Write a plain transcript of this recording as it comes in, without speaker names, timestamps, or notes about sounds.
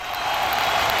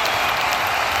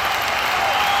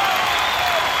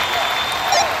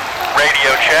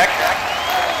Audio check.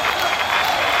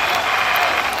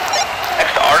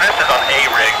 Next artist is on A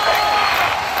rig.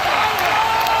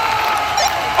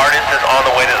 Artist is on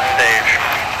the way to the stage.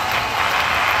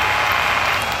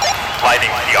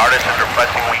 Lighting. The artist is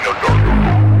requesting window door.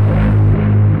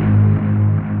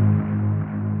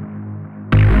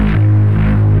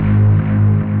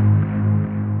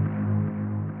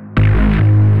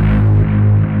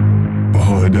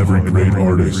 Behind every great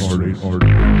artist,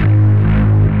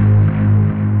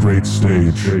 great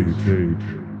stage,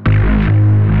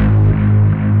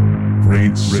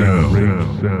 great sound,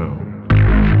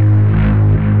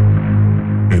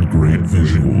 and great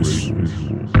visuals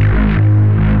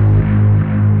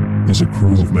is a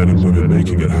crew of men and women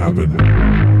making it happen.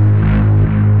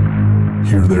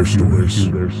 Hear their stories.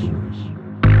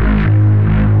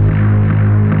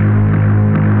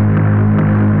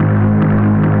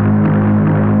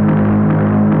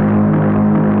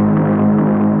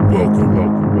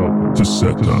 Welcome to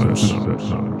Set Times.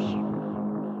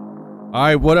 All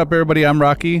right, what up, everybody? I'm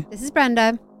Rocky. This is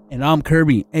Brenda. And I'm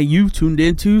Kirby, and you tuned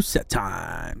into Set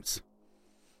Times.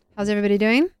 How's everybody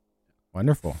doing?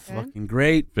 Wonderful. Good. Fucking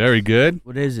great. Very good.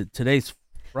 What is it? Today's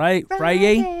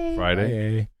Friday?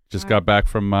 Friday. Just got back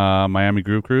from Miami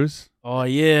Groove Cruise. Oh,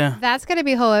 yeah. That's going to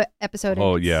be a whole episode.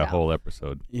 Oh, in yeah, itself. whole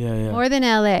episode. Yeah. More than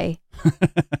LA.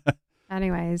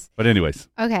 Anyways. But anyways.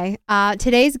 Okay.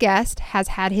 Today's guest has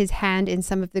had his hand in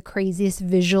some of the craziest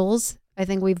visuals I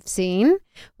think we've seen.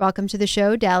 Welcome to the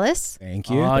show, Dallas. Thank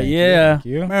you. Oh, Thank yeah.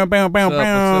 You. Bow, bow, bow, What's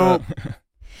bow. up? What's up?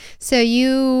 So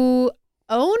you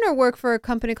own or work for a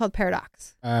company called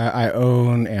Paradox? I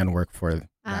own and work for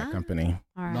that company.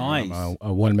 All right. Nice. I'm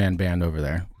a one-man band over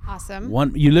there. Awesome.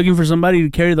 You looking for somebody to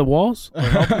carry the walls?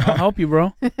 I'll help you,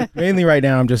 bro. Mainly right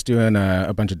now, I'm just doing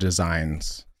a bunch of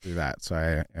designs through that. So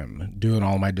I am doing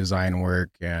all my design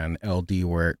work and LD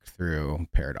work through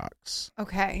Paradox.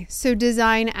 Okay. So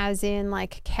design as in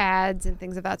like CADs and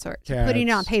things of that sort. So CADs. putting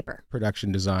it on paper.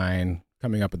 Production design,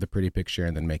 coming up with a pretty picture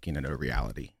and then making it a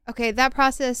reality. Okay, that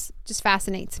process just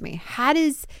fascinates me. How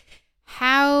does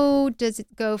it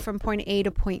go from point A to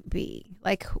point B?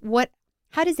 Like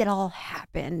how does it all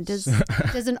happen? Does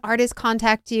an artist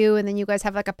contact you and then you guys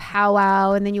have like a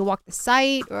powwow and then you walk the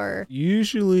site, or?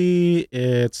 Usually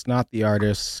it's not the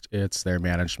artist, it's their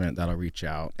management that'll reach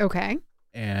out. Okay.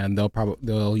 And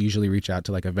they'll usually reach out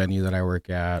to like a venue that I work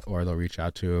at, or they'll reach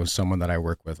out to someone that I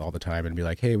work with all the time and be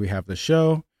like, hey, we have this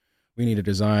show. We need a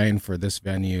design for this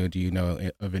venue. Do you know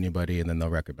of anybody? And then they'll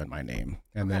recommend my name.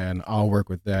 And then I'll work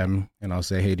with them and I'll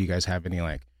say, hey, do you guys have any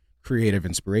like creative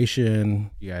inspiration?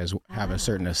 Do you guys have a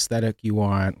certain aesthetic you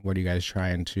want? What are you guys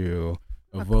trying to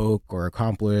evoke or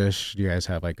accomplish? Do you guys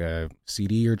have like a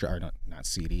CD or not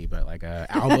CD, but like a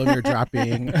album you're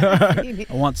dropping? I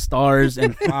want stars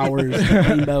and flowers and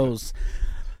rainbows.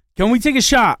 Can we take a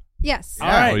shot? Yes. All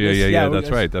right. Oh, yeah. We're That's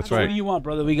gonna- right. That's What right. do you want,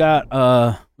 brother? We got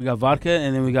vodka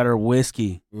and then we got our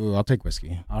whiskey. Ooh, I'll take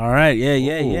whiskey. All right. Yeah.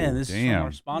 Ooh, This is damn. from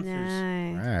our sponsors. All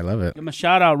Nice. right, I love it. Give him a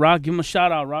shout out,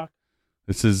 Rock.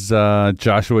 This is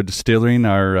Joshua Distilling,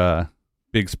 our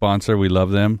big sponsor. We love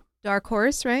them. Dark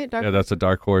Horse, right? Yeah, that's a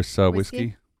Dark Horse whiskey.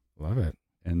 Whiskey? Love it.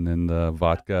 And then the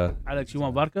vodka. Alex, you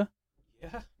want vodka?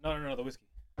 Yeah. No, the whiskey.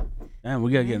 Man,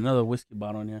 we gotta get another whiskey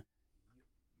bottle in here.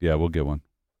 Yeah, we'll get one.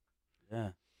 Yeah.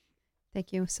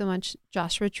 Thank you so much,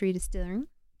 Joshua Tree Distilling.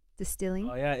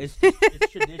 Oh yeah, it's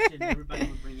tradition. Everybody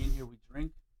we bring in here, we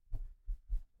drink.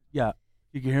 Yeah,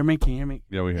 you can hear me. Can you hear me?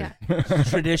 Yeah, we hear. Yeah. It's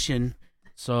tradition.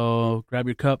 So grab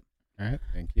your cup, All right,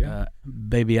 thank you.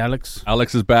 baby Alex.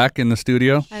 Alex is back in the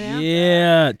studio. I know.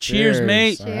 Yeah. Cheers,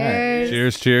 mate. All right.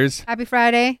 Cheers. Cheers. Happy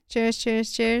Friday.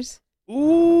 Cheers.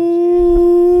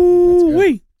 Ooh, That's good.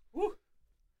 wee.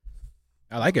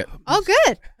 I like it. Oh,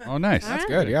 good. Oh, nice. All right.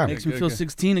 Good, yeah. Makes me Good, feel good.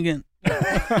 16 again.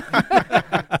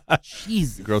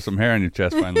 Jesus. Grow some hair on your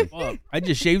chest finally. Fuck, I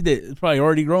just shaved it. It's probably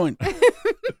already growing.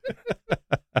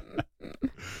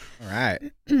 All right.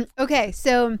 Okay,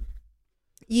 so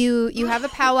you have a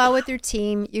powwow with your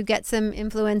team. You get some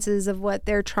influences of what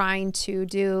they're trying to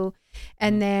do,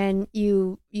 and then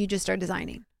you just start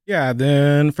designing. Yeah,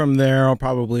 then from there, I'll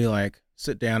probably like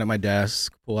sit down at my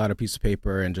desk, pull out a piece of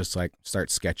paper, and just like start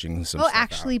sketching some stuff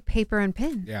actually, out. paper and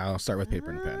pen. Yeah, I'll start with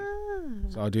paper and pen. Ah.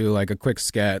 So I'll do like a quick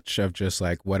sketch of just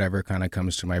like whatever kind of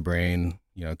comes to my brain,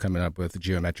 coming up with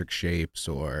geometric shapes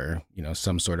or,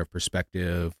 some sort of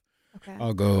perspective. Okay.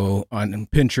 I'll go on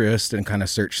Pinterest and kind of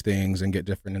search things and get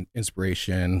different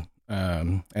inspiration.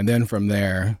 And then from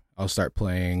there, I'll start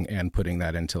playing and putting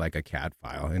that into like a CAD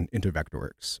file and into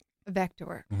Vectorworks.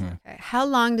 Vectorworks. Mhm. Okay. How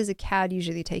long does a CAD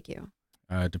usually take you?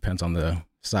 It depends on the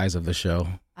size of the show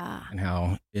Ah. and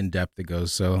how in depth it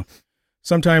goes. So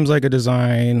Sometimes like a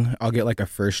design, I'll get like a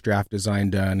first draft design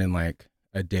done in like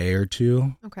a day or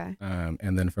two. Okay.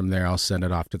 And then from there, I'll send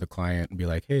it off to the client and be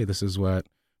like, hey, this is what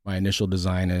my initial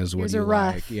design is. What Here's do you a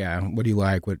rough. like? Yeah. What do you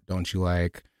like? What don't you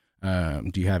like?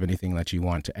 Do you have anything that you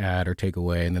want to add or take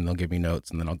away? And then they'll give me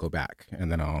notes and then I'll go back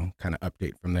and then I'll kind of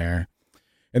update from there.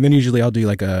 And then usually I'll do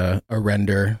like a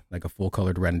render, like a full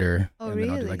colored render. Oh, and then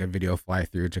I'll do really? like a video fly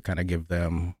through to kind of give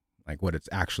them like what it's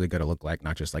actually going to look like,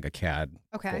 not just like a CAD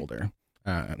Okay. folder.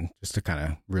 Just to kind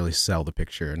of really sell the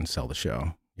picture and sell the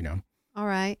show, you know? All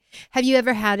right. Have you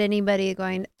ever had anybody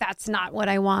going, that's not what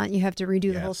I want? You have to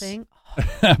redo the whole Yes. thing?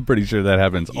 I'm pretty sure that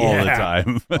happens all the Yeah.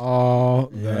 time. All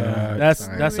Yeah. the That's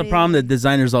time. the problem that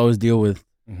designers always deal with.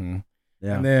 Mm-hmm.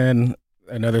 Yeah. And then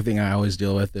another thing I always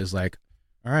deal with is like,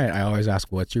 all right, I always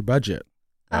ask, what's your budget?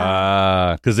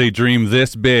 Because they dream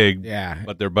this big, Yeah,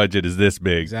 but their budget is this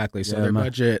big. exactly. So Yeah, their my-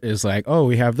 budget is like, oh,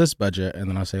 we have this budget. And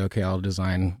then I'll say, okay, I'll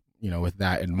design, with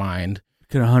that in mind.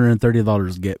 Could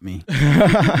 $130 get me?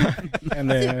 And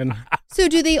then So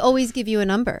do they always give you a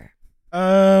number?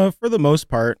 for the most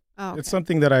part, Oh, it's okay.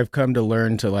 something that I've come to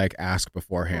learn to like ask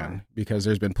beforehand because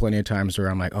there's been plenty of times where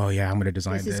I'm like, oh yeah, I'm going to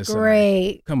design This this. is and I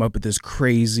great. come up with this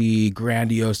crazy,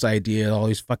 grandiose idea, all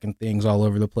these fucking things all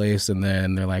over the place. And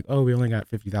then they're like, oh, we only got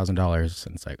 $50,000.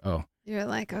 And it's like, oh, You're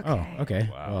like, okay. oh, okay.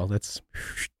 Wow. Well, let's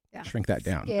Yeah. shrink that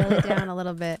down. Scale it down a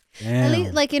little bit. At Damn.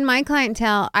 least, like in my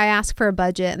clientele, I ask for a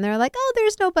budget and they're like, oh,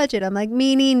 there's no budget. I'm like,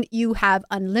 meaning you have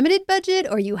unlimited budget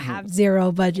or you have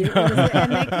zero budget?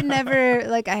 And they can never,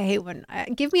 like, I hate when,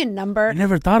 give me a I number.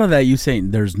 never thought of that. You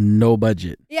saying there's no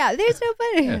budget. Yeah, there's no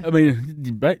budget. I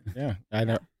mean, right? Yeah, I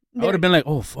know. I would have been like,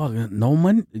 oh, fuck, no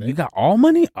money? You got all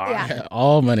money? Yeah.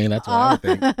 All money. That's what I would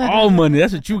think. All money.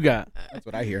 That's what you got. That's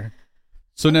what I hear.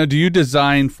 So now, do you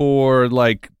design for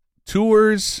like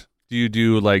tours? Do you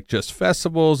do like just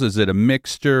festivals? Is it a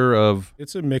mixture of?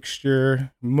 It's a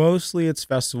mixture. Mostly it's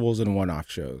festivals and one-off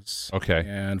shows. Okay.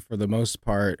 And for the most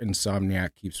part,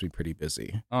 Insomniac keeps me pretty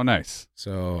busy. Oh, nice.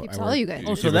 So Keeps I all work- you guys. Oh,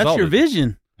 You so give us that's all your the-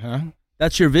 vision. Huh?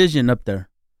 That's your vision up there.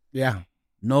 Yeah.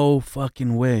 No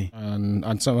fucking way.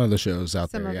 On some of the shows out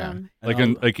Some there, of yeah. them. Like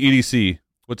in like EDC.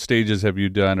 What stages have you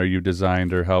done or you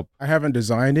designed or helped? I haven't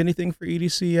designed anything for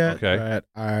EDC yet, Okay. but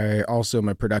I also am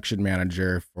a production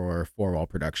manager for Four Wall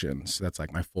Productions. That's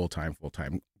like my full-time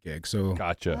gig. So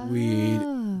Gotcha. we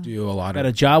Oh. do a lot Got of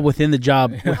a job within the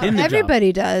job. Within the job.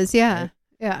 Everybody does. Yeah.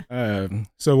 Yeah.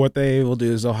 So what they will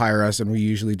do is they'll hire us, and we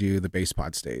usually do the bass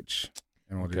pod stage,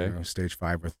 and we'll Okay. do stage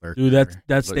 5 with Lurk. Dude, that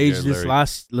Like, stage yeah, this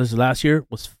Larry. last year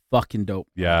was fucking dope.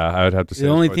 Yeah, I would have to say The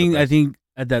that's only probably thing I best. think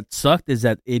that sucked is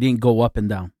that it didn't go up and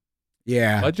down.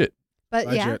 Yeah, budget. But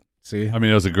budget. yeah. See, I mean,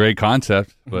 it was a great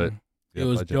concept, but Mhm. yeah, It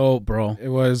was budget. dope, bro. it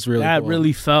was really That cool.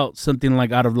 really felt something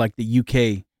like out of like the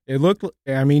UK. It looked.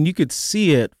 I mean, you could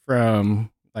see it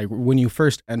from like when you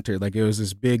first entered. Like it was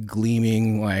this big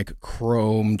gleaming, like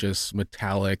chrome, just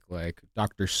metallic, like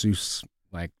Dr. Seuss,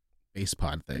 like bass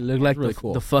pod It thing. looked like really the,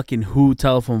 cool. the fucking Who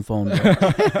telephone phone, bro.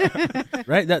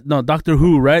 Right? That no, Doctor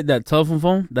Who, right? That telephone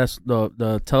phone. That's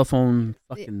the telephone.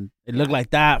 Fucking. It looked like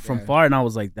that from Yeah. far, and I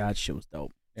was like, that shit was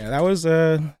dope. Yeah, that was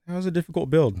a difficult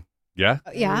build. Yeah.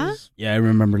 Yeah. It was- Yeah, I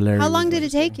remember Larry. How was long like- did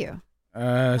it take you? So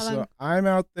long? I'm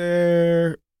out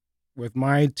there with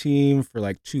my team for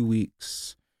like 2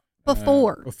 weeks.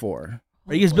 Before. Before.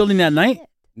 Are you guys building that night?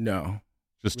 No.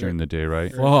 Just during the day,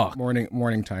 right? Fuck.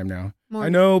 Morning time now. I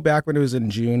Morning. know back when it was in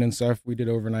June and stuff, we did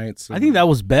overnights. I think that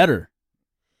was better.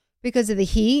 Because of the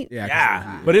heat? Yeah. 'cause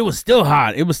Yeah, it- but it was still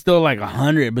hot. It was still like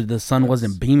 100, but the sun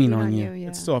wasn't beaming on you. Yeah.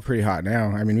 It's still pretty hot now.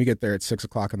 I mean, we get there at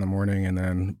 6:00 in the morning, and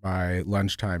then by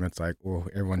lunchtime, it's like, oh,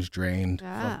 everyone's drained.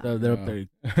 Yeah. They're up there.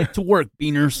 Get to work,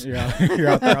 beaners. Yeah, you're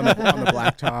out there on the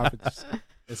blacktop.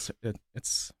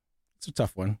 It's a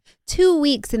tough one. 2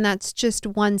 weeks, and that's just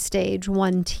one stage,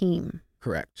 one team.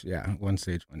 Correct. Yeah, one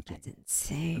stage, one team. That's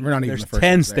insane. We're not even There's the first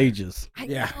 10 ones there. stages I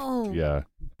Yeah. know. Yeah.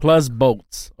 plus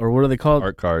boats, or what are they called?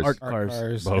 Art cars. Art Art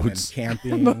cars. and then boats.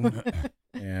 camping,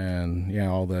 and yeah,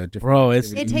 all the different. Bro,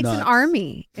 it's- It activities. takes an Nuts.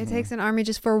 army. It Mhm. takes an army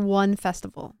just for one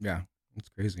festival. Yeah, it's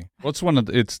crazy. What's one of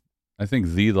the, it's I think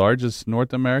the largest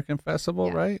North American festival,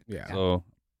 Yeah. right? Yeah. So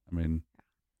I mean, I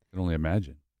can only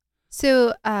imagine.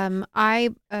 So,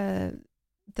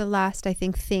 the last, I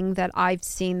think, thing that I've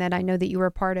seen that I know that you were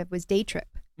a part of was Day Trip.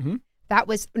 Mhm. That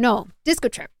was, no, Disco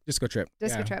Trip. Disco trip.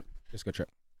 Disco Yeah, Trip. Disco trip.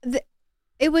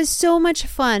 It was so much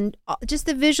fun. Just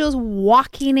the visuals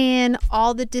walking in,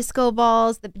 all the disco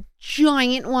balls, the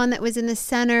giant one that was in the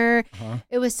center. Uh-huh.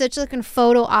 It was such like a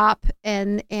photo op,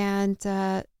 and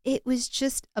it was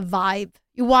just a vibe.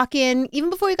 You walk in, even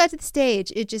before you got to the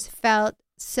stage, it just felt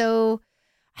so,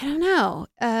 I don't know,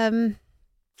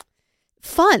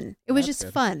 fun. It was That's just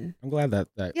good. fun. I'm glad that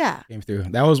Yeah. came through.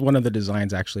 That was one of the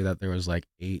designs actually that there was like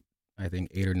 8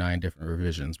 or 9 different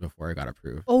revisions before I got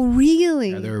approved. Oh,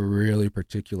 really? Yeah, they were really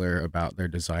particular about their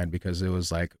design because it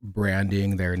was like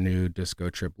branding their new Disco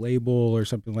Trip label or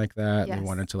something like that. Yes. They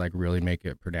wanted to like really make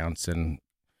it pronounced and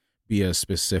be a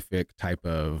specific type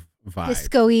of vibe.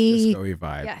 Disco-y. Disco-y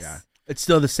vibe. Yes. Yeah. It's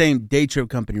still the same day trip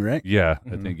company, right? Yeah, I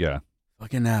Mhm. think, yeah.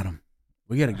 Fucking Adam.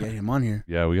 We got to get him on here.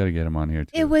 Yeah, we got to get him on here,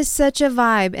 too. It was such a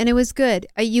vibe, and it was good.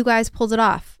 You guys pulled it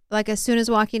off. Like, as soon as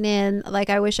walking in, like,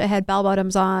 I wish I had bell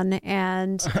bottoms on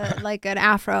and like an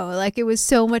afro. Like, it was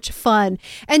so much fun.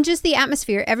 And just the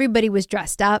atmosphere. Everybody was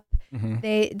dressed up. Mhm.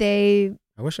 They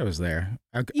I wish I was there.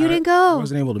 You didn't I go.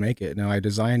 wasn't able to make it. No, I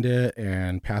designed it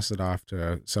and passed it off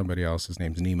to somebody else. His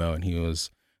name's Nemo, and he was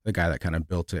the guy that kind of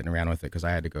built it and ran with it because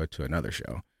I had to go to another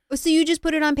show. So you just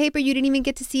put it on paper. You didn't even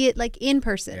get to see it like in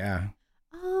person. Yeah.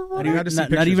 Oh, Not you even, had to see not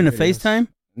pictures even a and videos. FaceTime?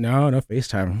 No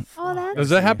FaceTime. oh, that's Does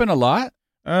that happen a lot?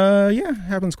 Yeah, it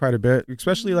happens quite a bit,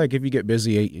 especially like if you get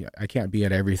busy. I can't be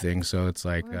at everything, so it's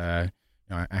like I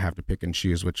have to pick and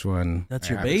choose which one. That's I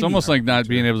your have baby. It's almost like not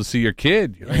being able to see your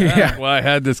kid. You're like, Yeah. Well, I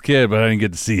had this kid, but I didn't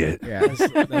get to see it. Yeah,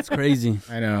 That's crazy.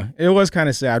 I know it was kind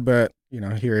of sad, but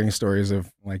hearing stories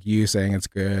of like you saying it's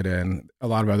good, and a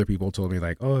lot of other people told me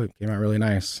like, oh, it came out really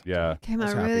nice. Yeah. came I out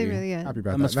was really, happy- really good. Happy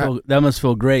about That must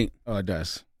feel great. Oh, it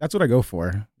does. That's what I go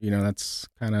for. That's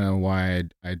kind of why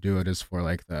I do it, is for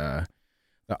like the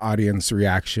audience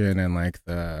reaction and like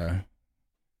because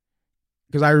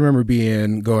I remember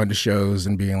going to shows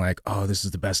and being like, oh, this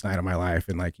is the best night of my life.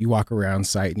 And like you walk around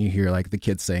site and you hear like the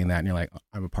kids saying that and you're like, oh,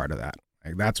 I'm a part of that.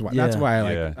 Like that's why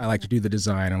Yeah. I like to do the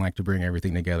design and like to bring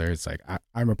everything together. It's like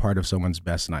I'm a part of someone's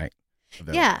best night. of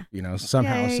their Yeah. life.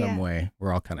 Somehow, Yeah. some way,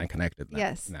 we're all kind of connected.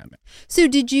 Yes. in that. So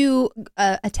did you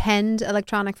attend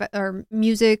electronic or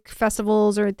music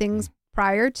festivals or things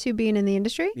prior to being in the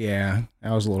industry? Yeah,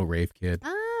 I was a little rave kid.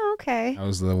 Oh, okay. I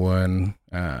was the one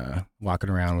walking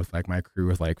around with like my crew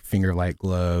with like finger light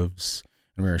gloves,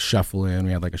 and we were shuffling.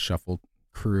 We had like a shuffle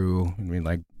crew, and we'd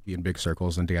like be in big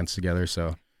circles and dance together.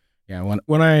 So yeah,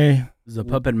 when I He's a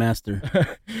puppet master.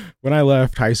 when I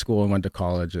left high school and went to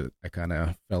college, I kind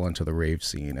of fell into the rave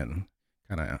scene, and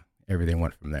kind of everything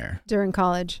went from there. During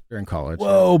college. During college.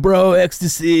 Whoa, bro,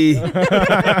 ecstasy.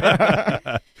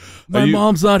 My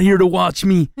mom's not here to watch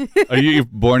me. Are you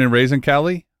born and raised in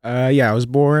Cali? Yeah, I was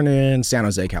born in San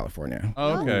Jose, California.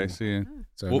 Oh, okay. Oh. See.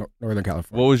 So Well- Northern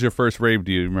California. What was your first rave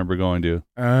do you remember going to?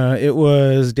 It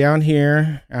was down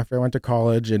here after I went to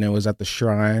college, and it was at the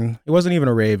Shrine. It wasn't even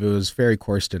a rave; it was Ferry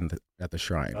Corsten at the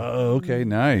Shrine. Oh, okay.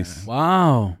 Nice.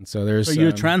 Wow. And so there's So you're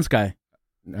a trans guy.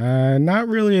 not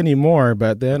really anymore,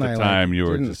 but then At the I time, you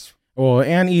were didn't- just. well,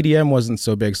 and EDM wasn't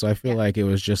so big, so I feel like it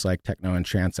was just like techno and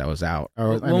trance that was out.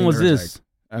 Or, When was this?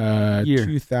 Year?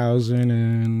 2000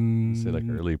 and Say like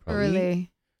early, probably.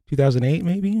 Early. 2008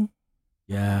 maybe.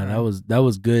 Yeah, that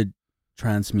was good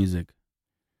trance music.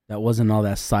 That wasn't all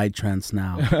that side trance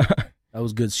now. That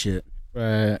was good shit.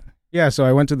 But yeah, so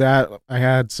I went to that. I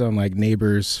had some like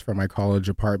neighbors from my college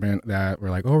apartment that were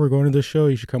like, "Oh, we're going to this show.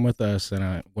 You should come with us." And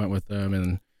I went with them,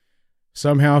 and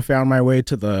somehow found my way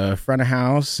to the front of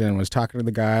house and was talking to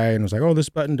the guy and was like, "Oh, this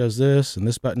button does this and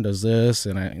this button does this,"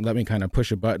 and I let me kind of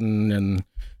push a button, and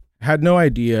had no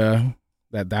idea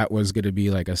that was going to be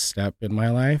like a step in my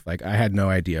life. Like I had no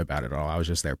idea about it at all. I was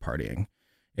just there partying.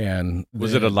 And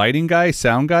Was it a lighting guy,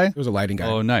 sound guy? It was a lighting guy.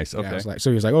 Oh, nice. Yeah, Okay. it was like,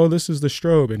 so he was like, "Oh, this is the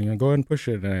strobe," and go ahead and push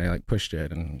it. And I like pushed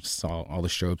it and saw all the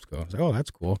strobes go. I was like, "Oh,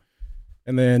 that's cool."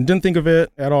 And then didn't think of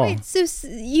it at all. Wait, so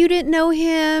you didn't know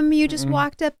him? You just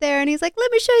walked up there and he's like,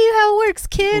 "Let me show you how it works, Who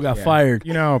kid." got Yeah. fired?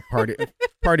 You know,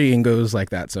 partying goes like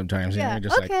that sometimes. Yeah,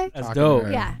 Just okay. like That's talking dope.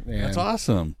 to- Yeah. and That's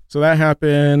awesome. So that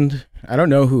happened. I don't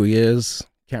know who he is.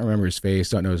 Can't remember his face.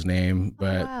 Don't know his name.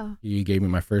 But Oh, wow. he gave me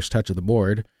my first touch of the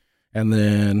board. And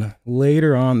then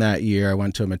later on that year, I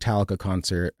went to a Metallica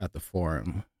concert at the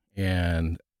Forum.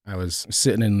 And I was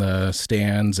sitting in the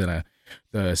stands, and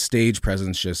the stage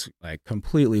presence just like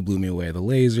completely blew me away. The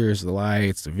lasers, the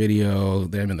lights, the video,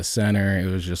 them in the center.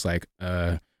 It was just like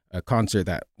a concert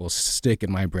that will stick in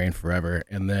my brain forever.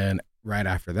 And then right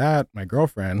after that, my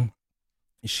girlfriend,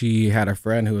 she had a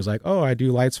friend who was like, "Oh, I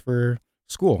do lights for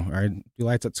school, or I do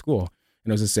lights at school."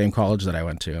 And it was the same college that I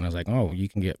went to. And I was like, "Oh, you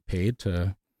can get paid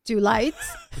to Do lights?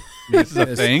 This is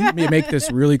a thing? make this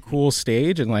really cool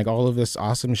stage and like all of this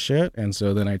awesome shit." And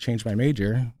so then I changed my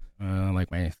major,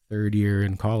 like my third year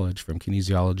in college, from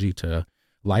kinesiology to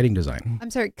lighting design. I'm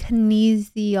sorry,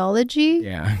 kinesiology?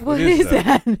 Yeah. What is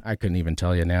that? I couldn't even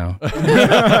tell you now.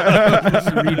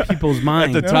 Just read people's At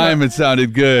minds. the time, it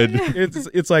sounded good.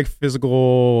 It's like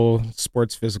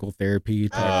sports physical therapy.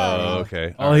 Oh,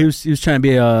 okay. Oh, he was trying to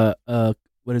be a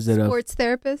what is it? Sports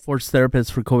therapist? A sports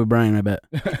therapist for Kobe Bryant, I bet.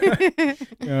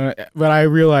 But I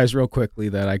realized real quickly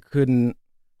that I couldn't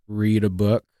read a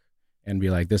book and be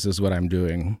like, this is what I'm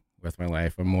doing with my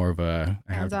life. I'm more of a,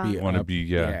 I have to be Want to up- be,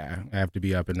 yeah. I have to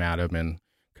be up and at 'em and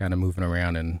kind of moving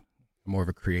around, and I'm more of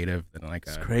a creative than like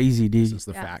It's a, crazy, this dude. is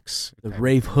the Yeah. facts. The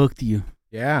rave hooked you.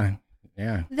 Yeah.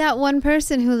 That one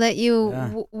person who let you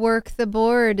Yeah. work the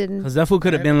board and Because that fool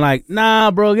could have been like,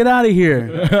 nah, bro, get out of here.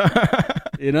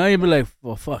 You know, you'd be like,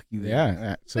 well, fuck you.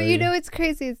 Yeah. So but you know it's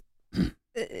crazy.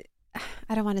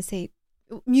 I don't want to say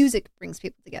music brings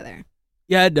people together.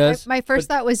 Yeah, it does. My first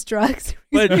thought was drugs.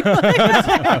 But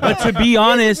to be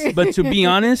honest,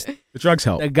 the drugs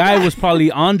help. that guy was probably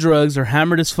on drugs or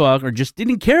hammered as fuck or just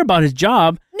didn't care about his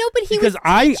job. No, but he Because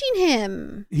was teaching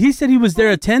him. He said he was there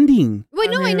attending. Well,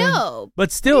 no, I mean, know.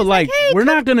 But still, He's like, like, "Hey, we're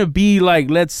not gonna be like,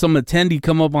 let some attendee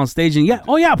come up on stage and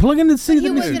plug in the sing He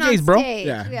the wasn't music, on bro. stage.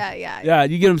 Yeah. Yeah. Yeah,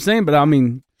 you get what I'm saying. But I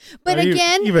mean, But Or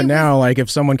again, even it was- now, like if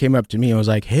someone came up to me and was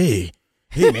like, hey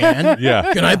man,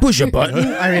 Yeah. can I push a button?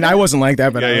 I mean, I wasn't like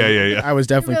that, but Yeah. I was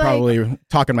definitely You're like- probably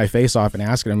talking my face off and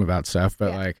asking him about stuff.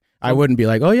 But Yeah. like, I wouldn't be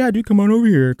like, oh yeah, dude, come on over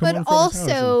here. Come But on in front of this house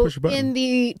and also push a button. in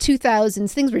the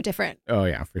 2000s, things were different. Oh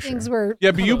yeah, for sure. Things were Yeah,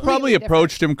 but you completely probably different.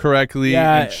 approached him correctly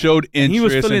Yeah, and showed and he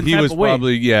was interest, feeling and he type was of way.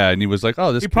 probably, and he was like,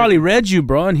 oh, this he kid- probably read you,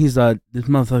 bro, and he's like, this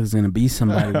motherfucker's gonna be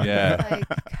somebody. Yeah. Like,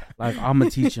 Like I'm gonna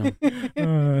teach him.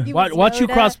 he Watch, was watch you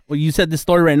Yoda. cross. Well, you said this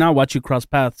story right now. Watch you cross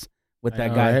paths with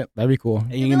that guy. Right? That'd be cool.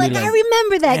 And You'd you're be gonna like, be I like,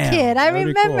 remember that "Damn, kid. I that'd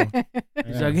be cool." remember.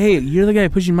 he's like, hey, you're the guy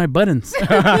pushing my buttons.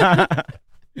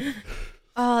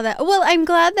 Oh, that. Well, I'm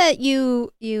glad that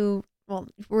you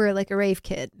were like a rave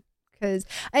kid because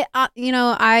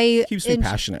I Keeps me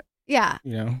passionate. Yeah,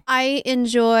 You know. I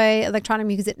enjoy electronic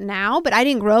music now, but I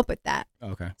didn't grow up with that.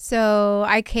 Okay. So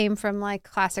I came from like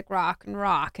classic rock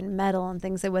and metal and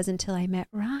things. It wasn't until I met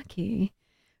Rocky,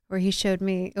 where he showed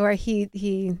me, or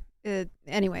he.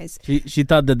 Anyways, she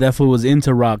thought that fool was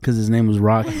into rock because his name was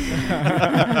Rock.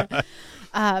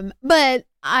 but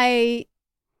I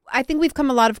think we've come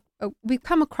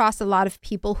across a lot of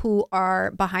people who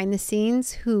are behind the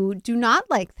scenes who do not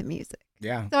like the music.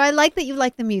 Yeah. So I like that you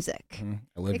like the music.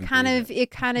 I live It and kind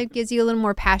breathe of gives you a little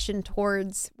more passion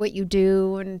towards what you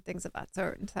do and things of that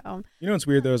sort. So You know what's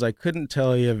weird though is I couldn't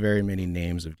tell you very many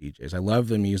names of DJs. I love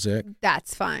the music,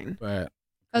 that's fine but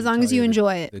as couldn't long tell as you the-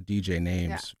 enjoy it. the DJ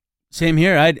names. Same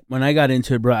here. When I got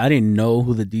into it, bro, I didn't know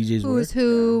who the DJs were Who's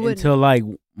who? and- until like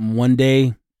one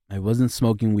day I wasn't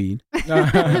smoking weed.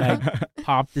 Like,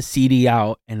 popped the CD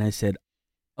out and I said,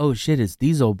 "Oh shit, it's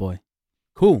Diesel Boy."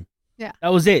 Cool. Yeah.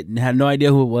 That was it. Had no idea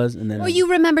who it was, and then Well, you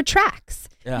remember tracks.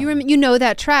 yeah. You know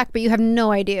that track, but you have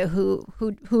no idea who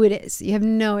it is. You have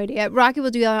no idea. Rocky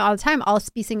will do that all the time. I'll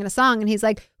be singing a song, and he's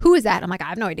like, "Who is that?" I'm like, "I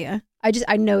have no idea.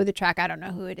 I know the track. I don't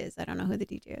know who it is. I don't know who the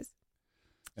DJ is."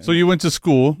 So you went to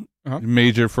school,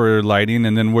 major for lighting,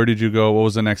 and then where did you go? What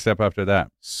was the next step after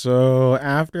that? So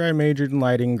after I majored in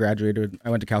lighting, graduated, I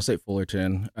went to Cal State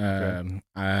Fullerton.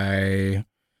 I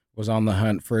was on the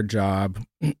hunt for a job,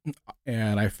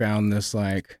 and I found this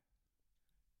like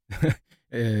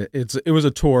it was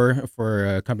a tour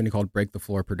for a company called Break the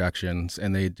Floor Productions,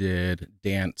 and they did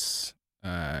dance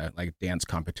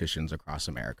competitions across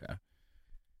America.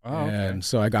 And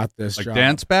so I got this Like job.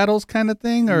 dance battles kind of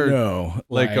thing, or No,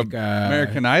 like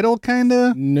American Idol kind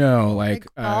of? No, Like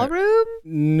ballroom.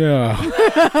 no.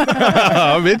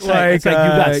 It's like, It's like you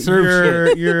got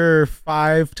served you're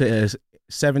 5 to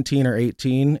 17 or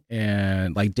 18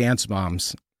 and like dance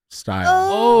moms style.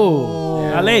 Oh,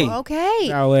 Yeah. ballet. Okay.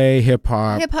 Ballet, hip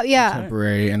hop, Hip hop. Yeah.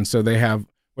 contemporary. And so they have,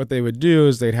 what they would do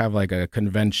is they'd have like a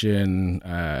convention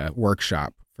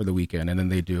workshop for the weekend, and then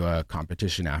they do a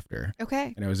competition after.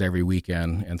 Okay. And it was every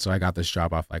weekend. And so I got this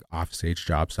job off like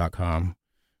offstagejobs.com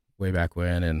way back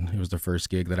when, and it was the first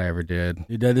gig that I ever did.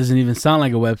 Dude, that doesn't even sound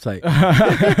like a website.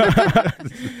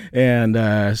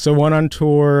 And so went on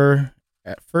tour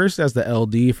at first as the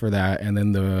LD for that, and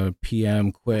then the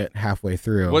PM quit halfway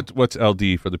through. what's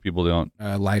LD for the people that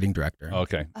don't? Lighting director.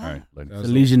 Okay, all right. That The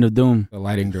was Legion of Doom. the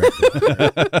lighting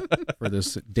director for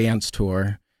this dance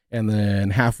tour. And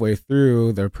then halfway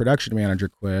through, the production manager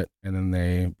quit, and then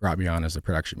they brought me on as the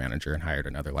production manager and hired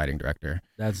another lighting director.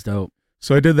 That's dope.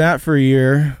 So I did that for a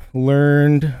year,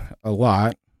 learned a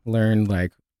lot, learned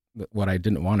like what I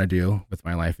didn't want to do with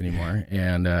my life anymore,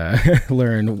 and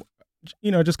learned,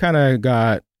 just kind of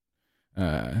got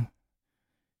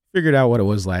figured out what it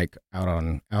was like out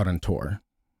on tour.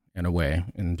 in a way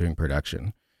in doing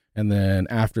production. And then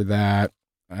after that,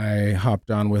 I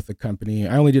hopped on with the company.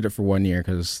 I only did it for 1 year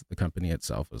because the company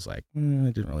itself was like, I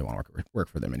didn't really want to work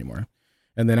for them anymore.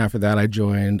 And then after that, I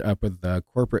joined up with a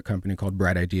corporate company called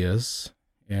Bright Ideas,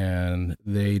 and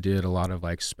they did a lot of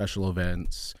like special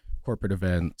events, corporate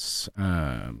events,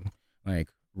 like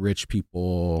rich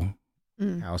people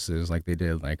houses. Like they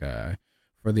did like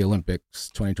for the Olympics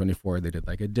 2024, they did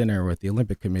like a dinner with the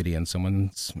Olympic committee, and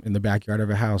someone's in the backyard of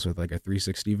a house with like a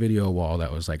 360 video wall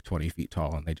that was like 20 feet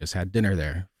tall, and they just had dinner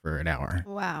there for an hour.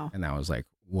 Wow. And that was like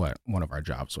what one of our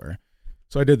jobs were.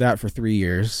 So I did that for 3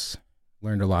 years,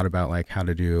 learned a lot about like how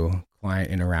to do client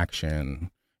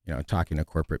interaction, talking to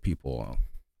corporate people,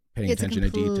 paying attention to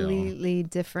detail. It's a completely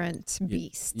different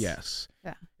beast. Yes.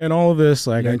 Yeah. And all of this,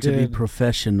 like Learn I to be did,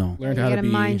 professional. learned You how to gotta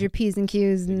be mind your P's and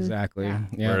Q's. And, exactly. Yeah.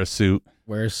 Wear a suit.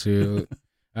 Wear a suit.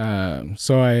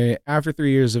 So after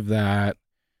 3 years of that,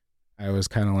 I was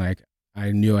kind of like,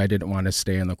 I knew I didn't want to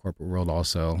stay in the corporate world.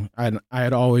 Also, I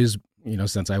had always,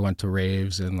 since I went to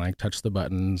raves and like touched the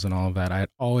buttons and all of that, I had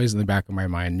always in the back of my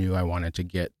mind knew I wanted to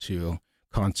get to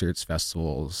concerts,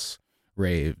 festivals,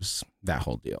 raves, that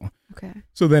whole deal. Okay.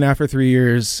 So then after 3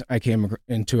 years, I came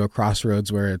into a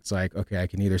crossroads where it's like, okay, I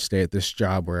can either stay at this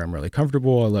job where I'm really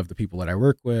comfortable, I love the people that I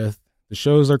work with, the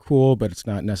shows are cool, but it's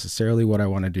not necessarily what I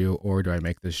want to do, or do I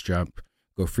make this jump,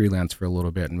 go freelance for a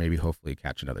little bit, and maybe hopefully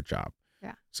catch another job?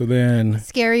 Yeah. So then,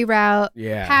 Scary route,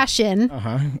 yeah. passion,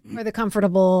 Uh-huh. or the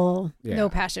comfortable, Yeah. no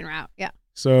passion route. Yeah.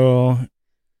 So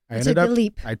I took the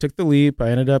leap. I took the leap. I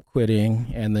ended up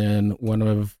quitting. And then one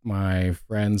of my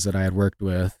friends that I had worked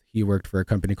with, he worked for a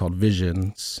company called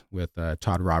Visions with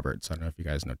Todd Roberts. I don't know if you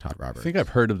guys know Todd I Roberts. think I've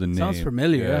heard of the name. Sounds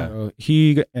familiar. Yeah.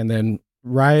 So and then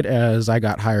right as I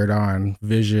got hired on,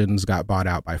 Visions got bought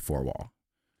out by Four Wall.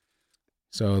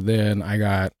 So then I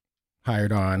got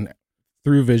hired on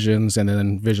through Visions, and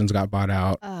then Visions got bought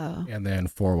out, and then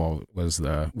Four Wall was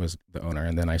the owner,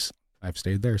 and then I've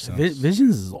stayed there since.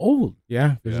 Visions is old.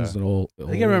 Yeah, Visions is an old. I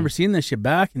think I remember seeing that shit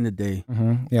back in the day.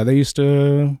 Mm-hmm. Yeah, they used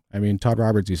to. I mean, Todd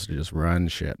Roberts used to just run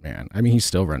shit, man. I mean, he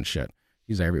still runs shit.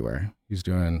 He's everywhere. He's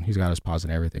got his paws in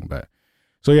everything. But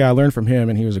so yeah, I learned from him,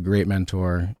 and he was a great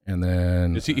mentor. And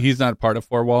then He's not part of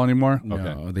Four Wall anymore. no,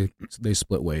 Okay. they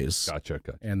split ways. Gotcha.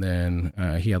 And then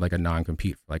he had like a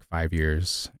non-compete for like 5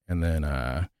 years, and then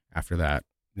after that,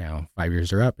 now 5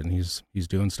 years are up, and he's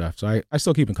doing stuff. So I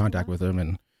still keep in contact with him,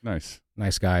 and nice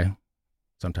guy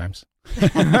sometimes.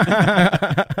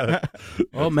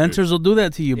 Oh, mentors will do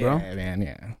that to you, bro. Yeah, man,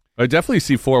 yeah. I definitely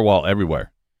see Four Wall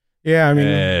everywhere. Yeah, I mean,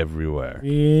 everywhere.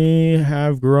 We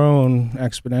have grown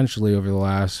exponentially over the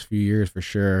last few years for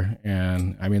sure.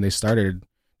 And I mean, they started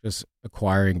just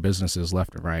acquiring businesses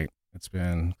left and right. It's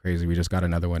been crazy. We just got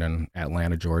another one in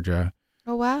Atlanta, Georgia.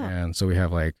 Oh, wow. And so we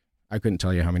have like, I couldn't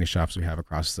tell you how many shops we have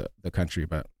across the country,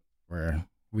 but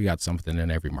we got something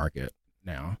in every market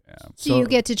now. Yeah. So you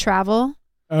get to travel?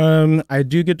 I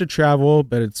do get to travel,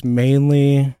 but it's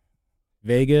mainly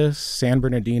Vegas, San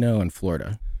Bernardino, and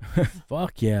Florida.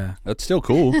 Fuck yeah. That's still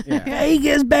cool. Yeah.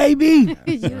 Vegas, baby.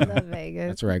 You love Vegas.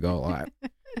 That's where I go a lot.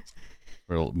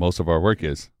 Where most of our work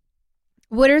is.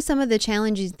 What are some of the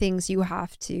challenging things you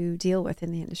have to deal with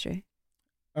in the industry?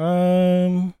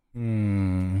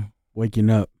 Waking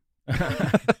up.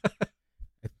 I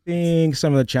think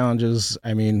some of the challenges,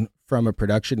 I mean, from a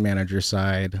production manager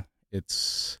side,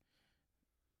 it's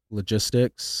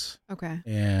logistics Okay.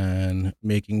 and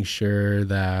making sure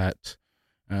that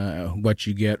what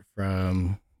you get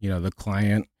from, the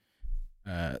client,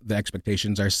 the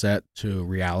expectations are set to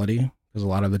reality. Because a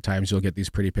lot of the times you'll get these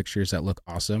pretty pictures that look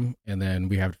awesome, and then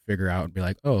we have to figure out and be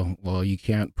like, oh, well, you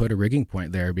can't put a rigging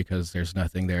point there because there's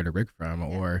nothing there to rig from,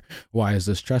 or why is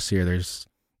this truss here? There's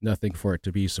nothing for it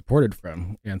to be supported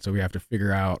from. And so we have to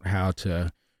figure out how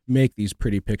to make these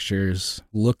pretty pictures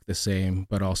look the same,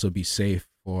 but also be safe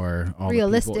for all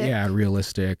Realistic. the people. Yeah,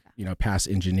 realistic, past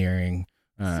engineering.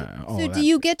 All So of do that.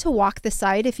 you get to walk the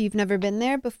site if you've never been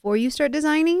there before you start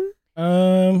designing?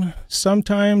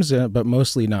 Sometimes, but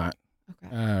mostly not.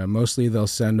 Okay. Mostly they'll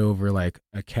send over like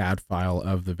a CAD file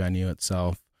of the venue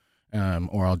itself,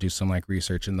 or I'll do some like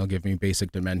research and they'll give me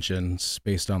basic dimensions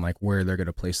based on like where they're going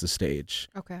to place the stage.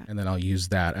 Okay. And then I'll use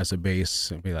that as a base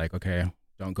and be like, okay,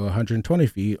 don't go 120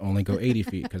 feet, only go 80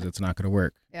 feet because it's not going to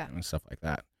work. Yeah. And stuff like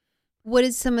that. What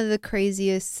is some of the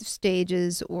craziest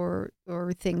stages or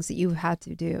things that you've had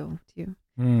to do? Do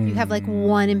you have like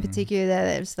one in particular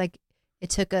that it's like it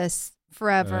took us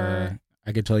forever?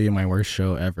 I could tell you my worst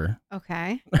show ever.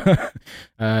 Okay.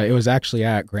 It was actually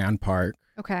at Grand Park.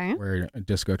 Okay. Where a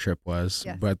Disco Trip was,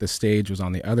 Yes. but the stage was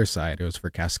on the other side. It was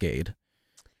for Cascade.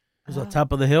 was on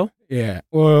top of the hill. Yeah.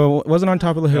 Well, it wasn't on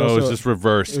top of the hill. No, it was so just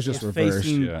reversed. It was just It's reversed.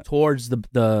 facing yeah. towards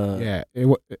the.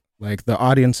 Yeah. Like the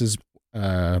audience's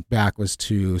back was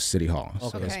to City Hall, so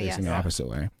it was Okay, facing the yes. opposite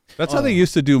way. That's how they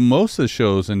used to do most of the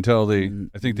shows until I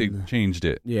think they Mm. changed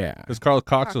it. Yeah. Because Carl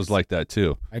Cox was like that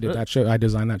too. I did that show. I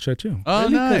designed that show too. Oh,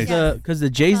 Really? nice. Because the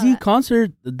Jay Saw Z that.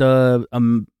 concert,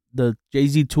 the Jay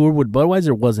Z tour with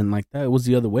Budweiser wasn't like that. It was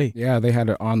the other way. Yeah, they had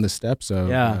it on the steps of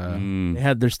Yeah. Mm. They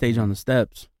had their stage on the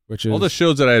steps. which is All the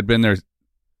shows that I had been there,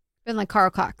 Been like Carl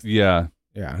Cox yeah.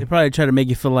 yeah. They probably try to make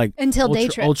you feel like until Day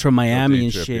Trip, Ultra Miami Day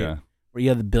and Trip, shit, yeah. where you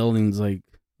have the buildings like.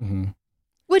 Mm-hmm.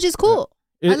 which is cool.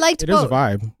 I liked it is a both.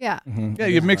 vibe. Yeah. Mm-hmm. Yeah,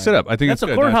 you mix it up. I think That's it's a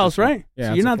good. courthouse, just- right? Yeah, so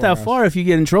it's you're a not that courthouse. far if you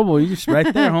get in trouble. You're just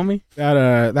right there, homie.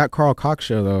 That Carl Cox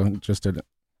show though, just a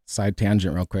side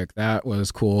tangent real quick. That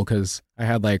was cool because I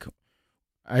had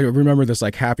I remember this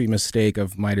happy mistake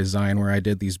of my design where I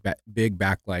did these big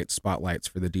backlight spotlights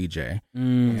for the DJ,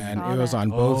 and Saw it was that. on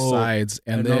both Oh, sides,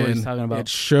 and I know what he's then talking about. it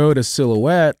showed a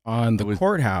silhouette on the It was-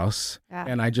 courthouse, Yeah.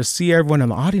 and I just see everyone in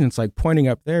the audience pointing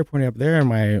up there, and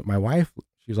my wife.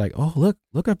 She was like, "Oh,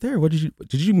 look up there! What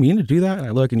did you mean to do that?" And I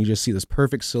look, and you just see this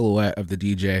perfect silhouette of the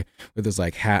DJ with his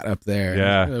hat up there.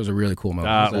 Yeah. It was a really cool moment.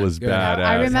 That It a was good- badass.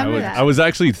 I remember was, that. I was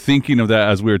actually thinking of that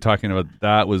as we were talking about.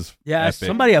 That was Yeah, epic.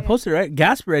 somebody I posted, right?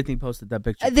 Gaspar, I think, posted that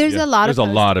picture. There's Yeah. a lot There's of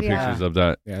a lot of posts, yeah. pictures of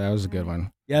that. Yeah, that was a good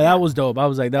one. Yeah, that was dope. I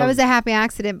was like, That was was a happy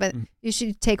accident, but you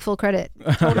should take full credit.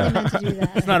 Totally meant to do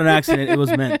that. it's not an accident. It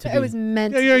was meant to be. It was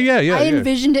meant. Yeah, to yeah, be. yeah, I yeah.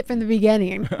 envisioned it from the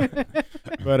beginning.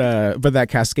 But that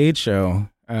Cascade show,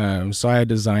 so I had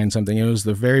designed something. It was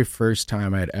the very first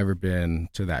time I had ever been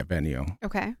to that venue.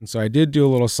 Okay. And so I did do a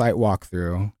little site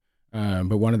walkthrough,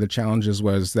 but one of the challenges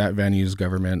was that venue's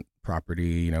government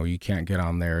property. You can't get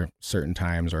on there certain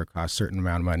times or it costs a certain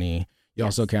amount of money. You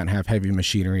also can't have heavy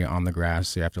machinery on the grass.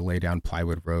 So you have to lay down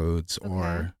plywood roads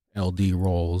or LD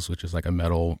rolls, which is like a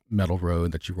metal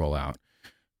road that you roll out.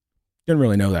 Didn't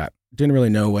really know that. Didn't really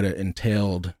know what it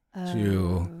entailed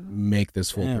to make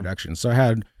this full Damn. production. So I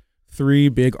had 3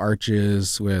 big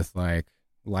arches with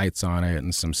lights on it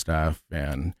and some stuff,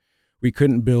 and we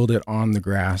couldn't build it on the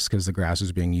grass because the grass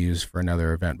was being used for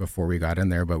another event before we got in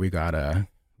there. But we got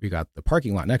the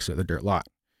parking lot next to it, the dirt lot.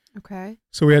 Okay.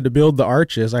 So we had to build the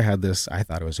arches. I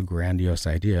thought it was a grandiose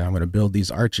idea. I'm going to build these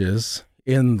arches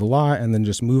in the lot and then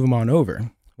just move them on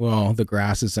over. Well, the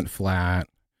grass isn't flat.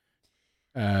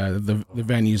 The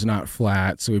venue's not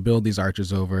flat. So we build these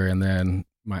arches over, and then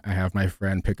I have my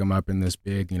friend pick them up in this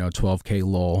big, 12K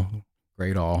lull,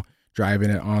 great all, driving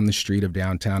it on the street of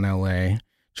downtown LA,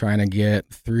 trying to get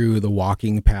through the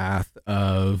walking path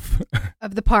of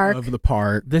Of the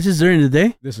park. This is during the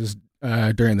day? This is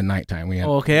during the nighttime. We had,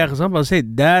 Oh, okay, because I'm about to say,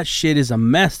 that shit is a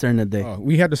mess during the day.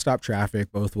 we had to stop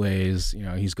traffic both ways.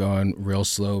 He's going real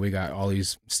slow. We got all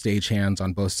these stagehands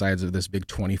on both sides of this big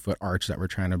 20-foot arch that we're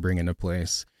trying to bring into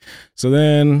place. So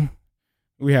then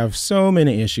we have so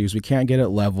many issues. We can't get it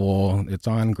level. It's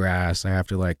on grass. I have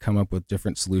to come up with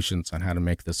different solutions on how to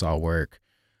make this all work.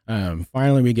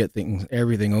 Finally, we get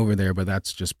everything over there, but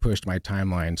that's just pushed my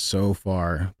timeline so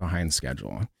far behind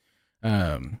schedule.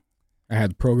 I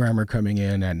had the programmer coming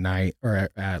in at night or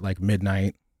at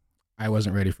midnight. I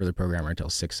wasn't ready for the programmer until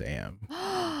 6 a.m.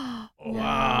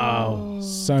 Wow.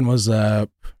 Sun was up.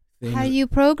 How do you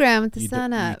program with the You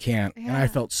sun You up? can't. And Yeah. I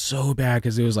felt so bad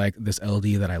because it was this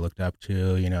LD that I looked up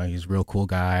to. He's a real cool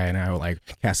guy. And I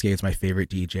Cascade's my favorite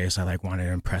DJ. So I wanted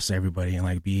to impress everybody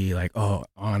and be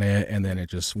on it. And then it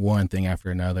just one thing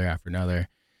after another.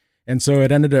 And so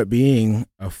it ended up being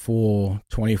a full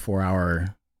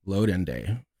 24-hour load-in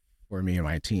day for me and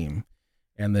my team.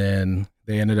 And then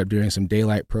they ended up doing some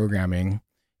daylight programming.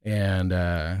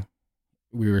 And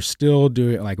we were still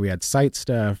doing, we had site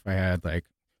stuff. I had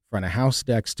front of house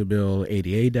decks to build,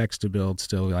 ADA decks to build,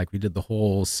 still we did the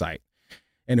whole site.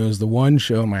 And it was the one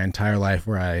show in my entire life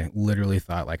where I literally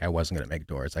thought I wasn't going to make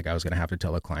doors. I was going to have to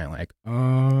tell a client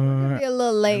It'll be a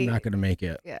little late. I'm not going to make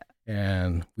it. Yeah.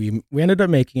 And we ended up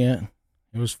making it.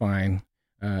 It was fine.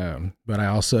 But I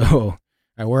also,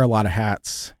 I wear a lot of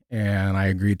hats, and I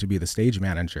agreed to be the stage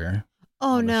manager.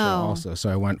 Oh on the show no. Also, so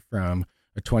I went from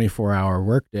a 24-hour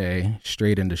workday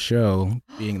straight into show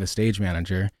being the stage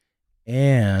manager.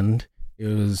 And it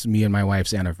was me and my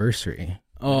wife's anniversary.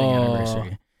 Wedding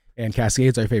anniversary. And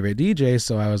Cascade's our favorite DJ,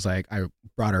 so I was I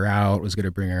brought her out, was going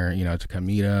to bring her, to come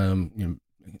meet him,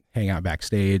 hang out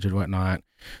backstage and whatnot.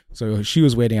 So she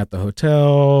was waiting at the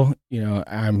hotel.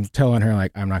 I'm telling her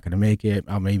I'm not going to make it.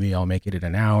 I'll make it in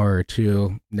an hour or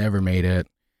two. Never made it.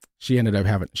 She ended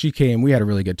up she came. We had a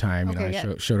really good time. Okay,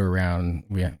 I showed her around.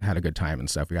 We had a good time and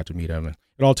stuff. We got to meet him. And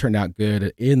it all turned out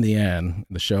good. In the end,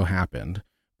 the show happened.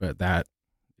 But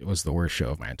it was the worst show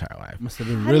of my entire life. Must have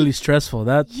been really stressful.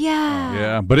 That Yeah.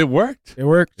 Yeah, but it worked. It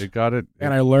worked. It got it.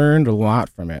 And I learned a lot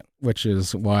from it, which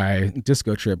is why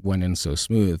Disco Trip went in so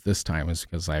smooth this time, is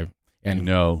because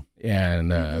Carl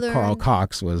Learned.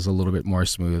 Cox was a little bit more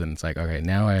smooth, and it's like, okay,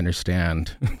 now I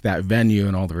understand that venue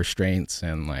and all the restraints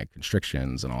and like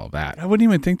constrictions and all of that. I wouldn't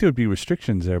even think there would be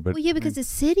restrictions there, but Well, yeah, because it's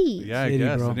city. yeah, I City,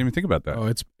 guess bro. I didn't even think about that.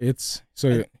 Oh, it's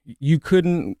so you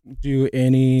couldn't do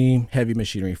any heavy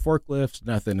machinery, forklifts,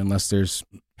 nothing, unless there's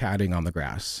padding on the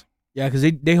grass. yeah, because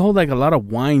they hold like a lot of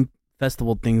wine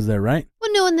festival things there, right?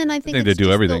 Well, no, and then I think, think they it's do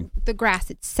just everything. The grass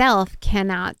itself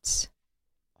cannot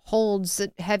hold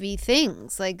heavy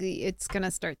things. Like it's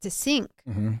gonna start to sink.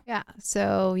 Mm-hmm. Yeah,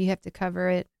 so you have to cover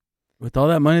it. With all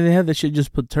that money they have, they should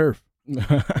just put turf. No,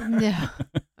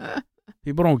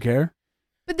 People don't care.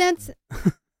 but that's.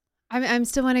 I'm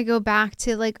still want to go back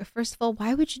to like, first of all,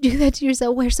 why would you do that to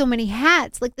yourself? Wear so many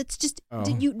hats? Like that's just. Oh.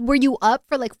 Were you up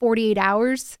for like 48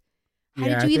 hours? How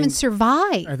Yeah, did I you even think-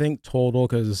 survive? I think total,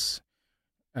 because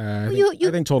I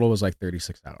you- think total was like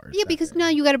 36 hours. Yeah, that because day. now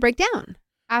you got to break down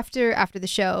after the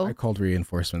show. I called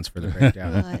reinforcements for the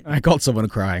breakdown. Good. I called someone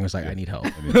crying. I was like, I need help.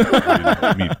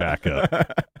 I need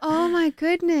backup. Oh my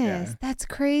goodness, Yeah. that's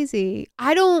crazy.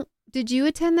 I don't. Did you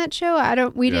attend that show? I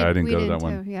don't. We Yeah, didn't. I didn't we go to didn't that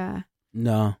one. too. Yeah.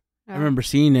 No, I No. remember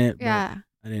seeing it. but Yeah.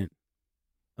 I didn't.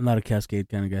 I'm not a Cascade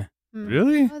kind of guy. Mm.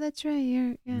 Really? Oh, that's right.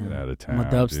 You're. Get Yeah. out of town, I'm a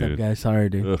dubstep dude. guy. Sorry,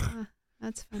 dude. Ugh.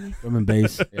 That's funny. Drum and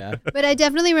bass. Yeah. But I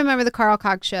definitely remember the Carl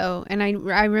Cox show, and I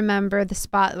remember the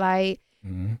spotlight.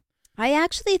 Mhm. I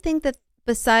actually think that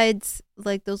besides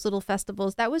like those little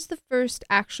festivals, that was the first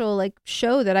actual like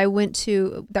show that I went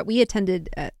to that we attended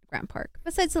at Grant Park.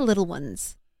 Besides the little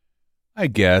ones, I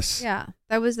guess. yeah,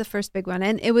 that was the first big one,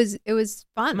 and it was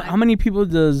fun. How many people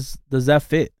does that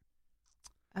fit?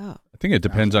 Oh, I think it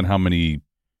depends on how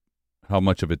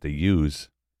much of it they use.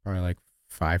 Probably like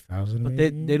 5,000. But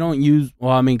they don't use.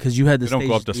 Well, I mean, because you had the They don't stage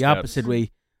go up the the steps. opposite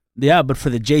way. Yeah, but for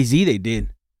the Jay-Z they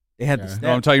did. They had the Yeah. steps.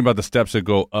 No, I'm talking about the steps that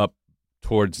go up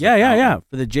towards. the yeah. fountain.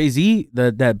 For the Jay-Z,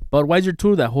 that Budweiser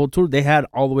tour, that whole tour, they had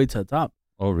all the way to the top.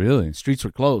 Oh, really? The streets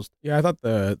were closed. Yeah, I thought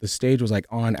the stage was like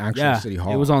on actual Yeah, City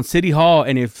Hall. it was on City Hall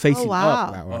and it facing wow.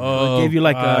 up. That one. Oh, It gave you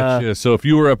like gotcha. So if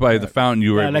you were up by the fountain,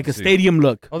 you were yeah, able like to a see. stadium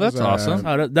look. Oh, that's It was,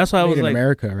 awesome. That's why I Made was in like,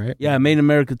 America, right? yeah, Made in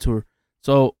America tour.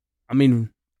 So I mean,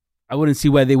 I wouldn't see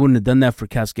why they wouldn't have done that for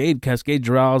Cascade. Cascade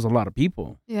draws a lot of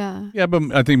people. yeah. Yeah, but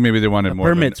I think maybe they wanted more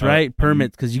of Permits, an- right?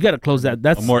 Permits, because you got to close that.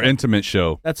 That's A more intimate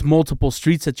show. That's multiple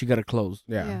streets that you got to close.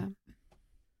 Yeah.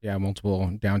 Yeah, multiple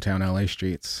downtown LA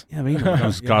streets. Yeah, but you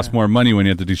It costs more money when you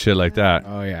have to do shit like that.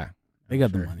 Oh, yeah. They got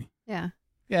Sure. the money. Yeah.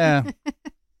 Yeah.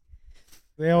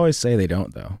 They always say they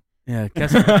don't, though. Yeah,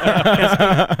 Cascade,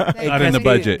 Not in the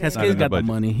budget. Not Cascade's in the got the budget.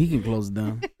 money. He can close it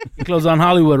down. He closed on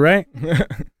Hollywood, right?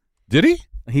 Did he?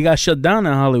 He got shut down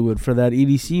in Hollywood for that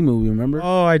EDC movie. Remember?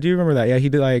 Oh, I do remember that. Yeah, he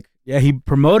did like. Yeah, he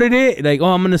promoted it like, oh,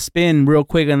 I'm gonna spin real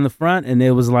quick in the front, and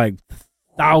it was like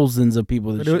thousands of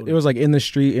people. That But showed it was like in the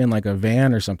street in like a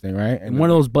van or something, right? and one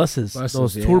of those buses,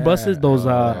 those tour yeah. buses, those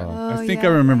Oh, I think I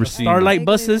remember seeing Starlight I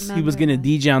buses. He was gonna remember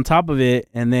DJ on top of it,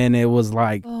 and then it was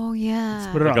like Oh yeah.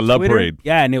 put it Like on a love Twitter. parade.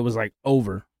 Yeah, and it was like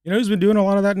over. You know who's been doing a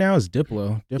lot of that now is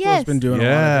Diplo. Diplo's Yes. been doing a lot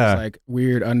Yeah. of those like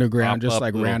weird underground, just Pop-up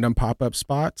like little- random pop-up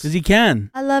spots. Because he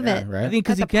can. I love Yeah, it. right? I think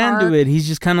because At he the can do park. it. He's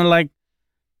just kind of like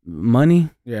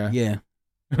money. Yeah. Yeah,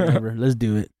 whatever. Let's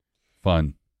do it.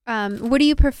 Fun. What do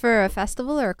you prefer, a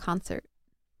festival or a concert?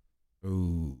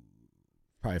 Ooh.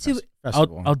 Probably To-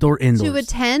 festival. Outdoor, indoors. To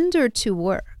attend or to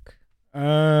work?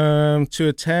 To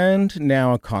attend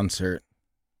now a concert.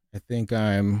 I think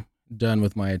I'm done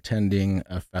with my attending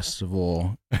a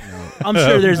festival. You know. I'm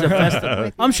sure there's a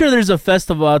festival. I'm sure there's a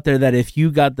festival out there that if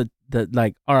you got the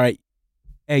like, all right,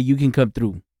 hey, you can come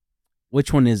through.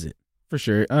 Which one is it? For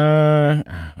sure. I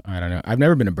don't know. I've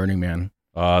never been to Burning Man.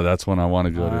 That's one I want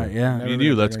to go to. Yeah. Me and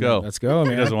you, let's go. Let's go, He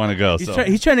man. doesn't want to go. He's, So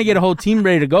he's trying to get a whole team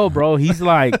ready to go, bro. He's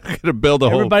like, gonna build a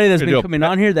whole. everybody that's video. been coming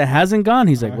on here that hasn't gone,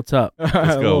 he's like, what's up? Let's a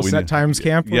go. little We set need- times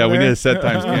camp. Yeah, over we there. need a set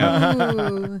times camp.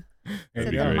 Ooh. That'd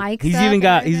Set be the great. mics He's up even and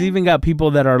got everything?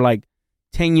 people that are like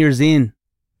 10 years in,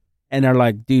 and they're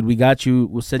like, dude, we got you.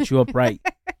 We'll set you up right.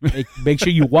 make sure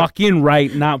you walk in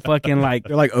right, not fucking like.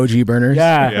 They're like OG burners.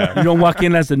 Yeah, Yeah. you don't walk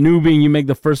in as a newbie and you make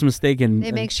the first mistake and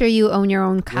They make sure you own your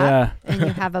own cup Yeah. and you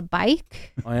have a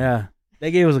bike. Oh yeah, they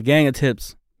gave us a gang of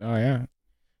tips. Oh yeah.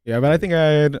 Yeah, but I think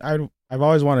I've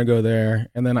always wanted to go there,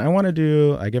 and then I want to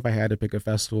do like if I had to pick a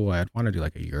festival, I'd want to do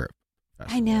like a Europe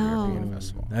festival. I know. European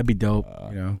festival. That'd be dope.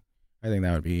 You know, I think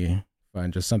that would be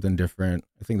fun. Just something different.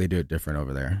 I think they do it different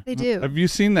over there. They do. Have you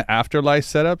seen the afterlife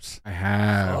setups? I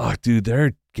have. Oh, dude,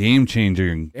 they're game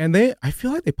changer. And I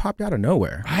feel like they popped out of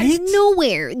nowhere. Out of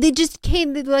nowhere. They just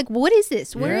came. They're like, what is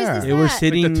this? Where is Yeah. this? They were at?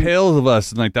 sitting. Like the tales of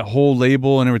us and like that whole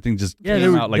label and everything just Yeah, came they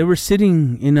were, out like they were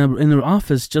sitting in their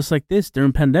office just like this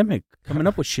during pandemic, coming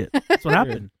up with shit. That's what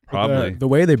happened. probably. The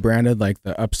way they branded like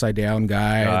the upside down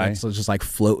guy that's just like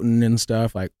floating and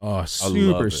stuff, like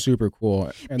super it. super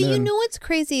cool. And But you know what's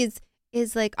crazy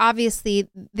is like obviously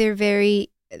they're very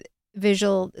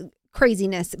visual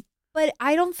craziness, but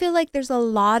I don't feel like there's a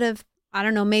lot of, I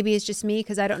don't know, maybe it's just me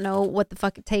because I don't know what the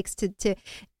fuck it takes to.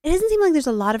 It doesn't seem like there's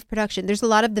a lot of production. There's a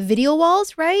lot of the video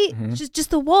walls, right? Mhm. Just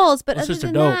the walls, but Those other just are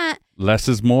than dope. that, Less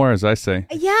is more, as I say.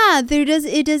 yeah,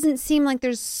 it doesn't seem like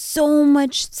there's so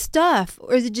much stuff.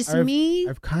 Or is it just me?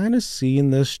 I've kind of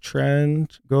seen this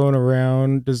trend going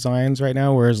around designs right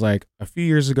now, whereas like a few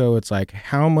years ago, it's like,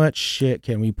 how much shit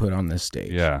can we put on this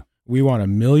stage? Yeah. We want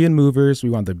 1 million movers. We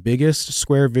want the biggest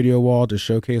square video wall to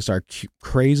showcase our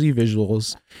crazy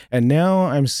visuals. And now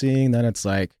I'm seeing that it's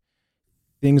like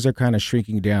things are kind of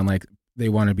shrinking down. Like they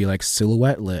want to be like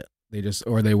silhouette lit.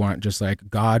 They want just like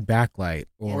God backlight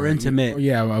Or intimate. A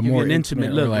Give you more an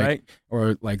intimate look, or like, right?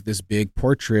 Or like this big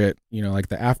portrait, like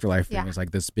the afterlife thing is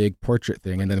like this big portrait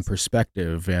thing, and then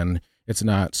perspective. And it's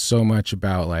not so much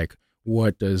about like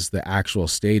what does the actual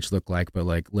stage look like, but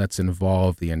like let's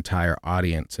involve the entire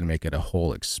audience and make it a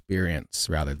whole experience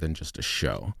rather than just a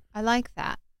show. I like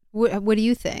that. What do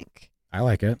you think? I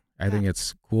like it. I think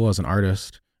it's cool as an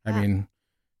artist. Yeah. I mean,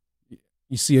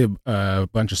 you see a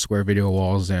bunch of square video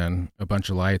walls and a bunch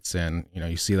of lights, and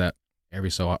you see that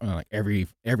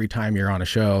every time you're on a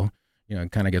show. It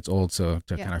kind of gets old, so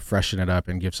to kind of freshen it up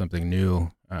and give something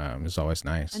new is always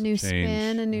nice. A new Change.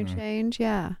 spin, a new change,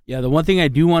 yeah. Yeah, the one thing I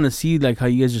do want to see, like how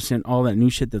you guys are seeing all that new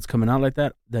shit that's coming out like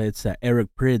that it's that Eric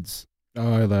Prydz.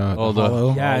 Oh, the Oh, the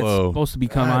hollow. Yeah, Hollow. it's supposed to be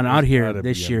coming That on has out here gotta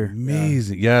this be year.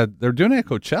 Amazing. Yeah, they're doing it at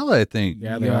Coachella, I think.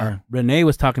 Yeah, they are. Renee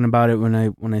was talking about it when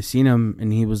I seen him,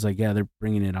 and he was like, "Yeah, they're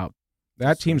bringing it out."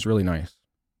 That team's really nice.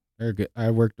 They're good.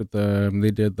 I worked with them.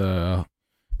 They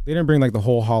didn't bring like the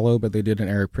whole hollow, but they did an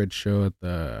Eric Prydz show at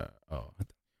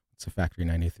it's a Factory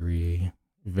 93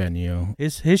 venue.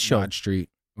 His show, Dodge Street.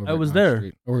 over I at was Dodge there.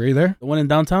 Street. Oh, were you there? the one in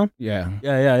downtown. Yeah.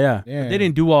 Yeah. Yeah. They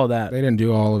didn't do all that. They didn't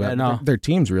do all of that. Yeah, no. Their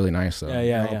team's really nice though. Yeah,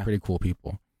 They're all yeah. pretty cool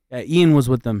people. Yeah, Ian was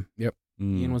with them. Mm.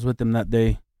 Ian was with them that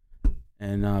day,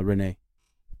 and Renee,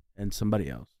 and somebody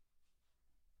else.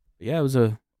 But yeah, it was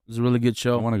a really good I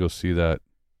show. want to go see that.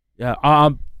 Yeah,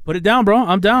 put it down, bro.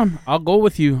 I'm down. I'll go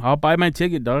with you. I'll buy my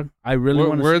ticket, dog. I really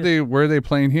want to. Where are they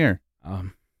playing here?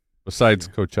 Besides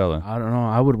Coachella? I don't know.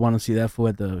 I would want to see that fool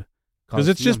at the. Because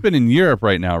it's just been in Europe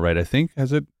right now, right? I think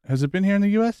has it been here in the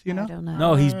U.S.? You know? I don't know.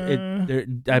 No,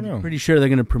 I'm know. pretty sure they're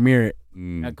gonna premiere it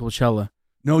Mm. at Coachella.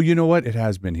 No, you know what? It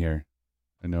has been here.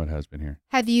 I know it has been here.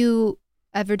 Have you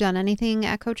ever done anything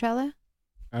at Coachella?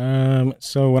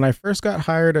 So when I first got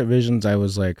hired at Visions, I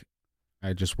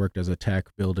just worked as a tech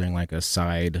building like a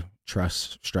side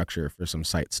truss structure for some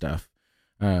site stuff.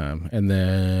 And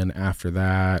then after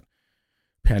that,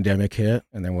 pandemic hit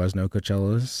and there was no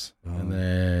Coachellas. And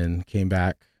then came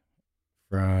back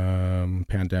from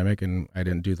pandemic and I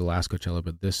didn't do the last Coachella,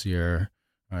 but this year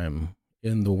I'm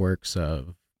in the works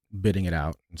of bidding it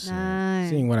out and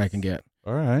seeing what I can get.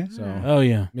 All right. So Oh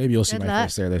yeah. maybe you'll see Good my luck.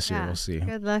 face there this year. Yeah. We'll see.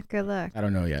 Good luck. Good luck. I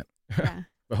don't know yet, Yeah.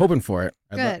 but hoping for it.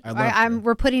 Good. I'd love to.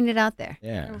 We're putting it out there.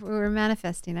 Yeah. We're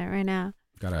manifesting it right now.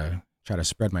 Gotta try to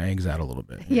spread my eggs out a little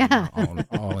bit. Yeah.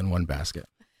 all in one basket.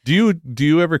 Do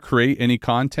you ever create any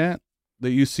content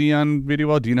that you see on Video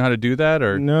Wall? Do you know how to do that,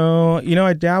 or No,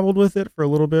 I dabbled with it for a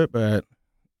little bit, but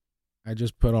I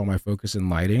just put all my focus in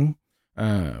lighting.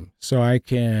 So I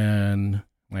can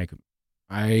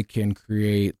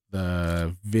create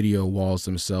the video walls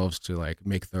themselves to like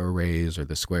make the arrays or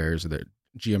the squares or the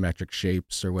geometric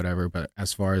shapes or whatever. But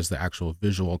as far as the actual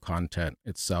visual content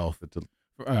itself,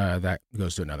 that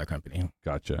goes to another company.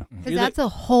 Gotcha? Because that's a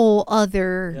whole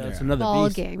other Yeah, that's another ball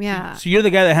beast. game. Yeah. So you're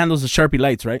the guy that handles the Sharpie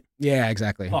lights, right? Yeah,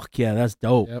 exactly. Fuck yeah, that's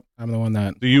dope. Yep, I'm the one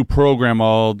that. Do you program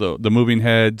all the moving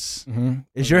heads? Mhm.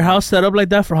 Is your house set up like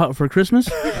that for Christmas?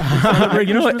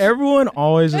 You know what? Everyone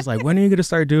always is like, when are you going to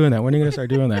start doing that? When are you going to start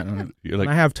doing that? And You're like,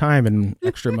 I have time and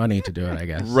extra money to do it, I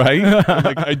guess. right?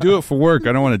 Like, I do it for work.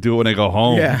 I don't want to do it when I go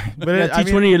home. Yeah. But Yeah, I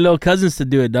teach one of your little cousins to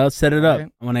do it, dog. Set it up.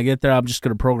 Right. When I get there, I'm just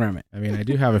gonna program it. I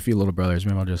do have a few little brothers.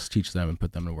 Maybe I'll just teach them and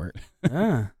put them to work.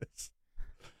 Ah.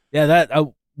 Yeah,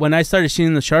 when I started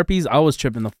seeing the Sharpies, I was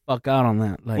tripping the fuck out on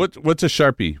that. Like, What's a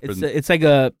Sharpie? it's like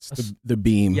a It's the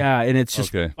beam. yeah, and it's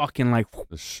just Okay. fucking like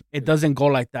it doesn't go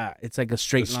like that. It's like a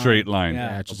straight straight line.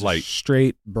 Yeah. Yeah, it's just Light. a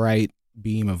straight, bright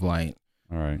beam of light.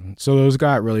 All right. So those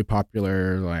got really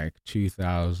popular like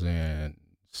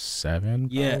 2007.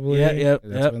 Yeah, probably. yeah,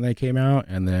 That's when they came out,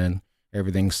 and then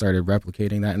everything started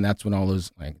replicating that, and that's when all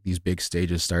those like these big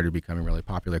stages started becoming really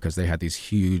popular because they had these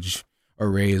huge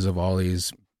arrays of all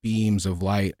these beams of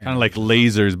light, Kind of like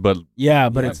lasers, but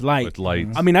but it's light. with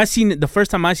lights. I mean, I seen it the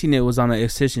first time I seen it was on an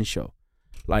Excision show.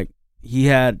 Like he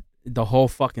had the whole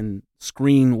fucking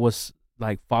screen was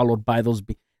like followed by those.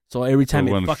 So every time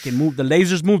it fucking moved, the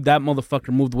lasers moved. That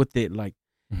motherfucker moved with it. Like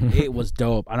it was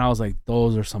dope, and I was like,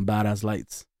 those are some badass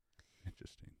lights.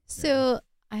 Interesting. So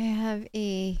I have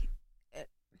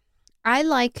I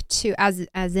like to, as an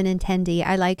attendee,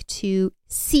 I like to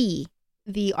see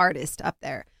the artist up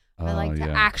there. I like to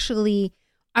actually,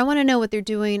 I want to know what they're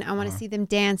doing. I want to see them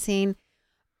dancing.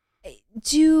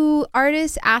 Do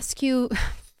artists ask you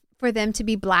for them to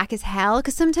be black as hell?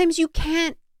 Because sometimes you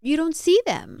don't see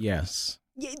them. Yes.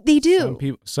 They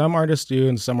do. Some artists do,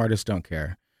 and some artists don't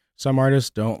care. Some artists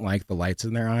don't like the lights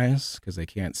in their eyes because they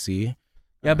can't see.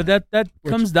 Yeah, but that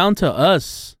comes down to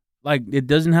us. Like, it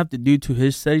doesn't have to do to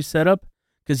his stage setup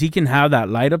because he can have that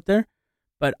light up there.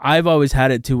 But I've always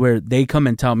had it to where they come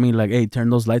and tell me, like, hey,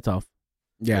 turn those lights off.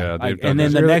 Yeah. Like, and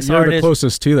then the you're, next you're artist. the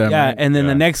closest to them. Yeah, right? and then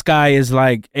the next guy is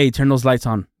like, hey, turn those lights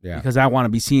on. Yeah. Because I want to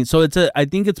be seen. So I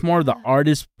think it's more of the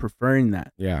artist preferring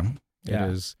that. Yeah. Yeah.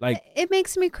 It is. Like, it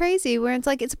makes me crazy where it's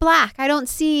like, it's black. I don't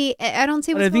see what's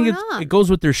I think going on. it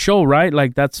goes with their show, right?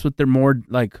 Like, that's what they're more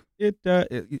like.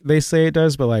 They say it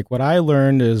does, but like what I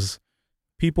learned is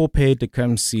people paid to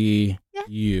come see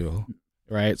you,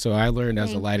 right? So I learned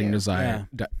as a lighting designer,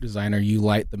 you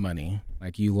light the money,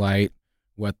 like you light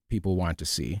what people want to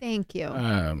see. Thank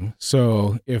you.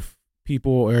 So if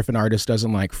an artist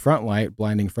doesn't like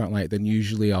blinding front light, then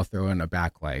usually I'll throw in a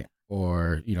backlight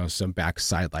or, some back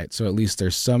side light. So at least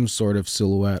there's some sort of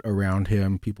silhouette around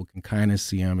him. People can kind of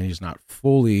see him and he's not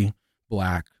fully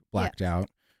blacked out.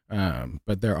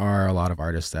 But there are a lot of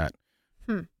artists that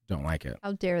don't like it.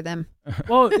 How dare them?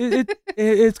 Well,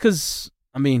 it's because,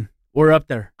 I mean, we're up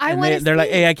there. They're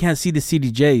like, hey, I can't see the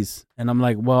CDJs. And I'm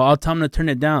like, well, I'll tell them to turn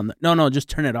it down. No, just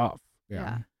turn it off.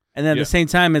 Yeah. And then at the same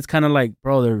time, it's kind of like,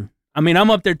 bro,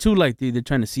 I'm up there too, like, dude, they're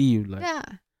trying to see you. Like,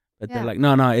 but they're like,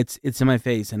 no, it's in my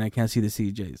face and I can't see the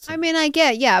CDJs. So. I mean, I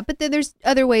get, but then there's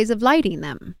other ways of lighting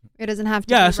them. It doesn't have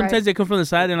to be sometimes they come from the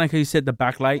side and like how you said, the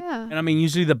backlight. Yeah. And I mean,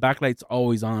 usually the backlight's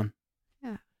always on.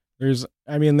 Yeah.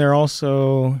 They're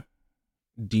also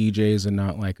DJs and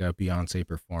not like a Beyonce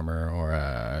performer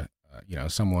or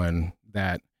someone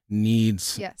that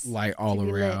needs light all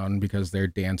around because they're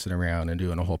dancing around and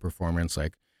doing a whole performance.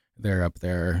 Like they're up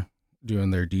there doing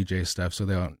their DJ stuff, so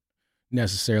they don't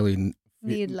necessarily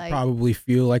need light. Probably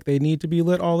feel like they need to be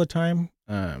lit all the time.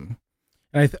 And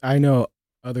I know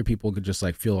other people could just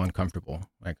like feel uncomfortable,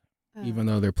 like even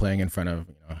though they're playing in front of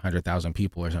 100,000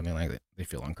 people or something like that, they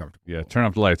feel uncomfortable. Yeah, turn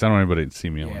off the lights. I don't want anybody to see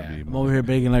me. I'm over here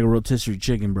baking like a rotisserie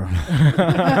chicken, bro.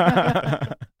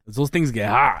 Those things get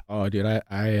hot. Oh, dude,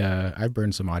 I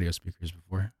burned some audio speakers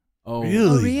before. Oh,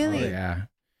 really? Oh, yeah.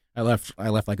 I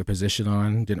left like a position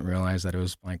on. Didn't realize that it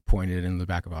was like pointed in the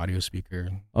back of audio speaker.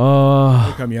 Oh,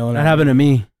 they come yelling. That happened to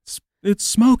me. It's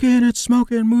smoking.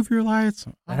 Move your lights.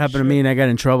 That happened to me, and I got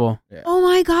in trouble. Yeah. Oh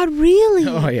my God, really?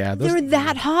 Oh yeah, they're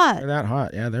that hot. They're that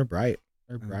hot. Yeah, they're bright.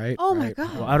 They're bright. Oh my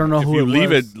God. Well, I don't know if who you it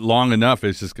leave was. it long enough,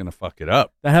 it's just gonna fuck it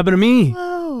up. That happened to me.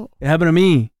 Whoa. It happened to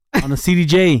me on the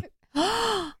CDJ.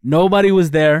 Nobody was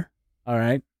there. All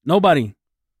right, nobody.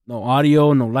 No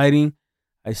audio, no lighting.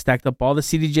 I stacked up all the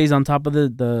CDJs on top of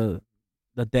the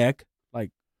deck, like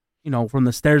from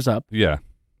the stairs up. Yeah.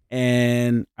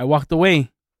 And I walked away.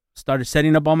 Started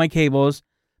setting up all my cables.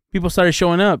 People started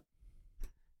showing up.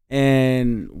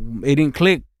 And it didn't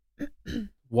click.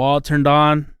 Wall turned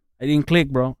on. I didn't click,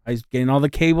 bro. I was getting all the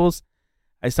cables.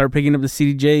 I started picking up the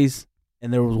CDJs.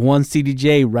 And there was one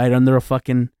CDJ right under a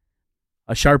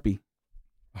Sharpie.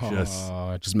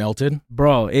 Oh, it just melted?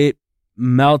 Bro, it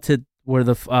melted where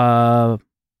the...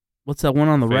 what's that one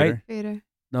on the right? Fader.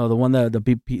 No, the one that the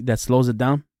BP that slows it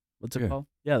down. What's it called?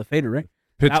 Yeah, the fader, right?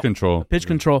 Pitch control. Pitch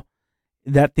control.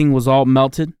 That thing was all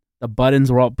melted. The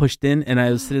buttons were all pushed in, and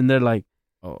I was sitting there like,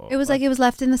 oh. It was like it was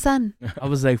left in the sun. I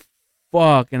was like,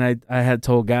 fuck. And I had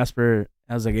told Gaspar,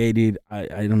 I was like, hey, dude,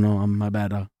 I don't know. My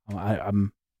bad.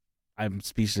 I'm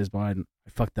speechless, but I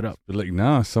fucked it up. But like,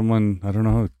 no, someone, I don't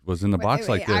know, was in the box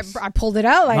like this. I pulled it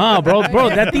out. Like, nah, bro,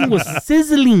 that thing was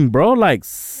sizzling, bro. Like,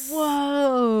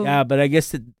 whoa. Yeah, but I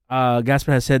guess that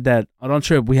Gaspar has said that. I'm not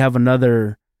sure if we have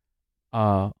another,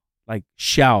 like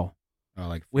shell. Oh,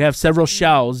 like we have several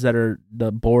shells that are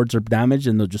the boards are damaged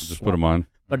and they'll just put them on.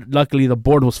 But luckily the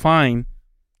board was fine.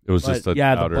 It was just the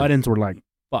buttons were like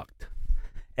fucked,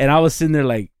 and I was sitting there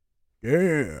like,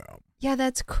 damn. Yeah,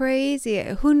 that's crazy.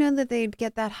 Who knew that they'd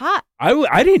get that hot?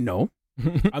 I didn't know.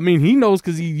 I mean, he knows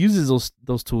because he uses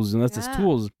those tools and that's his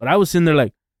tools. But I was sitting there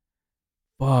like,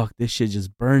 fuck, this shit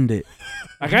just burned it.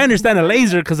 Like, I understand a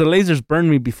laser because the lasers burned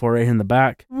me before right here in the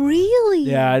back. Really?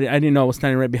 Yeah, I didn't know I was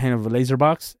standing right behind a laser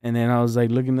box. And then I was like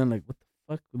looking at like, what the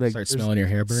fuck? Like, Start smelling your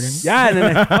hair burning. Yeah, and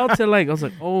then I felt it like, I was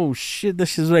like, oh shit, this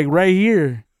shit's like right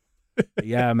here. But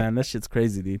yeah, man, that shit's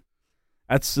crazy, dude.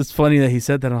 It's funny that he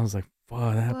said that. I was like,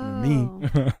 fuck, that happened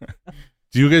to me.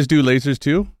 Do you guys do lasers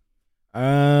too?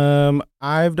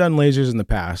 I've done lasers in the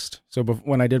past. So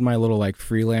when I did my little like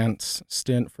freelance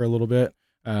stint for a little bit,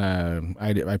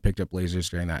 I picked up lasers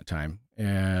during that time,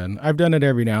 and I've done it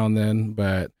every now and then,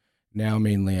 but now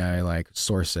mainly I like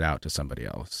source it out to somebody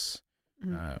else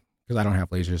because I don't have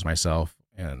lasers myself,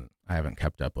 and I haven't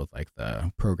kept up with like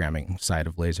the programming side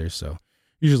of lasers. So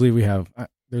usually we have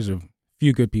there's a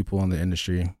few good people in the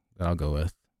industry that I'll go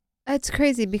with. That's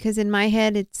crazy because in my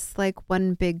head it's like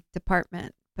one big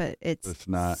department, but it's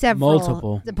not. several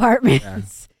Multiple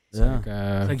departments. Yeah.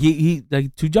 It's Like he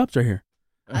like 2 jobs right here.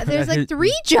 There's like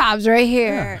 3 jobs right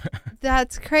here.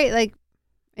 That's great. Like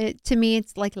to me,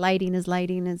 it's like lighting is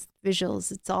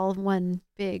visuals. It's all one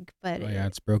big, but yeah,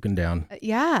 it's broken down.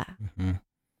 Yeah. Mm-hmm.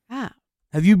 Yeah.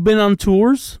 Have you been on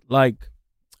tours? Like,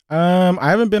 I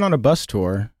haven't been on a bus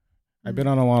tour. I've been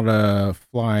on a lot of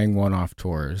flying one-off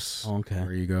tours. Okay.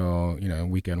 Where you go,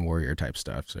 weekend warrior type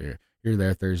stuff. So you're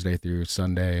there Thursday through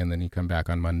Sunday, and then you come back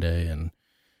on Monday and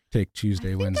take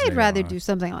Tuesday, Wednesday. I'd rather off. do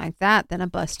something like that than a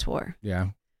bus tour. Yeah.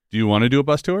 Do you want to do a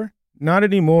bus tour? Not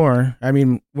anymore. I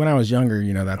mean, when I was younger,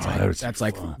 that's that's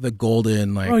like the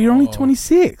golden like. oh, you're only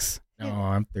 26. No,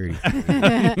 I'm 30.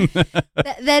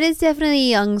 That is definitely a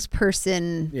young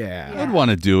person. Yeah. I'd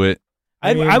want to do it.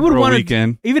 I would for a want to,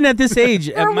 weekend. even at this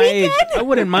age, For at a my age, weekend? I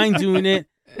wouldn't mind doing it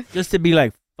just to be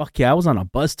like, fuck yeah, I was on a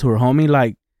bus tour, homie.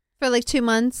 Like, For like 2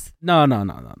 months. no.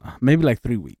 Maybe like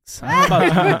 3 weeks. I don't know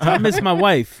about 2 weeks. I miss my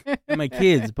wife and my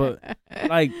kids, but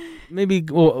like maybe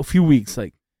a few weeks.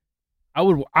 Like, I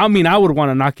would want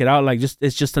to knock it out. Like,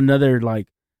 it's just another like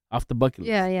off the bucket list.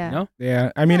 Yeah, yeah. You know?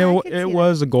 Yeah. I mean, Yeah, I could see it that.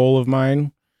 was a goal of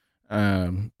mine.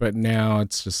 But now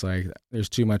it's just like there's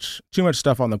too much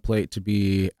stuff on the plate to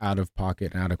be out of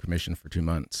pocket and out of commission for 2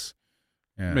 months.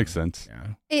 Yeah. Makes sense.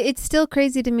 Yeah. It's still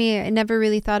crazy to me. I never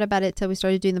really thought about it till we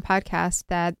started doing the podcast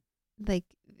that like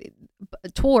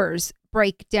tours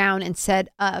break down and set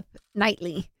up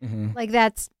nightly. Mm-hmm. Like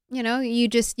that's,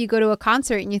 you go to a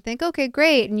concert and you think, okay,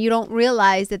 great. And you don't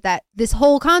realize that this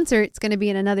whole concert's going to be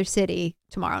in another city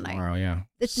tomorrow night. Tomorrow, yeah.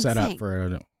 It's set insane. up for a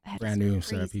That brand is new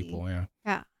set of crazy. people. Yeah.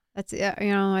 Yeah. That's, I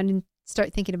didn't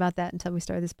start thinking about that until we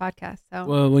started this podcast. So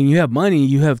Well, when you have money,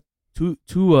 you have two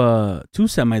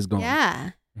semis going.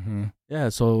 yeah, Mm-hmm. Yeah.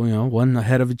 So one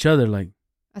ahead of each other. Like,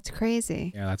 that's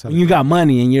crazy. Yeah. That's how when you got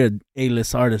money and you're an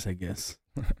A-list artist, I guess,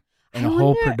 and I a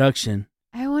whole wonder- production.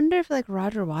 I wonder if like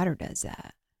Roger Water does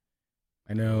that.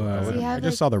 I know. Does he I have,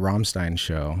 just like- saw the Rammstein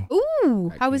show.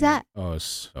 Ooh, how was came- that? Oh, it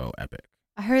was so epic.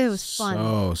 I heard it was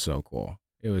fun. So cool.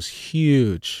 It was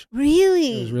huge.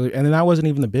 Really? It was really, and then that wasn't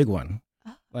even the big one.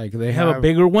 Oh. Like They they have a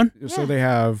bigger one. So Yeah. they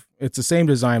have, it's the same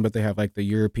design, but they have like the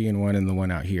European one and the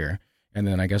one out here. And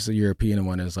then I guess the European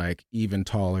one is like even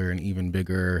taller and even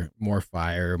bigger, more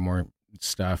fire, more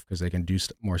stuff because they can do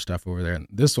more stuff over there. And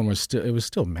this one was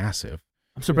still massive.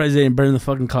 I'm surprised they didn't burn the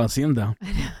fucking Coliseum down.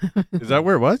 Is that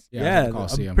where it was? Yeah, the I'm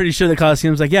Coliseum. pretty sure the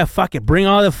Coliseum's like, yeah, fuck it, bring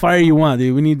all the fire you want,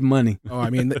 dude. We need money. Oh, I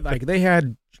mean, like they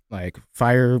had like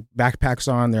fire backpacks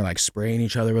on. They're like spraying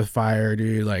each other with fire,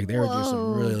 dude. Like they were doing some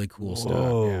Whoa. really cool stuff.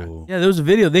 Yeah. Yeah, there was a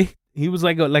video. He was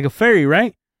like a fairy,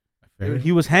 right?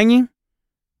 He was hanging,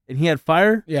 and he had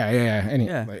fire. Yeah. And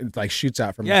Yeah. it like shoots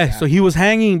out from his Yeah, back. so he was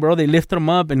hanging, bro. They lifted him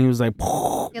up, and he was like.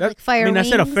 You have, like fire I mean, I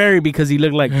said a wings? fairy because he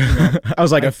looked like I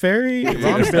was like a fairy. Rammstein?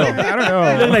 I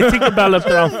don't he looked know. like Tinkerbell up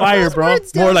there on fire, Those bro.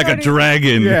 words don't More like a start-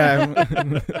 dragon. Yeah. He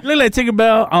looked like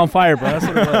Tinkerbell on fire, bro. That's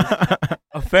what it was.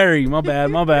 A fairy. My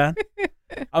bad.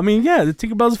 I mean, yeah, the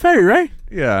Tinkerbell's a fairy, right?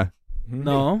 Yeah.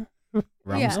 No, A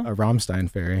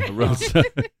Rammstein fairy.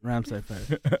 Ramsay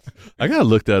fairy. I gotta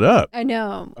look that up. I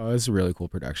know. Oh, it's a really cool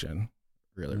production.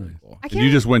 Really cool. I And you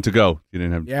just went to go. You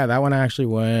didn't have. Yeah, that one I actually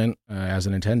went as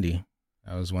an attendee.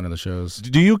 That was one of the shows.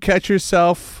 Do you catch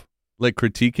yourself like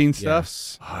critiquing stuff?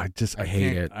 Yes. Oh, I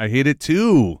hate can't- it. I hate it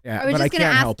too. Yeah, I was but I just going to can't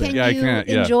ask, help can it. Yeah, I you can't,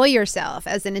 yeah. enjoy yourself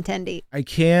as an attendee? I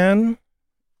can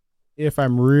if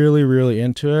I'm really, really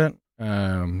into it.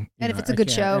 And if it's a good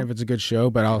show. If it's a good show,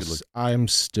 but I'm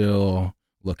still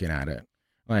looking at it.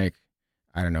 Like,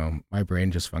 I don't know. My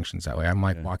brain just functions that way. I'm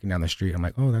like walking down the street. I'm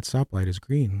like, oh, that stoplight is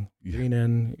green. Yeah. Green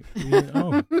and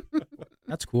oh.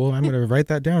 That's cool. I'm gonna write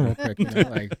that down real quick. You know,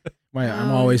 like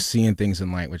I'm always seeing things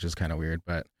in light, which is kind of weird,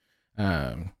 but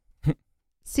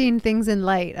seeing things in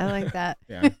light. I like that.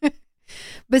 Yeah.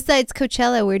 Besides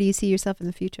Coachella, where do you see yourself in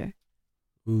the future?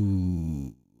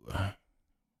 Ooh. I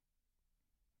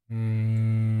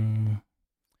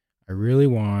really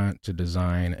want to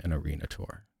design an arena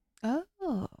tour.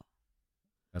 Oh,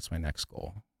 That's my next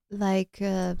goal. like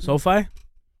SoFi?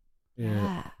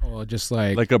 Yeah. Well, just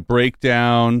like a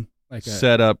breakdown, like a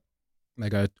setup.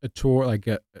 like a tour, like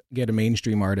get a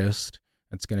mainstream artist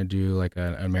that's gonna do like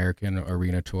an American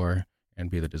arena tour and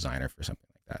be the designer for something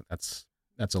like that.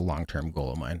 That's a long-term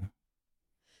goal of mine.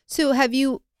 So have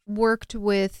you worked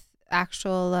with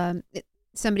actual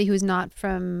somebody who's not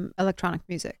from electronic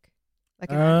music, like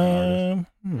an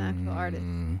actual artist?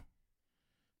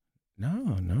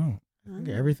 No. I think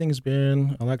everything's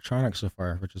been electronic so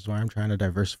far, which is why I'm trying to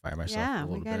diversify myself. Yeah, a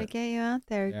we little gotta bit. get you out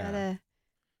there. Yeah. Gotta.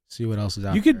 See what else is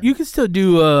out You there. could still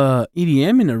do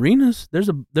EDM in arenas. There's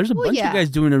a bunch yeah. of guys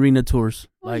doing arena tours.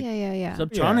 Oh, Like yeah.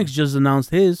 Subtronics just announced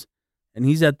his, and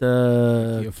he's at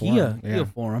the Kia Kia Forum,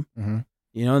 Forum. Mm-hmm.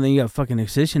 You know, and then you got fucking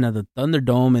Excision at the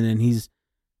Thunderdome, and then he's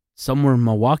somewhere in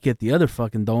Milwaukee at the other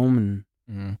fucking dome. And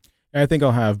Mm-hmm. I think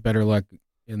I'll have better luck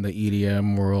in the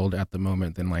EDM world at the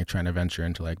moment than like trying to venture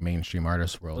into like mainstream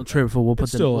artist world. don't trip for we'll put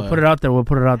It's still, we'll put it out there. We'll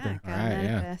put it out there. All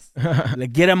right, yeah.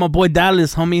 Like, get at my boy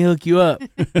Dallas, homie, hook you up.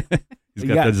 He's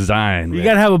got the design. You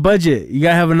gotta have a budget. You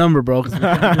gotta have a number, bro. 'Cause we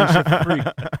can't do shit for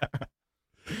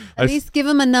free. At least give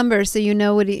him a number so you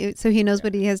know so he knows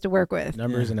what he has to work with.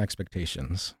 Numbers and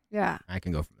expectations. Yeah. I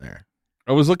can go from there.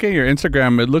 I was looking at your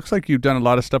Instagram. It looks like you've done a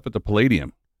lot of stuff at the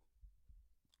Palladium.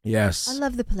 Yes. I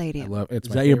love the Palladium. It's Is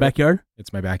my that your favorite. backyard?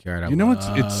 It's my backyard. You know,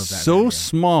 love it's that so venue.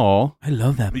 small, I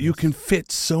love that. but you place. can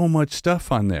fit so much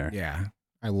stuff on there. Yeah.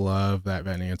 I love that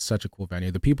venue. It's such a cool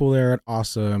venue. The people there are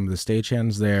awesome. The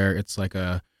stagehands there, it's like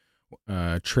a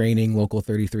training Local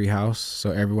 33 house.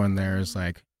 So everyone there is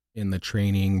like in the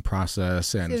training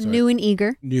process. And So new and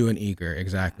eager. New and eager,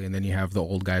 exactly. And then you have the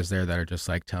old guys there that are just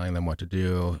like telling them what to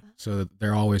do. So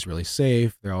they're always really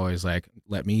safe. They're always like,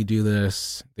 let me do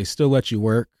this. They still let you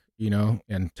work, you know,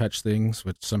 and touch things,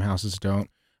 which some houses don't.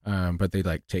 But they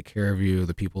like take care of you.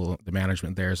 The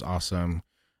management there is awesome.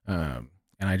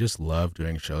 And I just love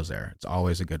doing shows there. It's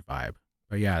always a good vibe.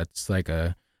 But yeah, it's like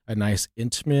a nice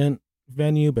intimate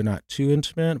venue, but not too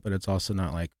intimate, but it's also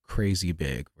not like crazy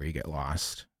big where you get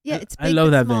lost. Yeah, it's big I love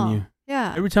but that small. venue.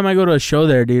 Yeah. Every time I go to a show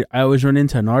there, dude, I always run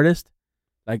into an artist,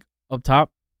 like up top,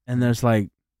 and there's like,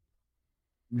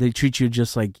 they treat you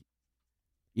just like,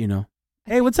 you know,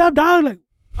 hey, what's up, dog? Like,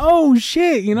 oh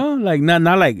shit, you know, like not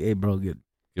like, hey, bro, get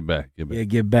back. yeah,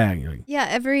 get back. You're like, Yeah,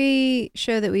 every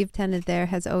show that we've attended there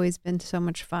has always been so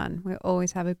much fun. We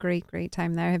always have a great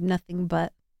time there. I have nothing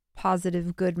but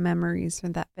positive, good memories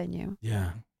from that venue.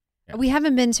 yeah. Yeah. We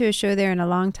haven't been to a show there in a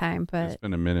long time, It's but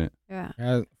been a minute. yeah.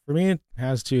 For me, it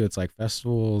has too. It's like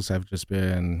festivals have just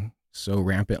been so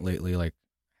rampant lately. Like,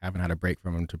 haven't had a break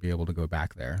from them to be able to go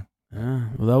back there. Yeah.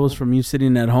 Well, that was from you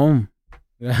sitting at home.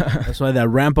 That's why that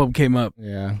ramp up came up.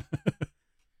 Yeah.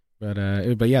 But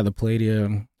yeah, the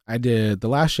Palladium. The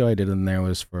last show I did in there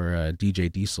was for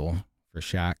DJ Diesel for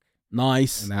Shaq,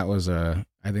 Nice. and that was I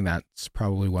think that's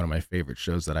probably one of my favorite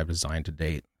shows that I've designed to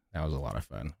date. That was a lot of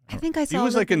fun. I think I saw He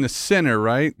was like in the center,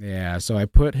 right? Yeah, so I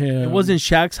put him. It wasn't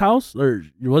Shaq's house, or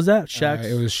was that Shaq's?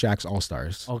 It was Shaq's All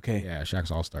Stars. Okay. Yeah,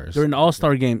 Shaq's All Stars. During the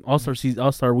All-Star game, All-Star season,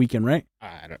 All-Star weekend, right?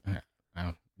 I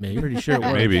don't. Maybe. Pretty sure it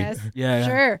was. Maybe. Yes. Yeah.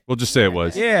 Sure. We'll just say it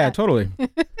was. Yeah, totally.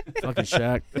 Fucking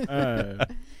Shaq.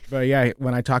 But yeah,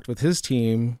 when I talked with his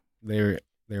team, they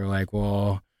were like,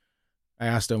 well, I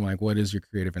asked him like, what is your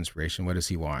creative inspiration? What does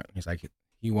he want? He's like,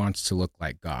 he wants to look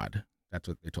like God. That's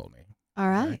what they told me. All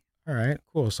right. All right,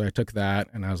 cool. So I took that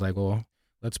and I was like, well,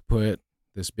 let's put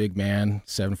this big man,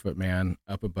 7-foot man,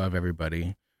 up above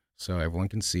everybody so everyone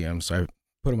can see him. So I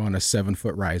put him on a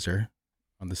 7-foot riser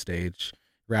on the stage,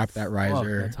 wrap that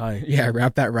riser. That's high. Yeah,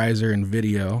 wrap that riser in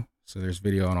video. So there's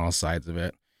video on all sides of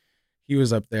it. He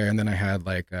was up there, and then I had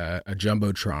like a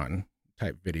Jumbotron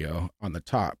type video on the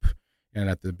top. And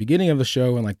at the beginning of the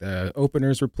show, when like the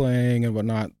openers were playing and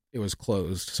whatnot, it was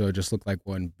closed. So it just looked like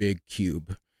one big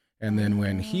cube. And then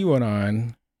when he went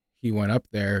on, he went up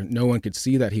there. No one could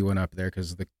see that he went up there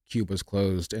because the cube was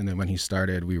closed. And then when he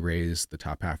started, we raised the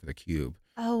top half of the cube.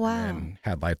 Oh, wow. And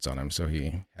had lights on him. So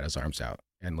he had his arms out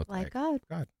and looked Like God.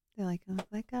 God. They're like, oh,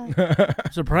 like God.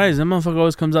 I'm surprised. That motherfucker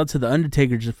always comes out to the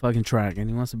Undertaker just fucking track, and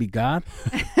he wants to be God.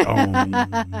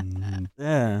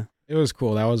 Yeah. It was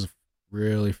cool. That was a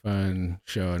really fun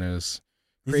show. And it was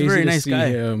He's crazy a very to nice see guy.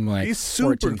 him like He's super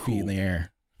 14 feet in cool. the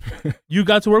air. You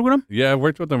got to work with him? Yeah, I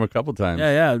worked with him a couple times.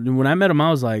 Yeah. When I met him, I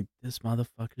was like, this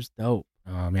motherfucker's dope.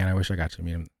 Oh man, I wish I got to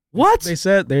meet him. What? They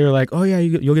said they were like, oh yeah,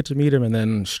 you'll get to meet him, and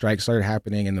then strikes started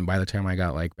happening, and then by the time I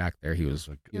got like back there, he was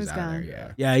out of there. gone.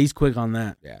 Yeah, Yeah, he's quick on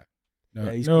that. yeah.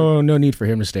 Yeah, he's No need for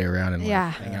him to stay around and like,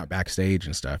 Yeah. hang out backstage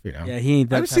and stuff. You know. Yeah, he ain't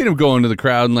that. I've seen him go into the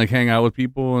crowd and like hang out with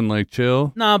people and like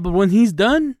chill. Nah, but when he's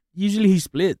done, usually he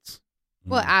splits.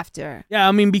 Well, after. Yeah,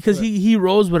 I mean, because he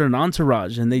rolls with an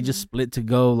entourage and they just split to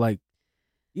go. Like,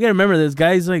 you gotta remember, this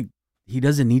guy's like, he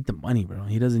doesn't need the money, bro.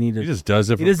 He doesn't need to. He just does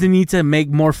it. He doesn't need to make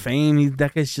more fame.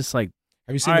 That guy's just like.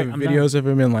 Have you seen All the right, I'm videos of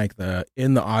him in like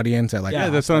in the audience at like? Yeah,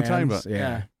 that's what I'm talking bands? about.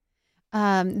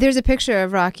 Yeah. There's a picture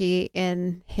of Rocky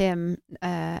and him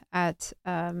at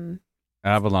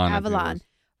Avalon. Avalon.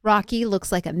 Rocky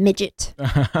looks like a midget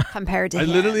compared to I him.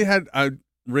 literally I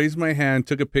raised my hand,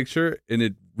 took a picture, and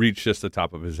it reached just the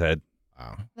top of his head.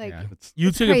 Wow. Like- yeah. You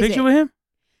It's took crazy. a picture with him?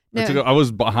 No, I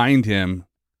was behind him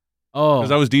Oh.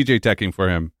 because I was DJ teching for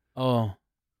him. Oh.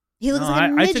 he looks No, like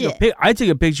a midget. I took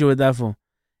a picture with that fool.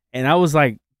 And I was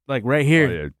like right here.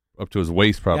 Oh, yeah, up to his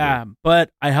waist, probably. Yeah,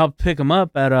 but I helped pick him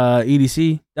up at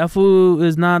EDC. That fool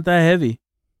is not that heavy.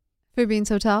 For being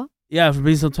so tall. Yeah, for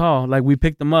being so tall. Like, we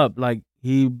picked him up. Like,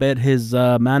 he bet his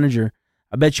manager,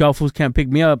 I bet y'all fools can't pick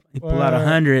me up. He pulled out What?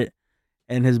 100,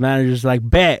 and his manager's like,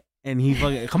 bet. And he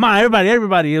fucking, come on,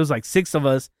 everybody. It was like 6 of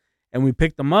us, and we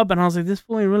picked him up, and I was like, this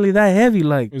fool ain't really that heavy.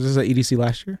 Like, Was this at EDC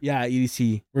last year? yeah,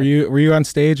 EDC. Were you on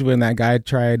stage when that guy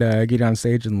tried getting on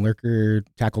stage and Lurker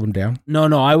tackled him down? No,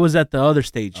 I was at the other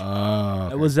stage. Oh,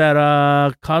 It was at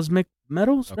Cosmic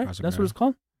Metals, Oh, right? Cosmic That's what it's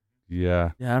called?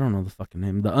 Yeah. Yeah, I don't know the fucking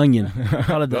name. The Onion. I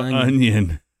call it the, The onion.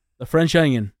 onion. The French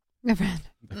Onion. My friend.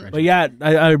 But yeah,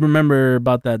 I remember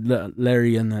about that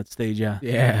Larry on that stage. Yeah,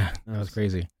 Yeah, that was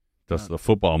crazy. That's the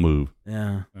football move.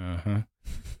 yeah, Uh-huh.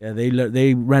 yeah.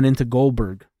 They ran into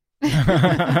Goldberg.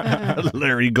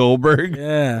 Larry Goldberg.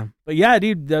 Yeah, but yeah,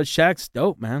 dude, the Shaq's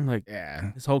dope, man. Like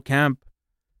Yeah, his whole camp.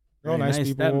 they're all very nice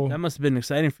That, people. that must have been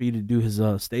exciting for you to do his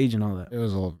stage and all that. It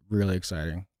was all really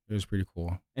exciting. It was pretty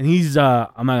cool. And he's I'm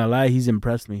not gonna lie, he's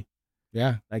impressed me.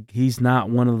 Yeah, Like, he's not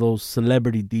one of those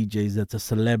celebrity DJs that's a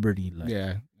celebrity. Like,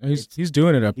 yeah. He's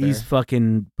doing it up there, he's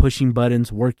fucking pushing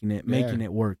buttons, working it, Yeah. making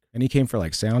it work. and he came for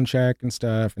like sound check and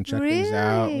stuff and check things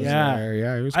out. Really? Was Yeah. there.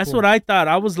 Yeah. It was. That's cool. what I thought.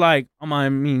 I was like, I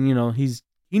mean, you know, he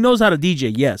knows how to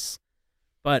DJ, yes,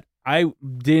 but I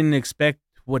didn't expect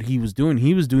what he was doing.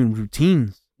 He was doing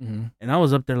routines, Mhm. and I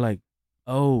was up there like,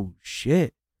 oh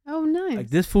shit, Oh, nice. like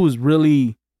this fool is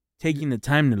really taking the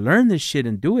time to learn this shit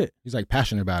and do it. He's like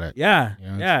passionate about it. Yeah,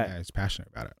 You know, yeah. he's passionate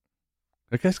about it.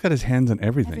 That guy's got his hands on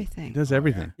everything. Everything. He does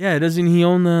everything. Yeah, doesn't he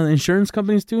own the insurance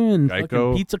companies too and Geico?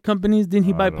 fucking pizza companies? Didn't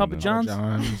he I buy don't Papa know. John's?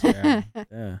 John's, yeah.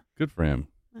 Yeah. Good for him.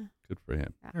 Good for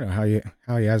him. I don't know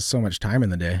how he has so much time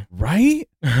in the day. Right?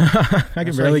 I can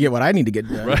That's barely why- get what I need to get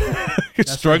done. Right. That's why he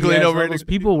Struggling has over all it. those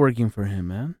people working for him,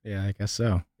 man. Yeah, I guess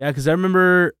so. Yeah, because I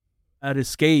remember at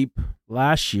Escape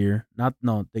last year,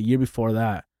 the year before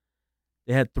that,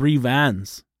 they had 3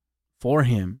 vans for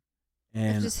him, It's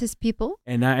and just his people.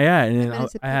 and I yeah, and then How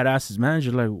does it I had asked his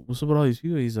manager like, "What's up with all these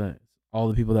people?" He's like, "All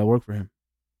the people that work for him."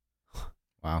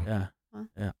 Wow. Yeah, Huh.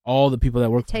 yeah, all the people that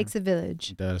work. It takes for a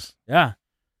village. It does. him. Yeah,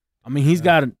 I mean, he's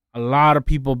Yeah. got a lot of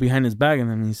people behind his back, and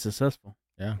then he's successful.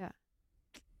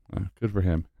 Good for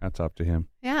him. Hats off to him.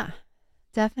 Yeah,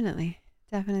 definitely.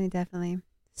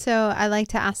 So I like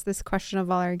to ask this question of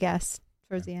all our guests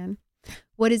towards the end.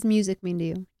 What does music mean to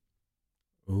you?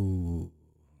 Ooh.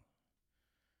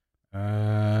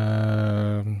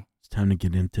 It's time to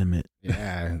get intimate.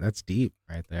 Yeah, that's deep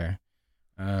right there.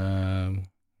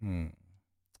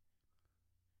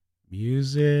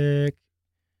 Music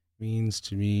means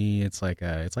to me it's like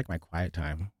my quiet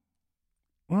time.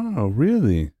 Wow,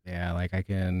 really? Yeah, like I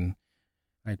can,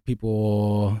 like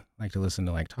people like to listen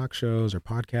to like talk shows or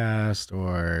podcasts,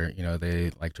 or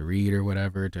they like to read or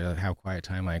whatever to have quiet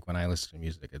time. Like when I listen to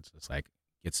music, it's just like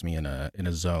gets me in a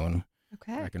zone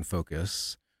where Okay. I can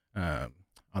focus.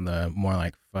 On the more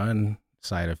like fun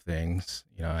side of things,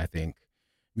 I think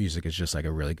music is just like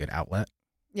a really good outlet.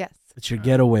 Yes. It's your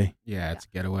getaway. Yeah, it's a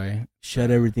getaway.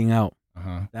 Shut everything out.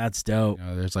 Uh-huh. That's dope.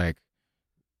 There's like,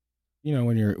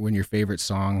 when your favorite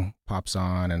song pops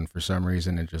on and for some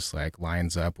reason it just like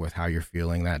lines up with how you're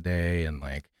feeling that day and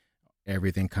like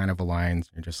everything kind of aligns.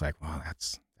 You're just like, wow,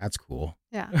 that's cool.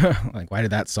 Yeah. Like, why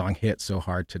did that song hit so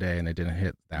hard today and it didn't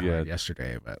hit that hard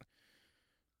yesterday? But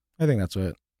I think that's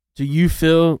what. Do you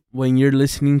feel when you're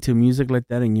listening to music like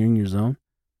that and you're in your zone,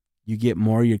 you get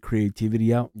more of your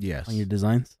creativity out Yes. on your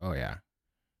designs? Oh yeah,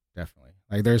 definitely.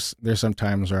 Like there's some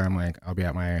times where I'm like, I'll be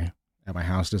at my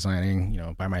house designing,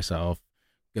 by myself,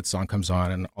 good song comes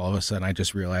on, and all of a sudden I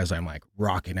just realize I'm like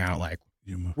rocking out, like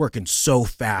working so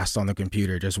fast on the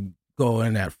computer, just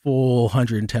going at full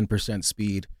 110%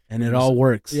 speed. And it all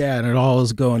works. Yeah, and it all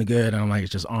is going good. And I'm like,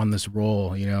 it's just on this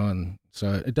roll, and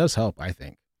so it does help, I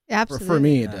think. Absolutely. For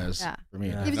me, it does. Yeah. For me,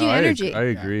 it Gives does. you energy. I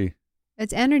agree.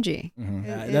 It's energy.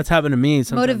 Mhm. That's happened to me.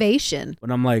 Sometimes Motivation.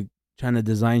 when I'm like trying to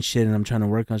design shit and I'm trying to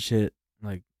work on shit,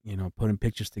 like, putting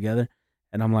pictures together,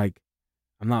 and I'm like,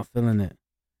 I'm not feeling it.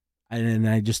 And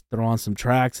then I just throw on some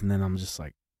tracks, and then I'm just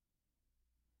like,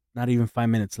 not even 5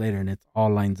 minutes later, and it all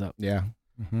lines up. Yeah.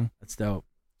 Mm-hmm. That's dope.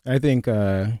 I think,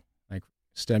 like,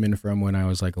 stemming from when I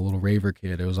was like a little raver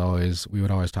kid, we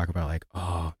would always talk about like,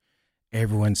 oh,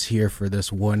 everyone's here for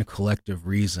this one collective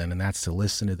reason, and that's to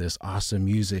listen to this awesome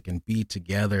music and be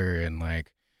together. And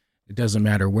like, it doesn't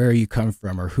matter where you come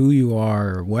from or who you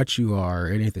are or what you are or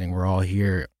anything. We're all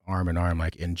here arm in arm,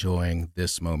 like enjoying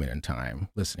this moment in time,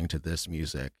 listening to this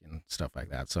music and stuff like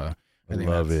that. So I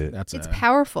love it. It's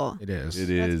powerful. It is. It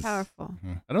That's is powerful.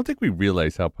 I don't think we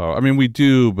realize how powerful. I mean, we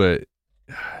do, but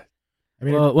I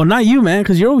mean, Well, not you, man,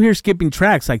 because you're over here skipping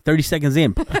tracks like 30 seconds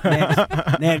in.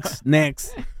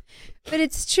 Next. But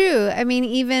it's true. I mean,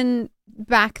 even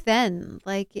back then,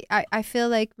 like I feel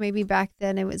like maybe back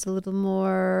then it was a little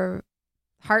more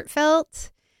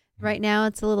heartfelt. Right now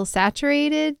it's a little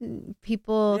saturated.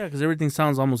 People Yeah, because everything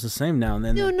sounds almost the same now and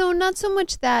then. No, not so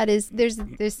much that there's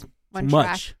this one Too track.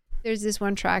 much. There's this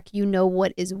one track, you know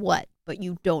what is what, but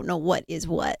you don't know what is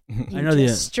what. You I know the-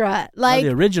 just strut. Oh, Like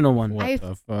the original one. what I-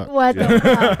 the fuck? what the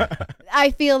fuck? I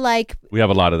feel like we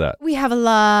have a lot of that. we have a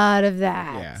lot of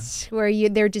that Yeah. where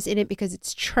they're just in it because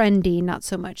it's trendy, not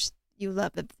so much you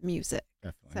love the music.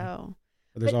 Definitely. So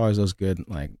But there's always those good,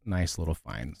 like, nice little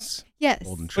finds. yes,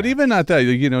 Golden But even not that,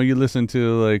 you listen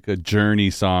to like a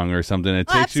Journey song or something. It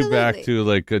Oh, takes you back absolutely. to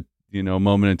like a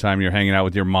moment in time you're hanging out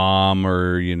with your mom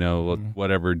or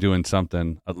whatever, doing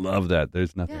something. I love that.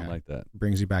 There's nothing Yeah. like that.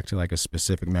 Brings you back to like a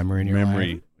specific memory in your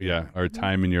Memory, life. yeah, or a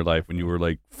time in your life when you were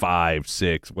like 5,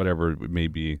 6, whatever it may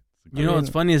be. You know what's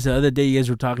funny is the other day you guys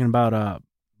were talking about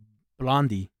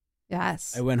Blondie.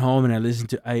 yes. I went home and I listened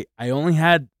to I only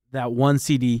had that one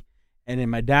CD, and then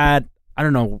my dad, I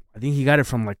don't know, I think he got it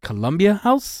from like Columbia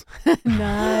House.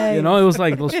 Nice. It was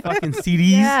like those fucking CDs.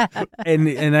 Yeah. And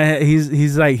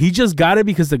he's like, he just got it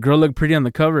because the girl looked pretty on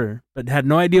the cover, but had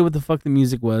no idea what the fuck the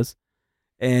music was.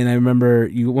 And I remember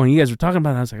when you guys were talking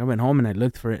about it, I was like, I went home and I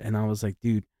looked for it, and I was like,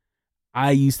 dude,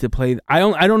 I used to play. I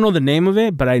don't know the name of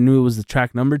it, but I knew it was the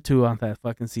track number 2 on that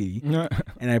fucking CD.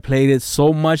 And I played it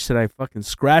so much that I fucking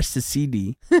scratched the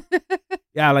CD.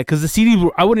 Yeah, like, because the CD,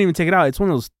 I wouldn't even take it out. It's one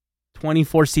of those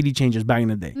 24 CD changers back in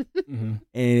the day. Mhm.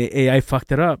 And I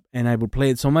fucked it up, and I would play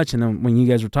it so much. And then when you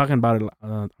guys were talking about it,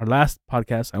 our last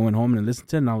podcast, I went home and listened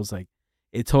to it, and I was like,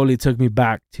 it totally took me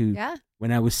back to Yeah.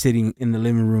 when I was sitting in the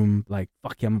living room, like,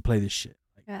 fuck yeah, I'm gonna play this shit.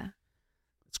 Like, Yeah.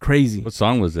 it's crazy. What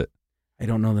song was it? I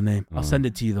don't know the name. I'll send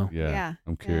it to you though. Yeah, Yeah.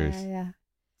 I'm curious. Yeah.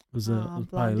 It was, Oh, it was probably a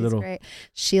Blondie's little, great.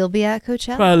 She'll be at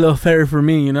Coachella. probably a little fairy for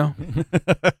me,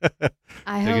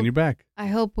 I Taking you back.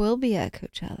 hope we'll be at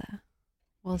Coachella.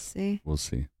 We'll see. We'll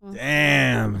see.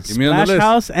 Damn, Give me on the Splash list.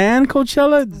 House and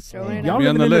Coachella. Throwing it Y'all out. Give me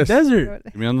on living the in the list. desert.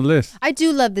 Give me on the list. I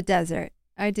do love the desert.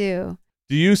 I do.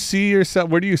 Do you see yourself?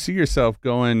 Where do you see yourself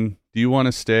going? Do you want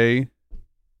to stay?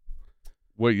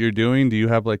 What you're doing? Do you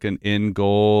have like an end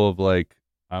goal of like,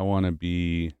 I want to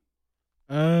be?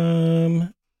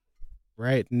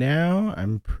 Right now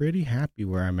I'm pretty happy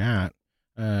where I'm at.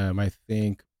 I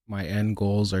think my end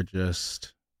goals are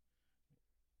just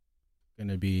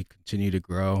gonna be continue to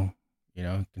grow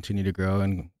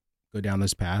and go down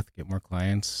this path, get more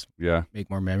clients, Yeah. make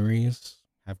more memories,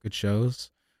 have good shows,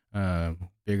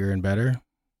 bigger and better,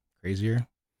 crazier.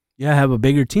 Yeah, have a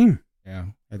bigger team. Yeah,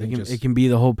 I It think can, it can be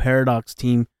the whole Paradox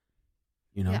team.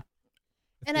 Yeah.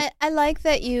 And I like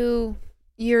that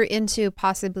you're into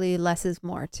possibly less is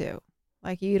more too.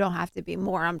 Like you don't have to be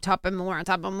more on top of more on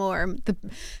top of more. The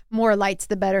more lights,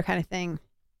 the better kind of thing.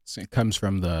 it comes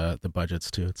from the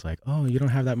budgets too. It's like, oh, you don't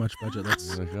have that much budget.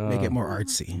 Let's make it more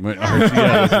artsy.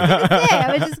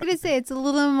 I was just gonna say it's a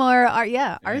little more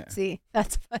artsy.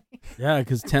 That's funny. Yeah,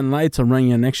 because 10 lights will run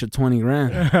you an extra 20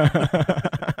 grand.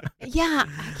 Yeah,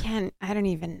 I don't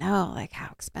even know like how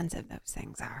expensive those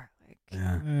things are. Like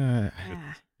Yeah.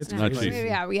 It's not cheap.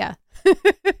 Yeah.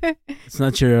 It's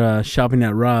not your shopping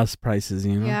at Ross prices,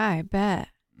 you know? Yeah, I bet.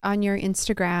 On your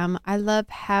Instagram, I love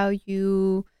how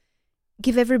you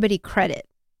give everybody credit.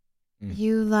 Mm.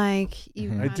 You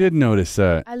I did notice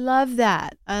that. I love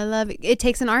that. I love it. It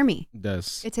takes an army. It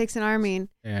does. It takes an army.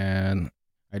 And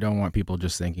I don't want people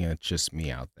just thinking it's just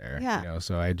me out there. Yeah.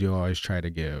 So I do always try to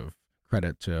give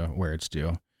credit to where it's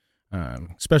due.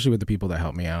 especially with the people that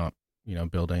help me out,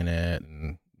 building it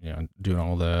and,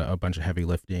 doing a bunch of heavy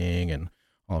lifting and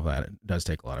all of that. It does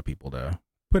take a lot of people to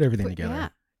put everything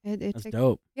together. Yeah, That's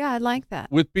dope. Yeah, I like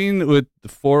that. With being with the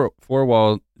four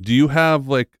wall, do you have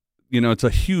like, it's a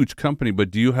huge company,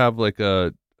 but do you have like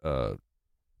a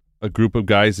group of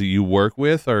guys that you work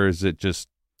with, or is it just?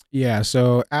 Yeah.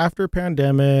 So after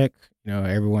pandemic,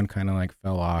 everyone kind of like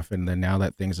fell off, and then now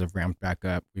that things have ramped back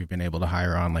up, we've been able to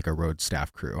hire on like a road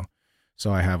staff crew.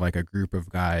 So I have like a group of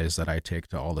guys that I take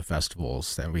to all the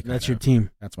festivals that we. That's your team.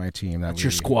 That's my team. That's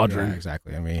your squadron. Yeah,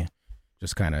 exactly. I mean,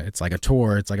 just kind of, it's like a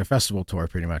tour. It's like a festival tour,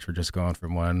 pretty much. We're just going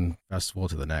from one festival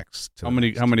to the next. How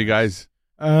many guys?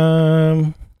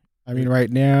 I mean, right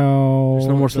now there's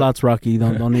no more slots, Rocky.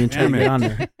 Don't even try to get on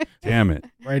there. Damn it!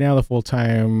 Right now, the full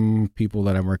time people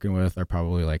that I'm working with are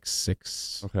probably like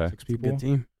six. Okay, six people. Good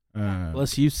team.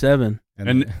 Plus you 7.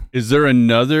 And is there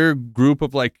another group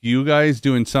of like you guys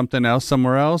doing something else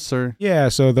somewhere else, or? Yeah,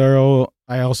 so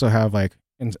I also have like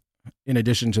in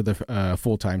addition to the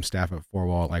full time staff at Four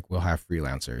Wall, like we'll have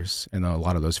freelancers, and a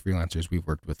lot of those freelancers we've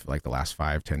worked with for like the last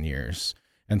 5-10 years,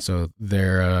 and so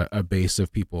they're a base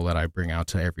of people that I bring out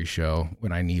to every show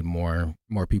when I need more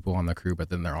people on the crew. But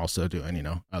then they're also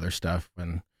doing other stuff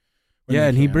when yeah,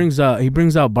 and he brings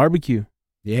out barbecue.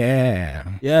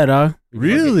 Yeah, dog.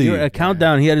 Really? A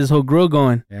countdown. He had his whole grill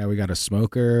going. Yeah, we got a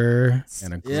smoker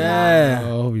and a grill. Yeah.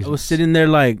 I was sitting there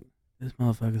like, this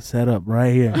motherfucker set up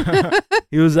right here.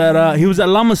 he was at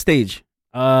Llama stage,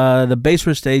 the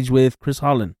Baser stage with Chris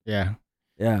Holland. Yeah,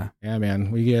 man.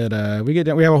 We have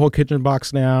a whole kitchen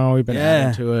box now. We've been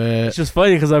adding to it. It's just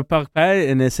funny because I popped it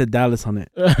and it said Dallas on it,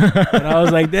 and I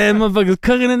was like, damn, motherfucker's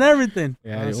cooking and everything.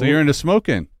 Yeah, so you're into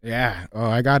smoking? Yeah. Oh,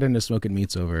 I got into smoking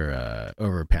meats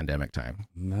over pandemic time.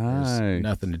 Nice. There's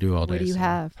nothing to do all day. What do you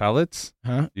have? Pellets?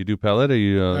 Huh? You do pellet or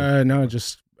you? No,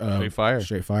 just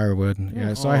straight firewood.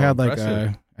 Yeah. So I had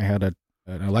an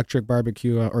electric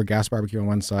barbecue or gas barbecue on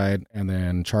one side, and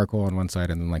then charcoal on one side,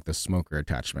 and then like the smoker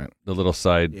attachment. The little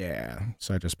side. Yeah.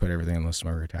 So I just put everything in the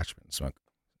smoker attachment and smoke.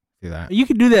 Do that. You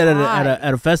could do that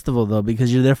at a festival though,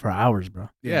 because you're there for hours, bro.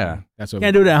 Yeah. That's what you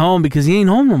can't do it at home because he ain't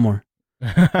home no more.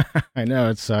 I know,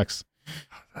 it sucks.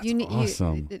 That's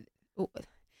awesome.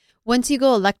 Once you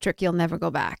go electric, you'll never go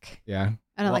back. Yeah.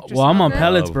 An electric well, I'm on smoker?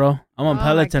 pellets, bro. I'm on Oh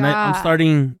pellets my tonight. I'm God.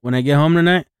 starting when I get home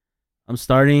tonight. I'm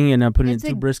starting and I'm putting It's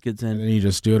in 2 briskets And in. then you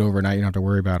just do it overnight. You don't have to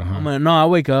worry about it, huh? I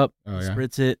wake up, Oh, yeah.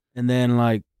 spritz it, and then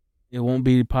like it won't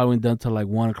be probably done till like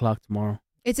 1:00 tomorrow.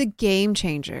 It's a game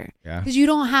changer. Yeah. Because you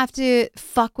don't have to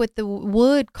fuck with the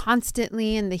wood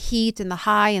constantly and the heat and the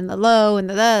high and the low and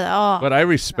But I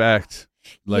respect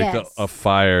Yes. a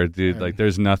fire, dude. Like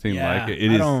there's nothing Yeah, like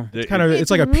it. I It don't- is. It's kind of, it's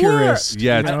like a work. purist.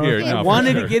 Yeah, it's you know? pure. I No, I for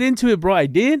wanted sure. to get into it, bro. I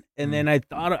did, and then I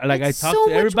thought like It's I talked so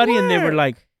to much everybody, and they were work.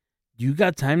 like, "You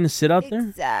got time to sit out there?"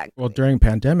 Exactly. Well, during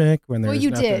pandemic, when there Well, was you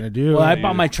nothing did. to do. Well, I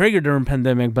bought my trigger during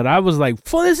pandemic, but I was like,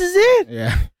 "Fuck, this is it,"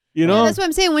 Yeah. you know? Yeah, that's what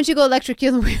I'm saying. Once you go electric,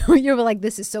 you're like,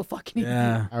 this is so fucking easy.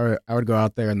 Yeah. I would go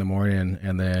out there in the morning,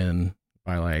 and then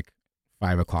by like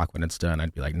 5:00 when it's done,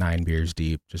 I'd be like 9 beers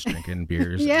deep, just drinking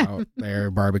beers Yeah. out there,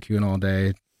 barbecuing all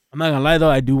day. I'm not gonna lie though,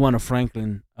 I do want a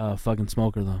Franklin fucking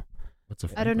smoker though. What's a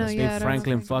I don't know. Big Yeah, I don't know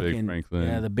Franklin Franklin. fucking Franklin.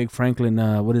 yeah, the big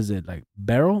Franklin. What is it like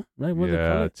barrel? Right? What do they call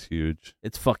Yeah, it? it's huge.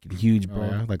 It's fucking huge, Oh, bro.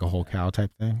 yeah, like a whole cow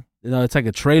type thing. No, it's like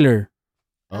a trailer.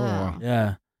 Oh, wow.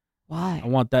 Yeah, Why? I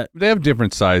want that. They have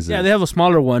different sizes. Yeah, they have a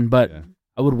smaller one, but Yeah.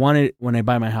 I would want it when I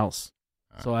buy my house,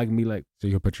 so I can be like, So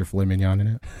you'll put your filet mignon in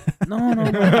it? no,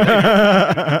 no.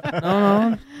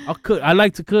 I'll cook. I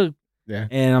like to cook, Yeah.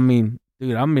 and I mean,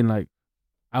 dude, I'm being like,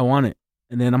 I want it,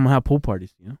 and then I'm gonna have pool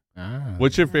parties. You know, Ah.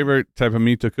 What's your favorite type of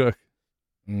meat to cook?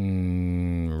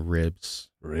 Ribs.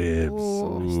 Ribs.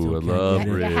 Ooh. Still Ooh, I can't love get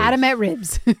You ribs. had him at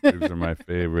ribs. Ribs are my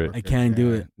favorite. I can't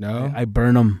do it. No? I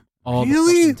burn them all the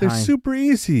Really? fucking They're time. super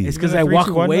easy. It's because You I know the walk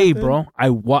 3, 2, 1 away, method? bro. I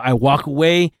walk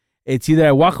away. It's either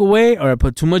I walk away or I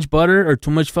put too much butter or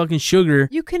too much fucking sugar.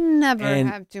 You can never And-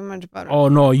 have too much butter. Oh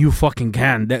no, you fucking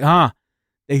can.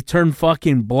 They turn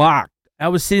fucking black. I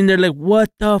was sitting there like,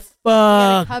 what the You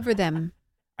gotta fuck? cover them.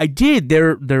 I did.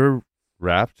 They're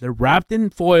Wrapped? they're wrapped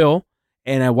in foil,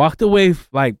 and I walked away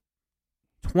like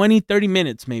 20, 30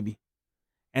 minutes maybe,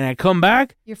 and I come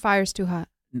back Your fire's too hot.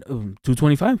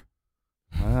 225.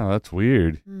 Wow, that's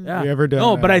weird. Mm. Yeah. You ever done?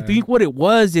 No, but I think what it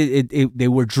was, it they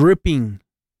were dripping.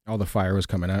 all the fire was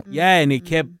coming up. Yeah, and it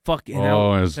kept fucking. and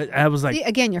Oh, I was like, See,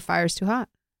 again, your fire's too hot.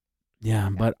 yeah,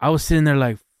 but I was sitting there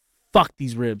like, fuck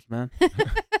these ribs, man. ribs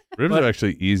But- are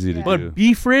actually easy to Yeah. But do.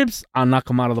 beef ribs, I'll knock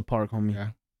them out of the park, homie. Yeah.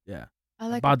 I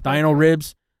like About a pork dino rib.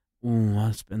 ribs. Ooh,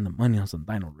 I'll spend the money on some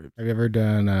dino ribs. Have you ever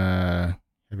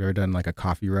done like a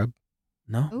coffee rub?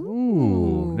 No.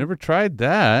 Ooh, never tried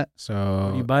that.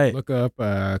 So You buy it. look up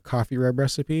a coffee rub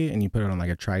recipe and you put it on like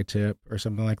a tri-tip or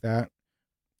something like that.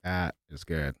 That is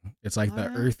good. It's like the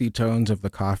Alright. earthy tones of the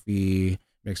coffee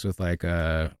mixed with like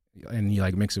and you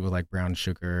like mix it with like brown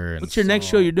sugar. And What's your next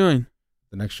show salt. you're doing?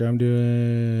 The next show I'm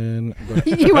doing.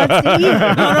 He wants to eat.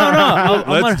 No.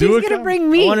 Let's do He's it. gonna bring I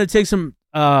meat. want to take some.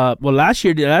 Well, last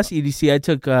EDC, I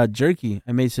took jerky.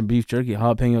 I made some beef jerky,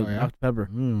 jalapeno, Oh, yeah? Dr. Pepper.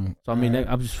 So I mean, Alright.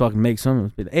 I'll just fucking make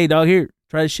some. Hey, dog, here,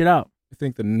 try this shit out. I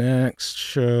think the next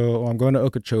show, I'm going to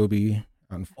Okeechobee.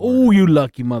 On Oh, Florida. you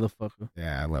lucky motherfucker!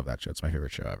 Yeah, I love that show. It's my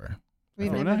favorite show ever.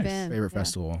 We've Oh, never nice. been. Favorite Yeah.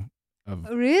 festival of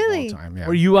Oh, really? all time. Yeah.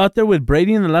 Were you out there with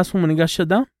Brady in the last one when he got shut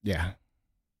down? Yeah.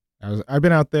 I've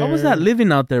been out there. How was that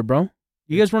living out there, bro?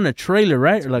 You guys run a trailer,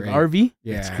 right? It's Or like great. RV?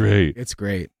 Yeah. It's great. It's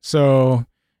great. So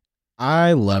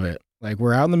I love it. Like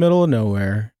we're out in the middle of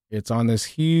nowhere. It's on this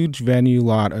huge venue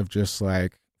lot of just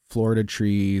like Florida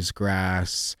trees,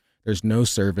 grass. There's no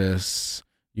service.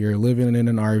 You're living in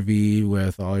an RV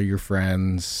with all your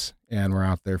friends, and we're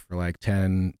out there for like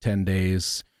 10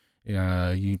 days.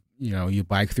 You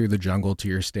bike through the jungle to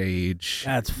your stage.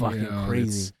 That's fucking You know,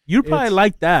 crazy. You'd probably it's-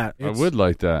 like that. I would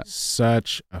like that.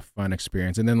 Such a fun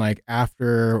experience. And then like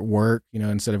after work,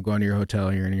 instead of going to your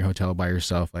hotel, you're in your hotel by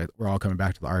yourself. Like we're all coming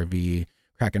back to the RV,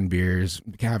 cracking beers,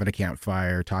 having a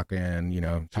campfire, talking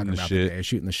the about shit. the day,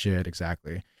 shooting the shit.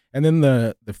 Exactly. And then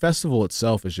the festival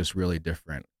itself is just really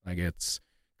different. Like it's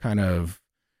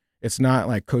not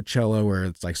like Coachella where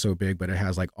it's like so big, but it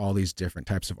has like all these different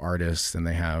types of artists, and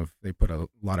they put a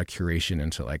lot of curation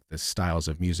into like the styles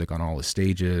of music on all the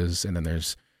stages. And then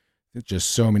there's just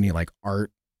so many like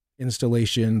art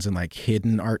installations and like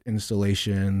hidden art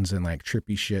installations and like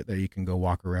trippy shit that you can go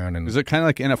walk around and Is it kind of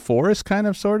like in a forest, kind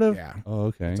of, sort of? yeah. Oh,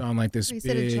 okay. It's on like this You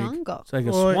said a big jungle. It's like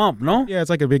a Well, swamp, no? yeah, it's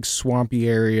like a big swampy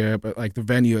area, but like the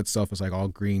venue itself is like all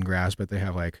green grass, but they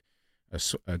have like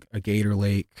a gator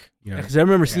lake, Because I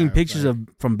remember seeing Yeah, pictures like-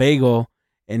 from Bagel,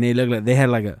 and they looked like they had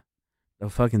like the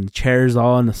fucking chairs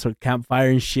all on the campfire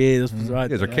and shit. This was Mhm. right You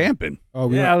guys are there. camping. Oh,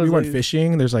 we Yeah, I went, was we went like-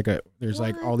 fishing. There's like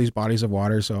What? all these bodies of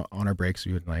water. So on our breaks,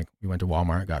 we went to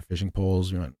Walmart, got fishing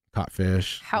poles, caught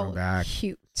fish, How went back.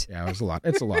 cute. Yeah, it was a lot.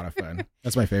 It's a lot of fun.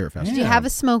 That's my favorite festival. Did you have a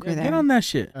smoker Yeah, there? get on that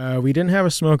shit. We didn't have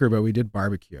a smoker, but we did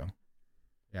barbecue.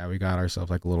 Yeah, we got ourselves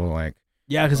like a little like.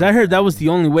 Yeah, because I heard that was the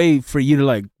only way for you to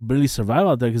like really survive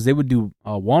out there. Because they would do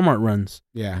Walmart runs,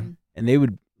 Yeah, and they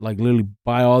would like literally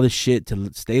buy all this shit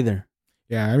to stay there.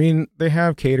 yeah. I mean, they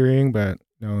have catering, but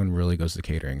no one really goes to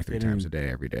catering 3 Catering. times a day,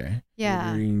 every day.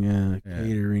 Yeah. Catering, Yeah.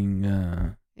 catering,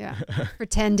 Yeah. For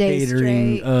 10 days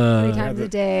catering, straight. 3 times a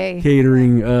day.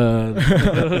 catering.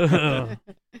 I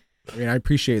mean, I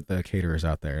appreciate the caterers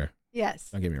out there. Yes.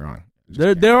 Don't get me wrong.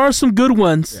 There are some good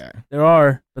ones. Yeah. There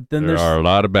are, but then There are a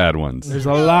lot of bad ones. there's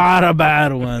a lot of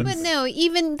bad ones. But no,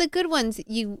 even the good ones,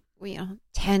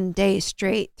 10 days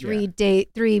straight,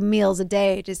 3 meals a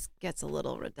day just gets a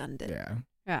little redundant. Yeah.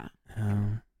 Yeah.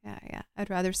 Um, Yeah. I'd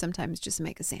rather sometimes just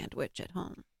make a sandwich at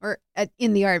home or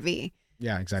in the RV.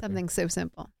 Yeah, exactly. Something so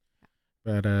simple.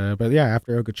 But yeah,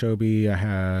 after Okeechobee, I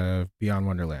have Beyond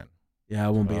Wonderland. yeah, I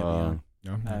won't be at Uh,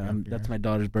 Beyond. No, That's my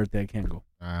daughter's birthday. I can't go.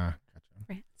 Gotcha.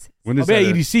 Francis. when I'll is be at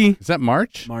that? EDC Is that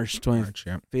March? March March,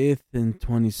 yeah. 25th and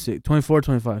 26th, 24,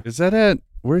 25. Is that at?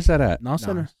 Where's that at? No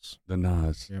Center. Nice. The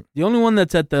Nas. Yep. The only one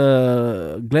that's at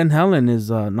the Glen Helen is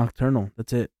Nocturnal.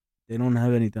 That's it. They don't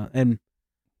have anything. And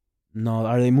no,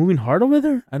 are they moving hard over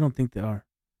there? I don't think they are.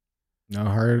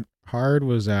 No, Hard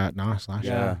was at Nos last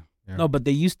Yeah. year. Yeah. No, but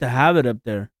they used to have it up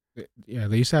there. Yeah,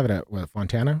 they used to have it at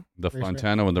Fontana. The Racetrack?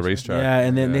 Fontana and the racetrack. Yeah,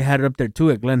 and then they had it up there too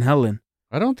at Glen Helen.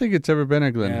 I don't think it's ever been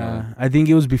at Glen Yeah, Helen. I think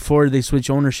it was before they switched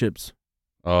ownerships.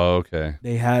 Oh, okay.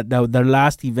 They had their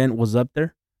last event was up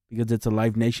there because it's a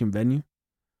Live Nation venue,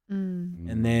 Mm.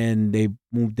 and then they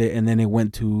moved it, and then it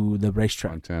went to the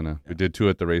racetrack. Fontana. We did 2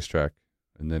 at the racetrack,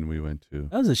 and then we went to.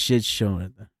 That was a shit show.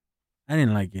 Right there. I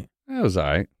didn't like it. That was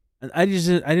alright. I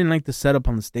didn't like the setup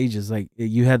on the stages. Like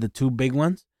you had the 2 big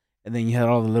ones, and then you had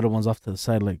all the little ones off to the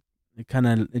side. Like it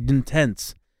didn't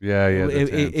tense. Yeah.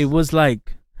 It was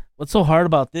like, what's so hard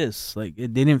about this? Like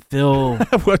it didn't feel.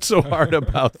 What's so hard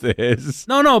about this?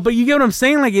 No, but you get what I'm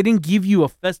saying. Like it didn't give you a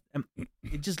fest.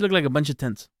 It just looked like a bunch of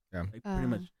tents. Yeah. Like pretty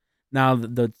much. Now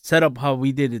the setup how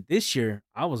we did it this year,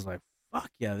 I was like,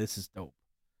 fuck yeah, this is dope.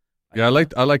 Yeah,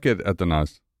 I like it at the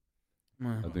Nas.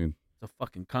 I It's think. a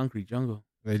fucking concrete jungle.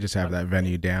 They just have that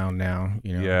venue down now.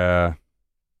 Yeah,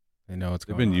 They know what's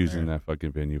they've going been on using there. that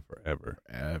fucking venue forever.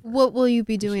 What will you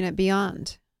be doing at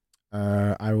Beyond?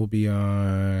 I will be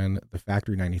on the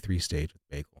Factory 93 stage with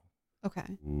Bagel.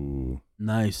 Okay. Ooh,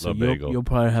 Nice. So Love bagel. you'll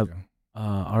probably have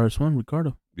RS1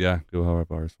 Ricardo. yeah. Go have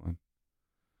RS1.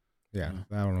 Yeah,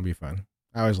 that one will be fun.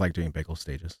 I always like doing bagel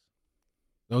stages.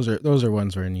 Those are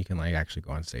ones where you can like actually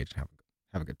go on stage and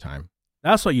have a good time.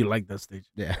 That's why you like that stage.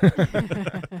 Yeah.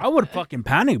 I would fucking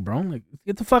panic, bro. Like,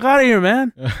 get the fuck out of here,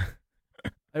 man.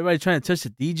 Everybody trying to touch the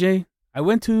DJ. I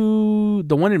went to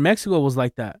the one in Mexico was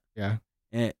like that. Yeah.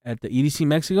 At the EDC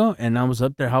Mexico, and I was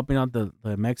up there helping out the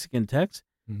Mexican techs.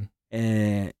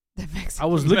 And I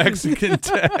was looking Mexican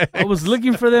tech. I was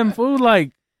looking for them food.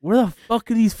 Like, where the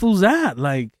fuck are these fools at?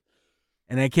 Like,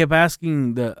 and I kept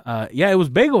asking it was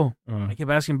Bagel. I kept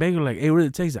asking Bagel, like, hey, where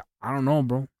the techs at? I don't know,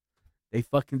 bro. They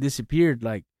fucking disappeared.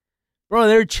 Like, bro,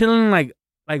 they were chilling like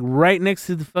right next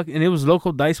to the fucking, and it was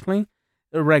local dice playing.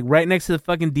 They were like right next to the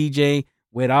fucking DJ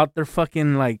without their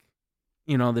fucking like,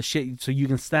 you know, the shit, so you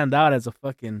can stand out as a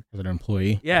fucking As an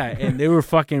employee. Yeah, and they were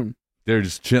fucking. They're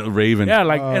just raving. Yeah,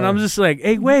 like, and I'm just like,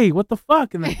 hey, wait, what the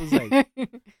fuck? And I was like,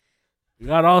 we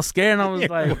got all scared, and I was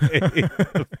like,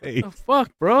 what the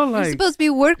fuck, bro? Like, You're supposed to be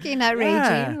working at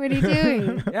Yeah. Raging. What are you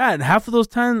doing? yeah, and half of those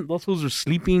times, those fools are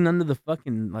sleeping under the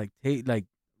fucking, like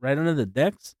right under the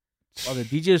decks. While the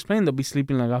DJ is playing, they'll be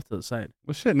sleeping, like, off to the side.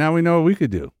 Well, shit, now we know what we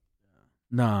could do.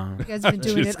 Nah. You guys have been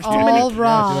doing Just it kidding. all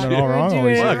wrong. doing it all wrong. You're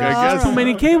doing it Fuck, I all guess. Too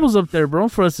many wrong. cables up there, bro,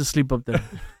 for us to sleep up there.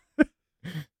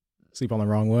 Sleep on the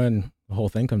wrong one, the whole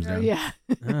thing comes down. Yeah.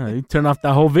 You turn off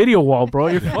that whole video wall, bro.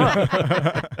 You're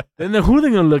fucked. Then who they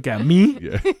gonna look at? Me?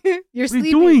 Yeah. You're What are you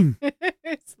sleeping. doing?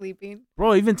 Sleeping.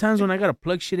 Bro, even times when I gotta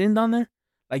plug shit in down there,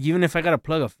 like even if I gotta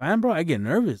plug a fan, bro, I get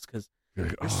nervous because You're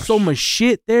like, there's oh, so much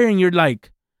shit there, and you're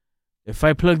like, if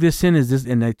I plug this in,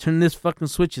 and I turn this fucking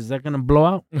switch, is that gonna blow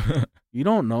out? You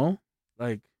don't know.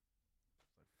 Like,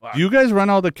 fuck. Do you guys run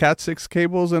all the Cat 6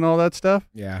 cables and all that stuff?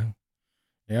 Yeah.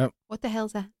 Yep. What the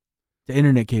hell's that? The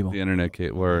internet cable. The internet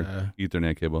cable or Uh,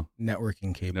 Ethernet cable?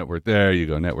 Networking cable. Network. There you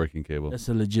go. Networking cable. That's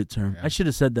a legit term. Yeah. I should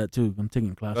have said that too. I'm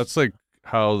taking classes. That's like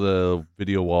how the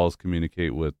video walls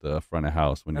communicate with the front of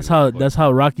house. When That's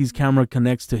how Rocky's camera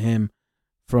connects to him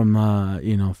from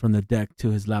from the deck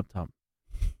to his laptop.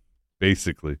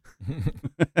 basically.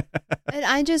 And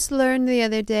I just learned the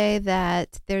other day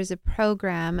that there's a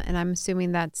program, and I'm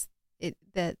assuming that's it,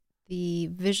 that the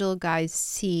visual guys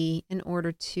see in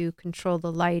order to control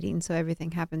the lighting, so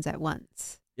everything happens at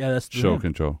once. Yeah, that's Show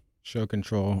control. Show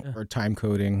control Yeah. or time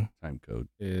coding Time code.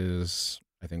 is,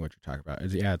 I think, what you're talking about.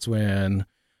 It's when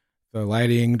the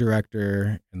lighting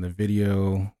director and the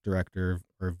video director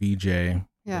or VJ,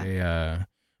 Yeah. they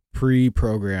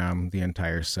pre-program the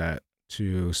entire set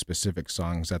to specific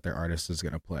songs that their artist is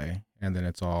going to play. And then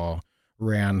it's all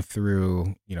ran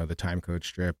through, the time code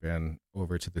strip and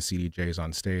over to the CDJs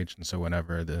on stage. And so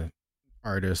whenever the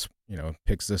artist,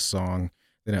 picks this song,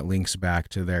 then it links back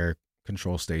to their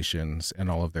control stations, and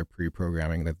all of their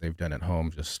pre-programming that they've done at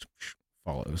home just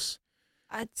follows.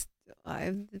 That's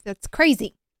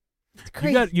crazy. It's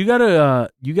crazy. You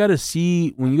gotta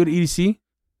see when you go to EDC.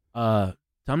 Tell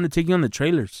them to take you on the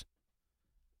trailers.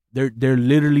 They're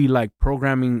literally like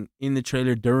programming in the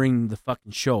trailer during the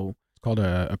fucking show. It's called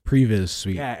a previs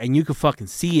suite. Yeah, and you can fucking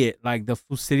see it, like the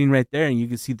fool sitting right there, and you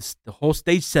can see the whole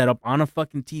stage setup on a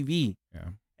fucking TV. Yeah.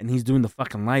 And he's doing the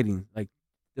fucking lighting, like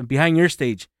behind your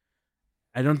stage.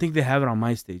 I don't think they have it on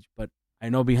my stage, but I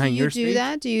know behind your stage. Do you do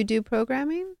that? Do you do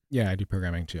programming? Yeah, I do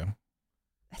programming too.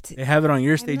 That's They have it on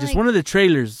your stage. It's one of the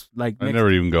trailers. Like I next-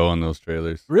 never even go on those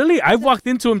trailers. Really? I've walked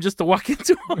into them just to walk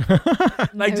into them.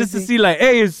 Like just to Nosy. see, like,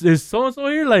 hey, is so and so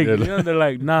here? Like, Yeah. they're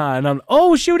like, nah, and I'm,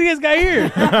 oh shit, what do you guys got here?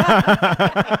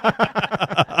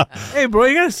 Hey, bro,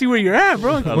 you gotta see where you're at,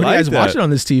 bro. I What are like you guys that. watching on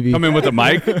this TV? Come in with a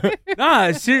mic. Nah,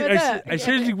 I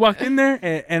seriously walked in there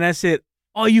and I said,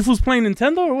 oh, you fools playing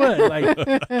Nintendo or what? Like,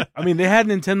 I mean, they had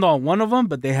Nintendo on one of them,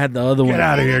 but they had the other one. Get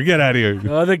out of here. Get out of here.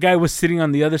 The other guy was sitting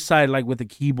on the other side, like with a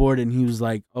keyboard, and he was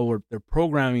like, oh, they're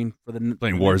programming for the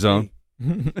Playing the next Warzone.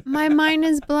 day. My mind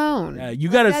is blown. Yeah, you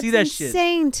gotta That's see that shit.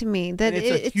 insane to me that And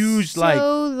it's a it's huge,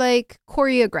 so like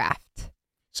choreographed.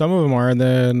 Some of them are, and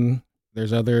then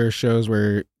there's other shows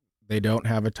where they don't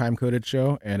have a time coded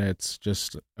show, and it's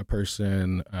just a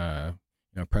person,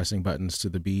 pressing buttons to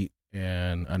the beat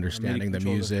and understanding the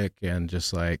controller. music, and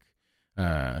just like,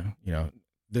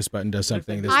 this button does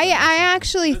something. This I button does something.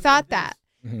 actually thought that.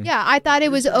 Mhm. Yeah, I thought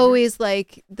it was always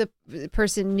like the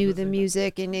person knew the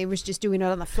music and it was just doing it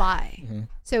on the fly. Mhm.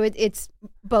 So it's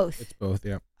both. It's both.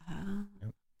 Yeah, Oh,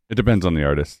 It depends on the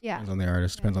artist. yeah. depends on the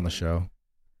artist, depends on the show.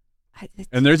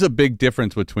 And there's a big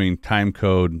difference between time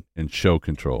code and show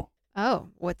control. Oh,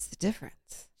 what's the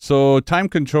difference? So time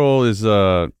control is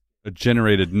a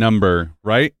generated number,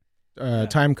 right?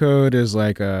 Time code is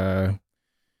like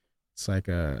it's like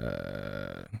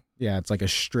a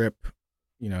strip,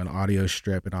 an audio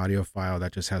strip, an audio file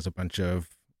that just has a bunch of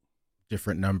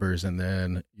different numbers, and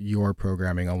then your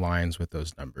programming aligns with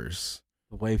those numbers.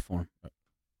 The waveform.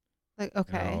 Like,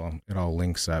 okay. It all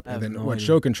links up. I And have then no what idea.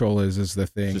 show control is the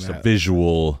thing Just a that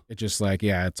visual. it just like,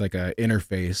 yeah, it's like a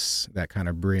interface that kind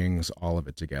of brings all of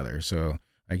it together. So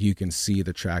like you can see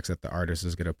the tracks that the artist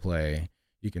is going to play.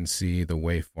 You can see the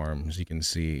waveforms. You can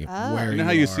see Oh. where You know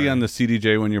how you are. see on the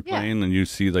CDJ when you're Yeah. playing, and you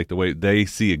see like the way they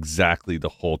see exactly the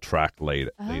whole track laid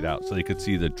out, so they could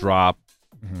see the drop,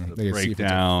 Mhm. the They can see if it's a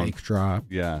breakdown. fake drop.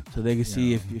 Yeah. So they can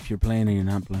see if you're playing or you're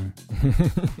not playing.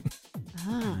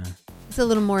 Ah. It's a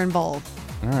little more involved.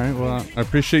 All right. Well, I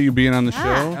appreciate you being on the Yeah.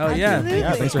 show. Oh yeah, Absolutely.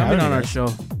 Yeah, thanks for having having on me, our guys.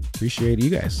 show. Appreciate you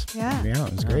guys. Yeah. Having me out.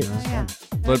 It was great. It was Oh, yeah.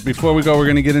 fun. But before we go, we're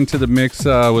gonna get into the mix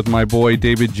with my boy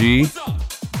David G,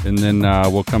 and then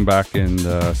we'll come back and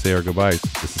say our goodbyes.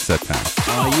 This is Set Time.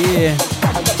 Oh yeah.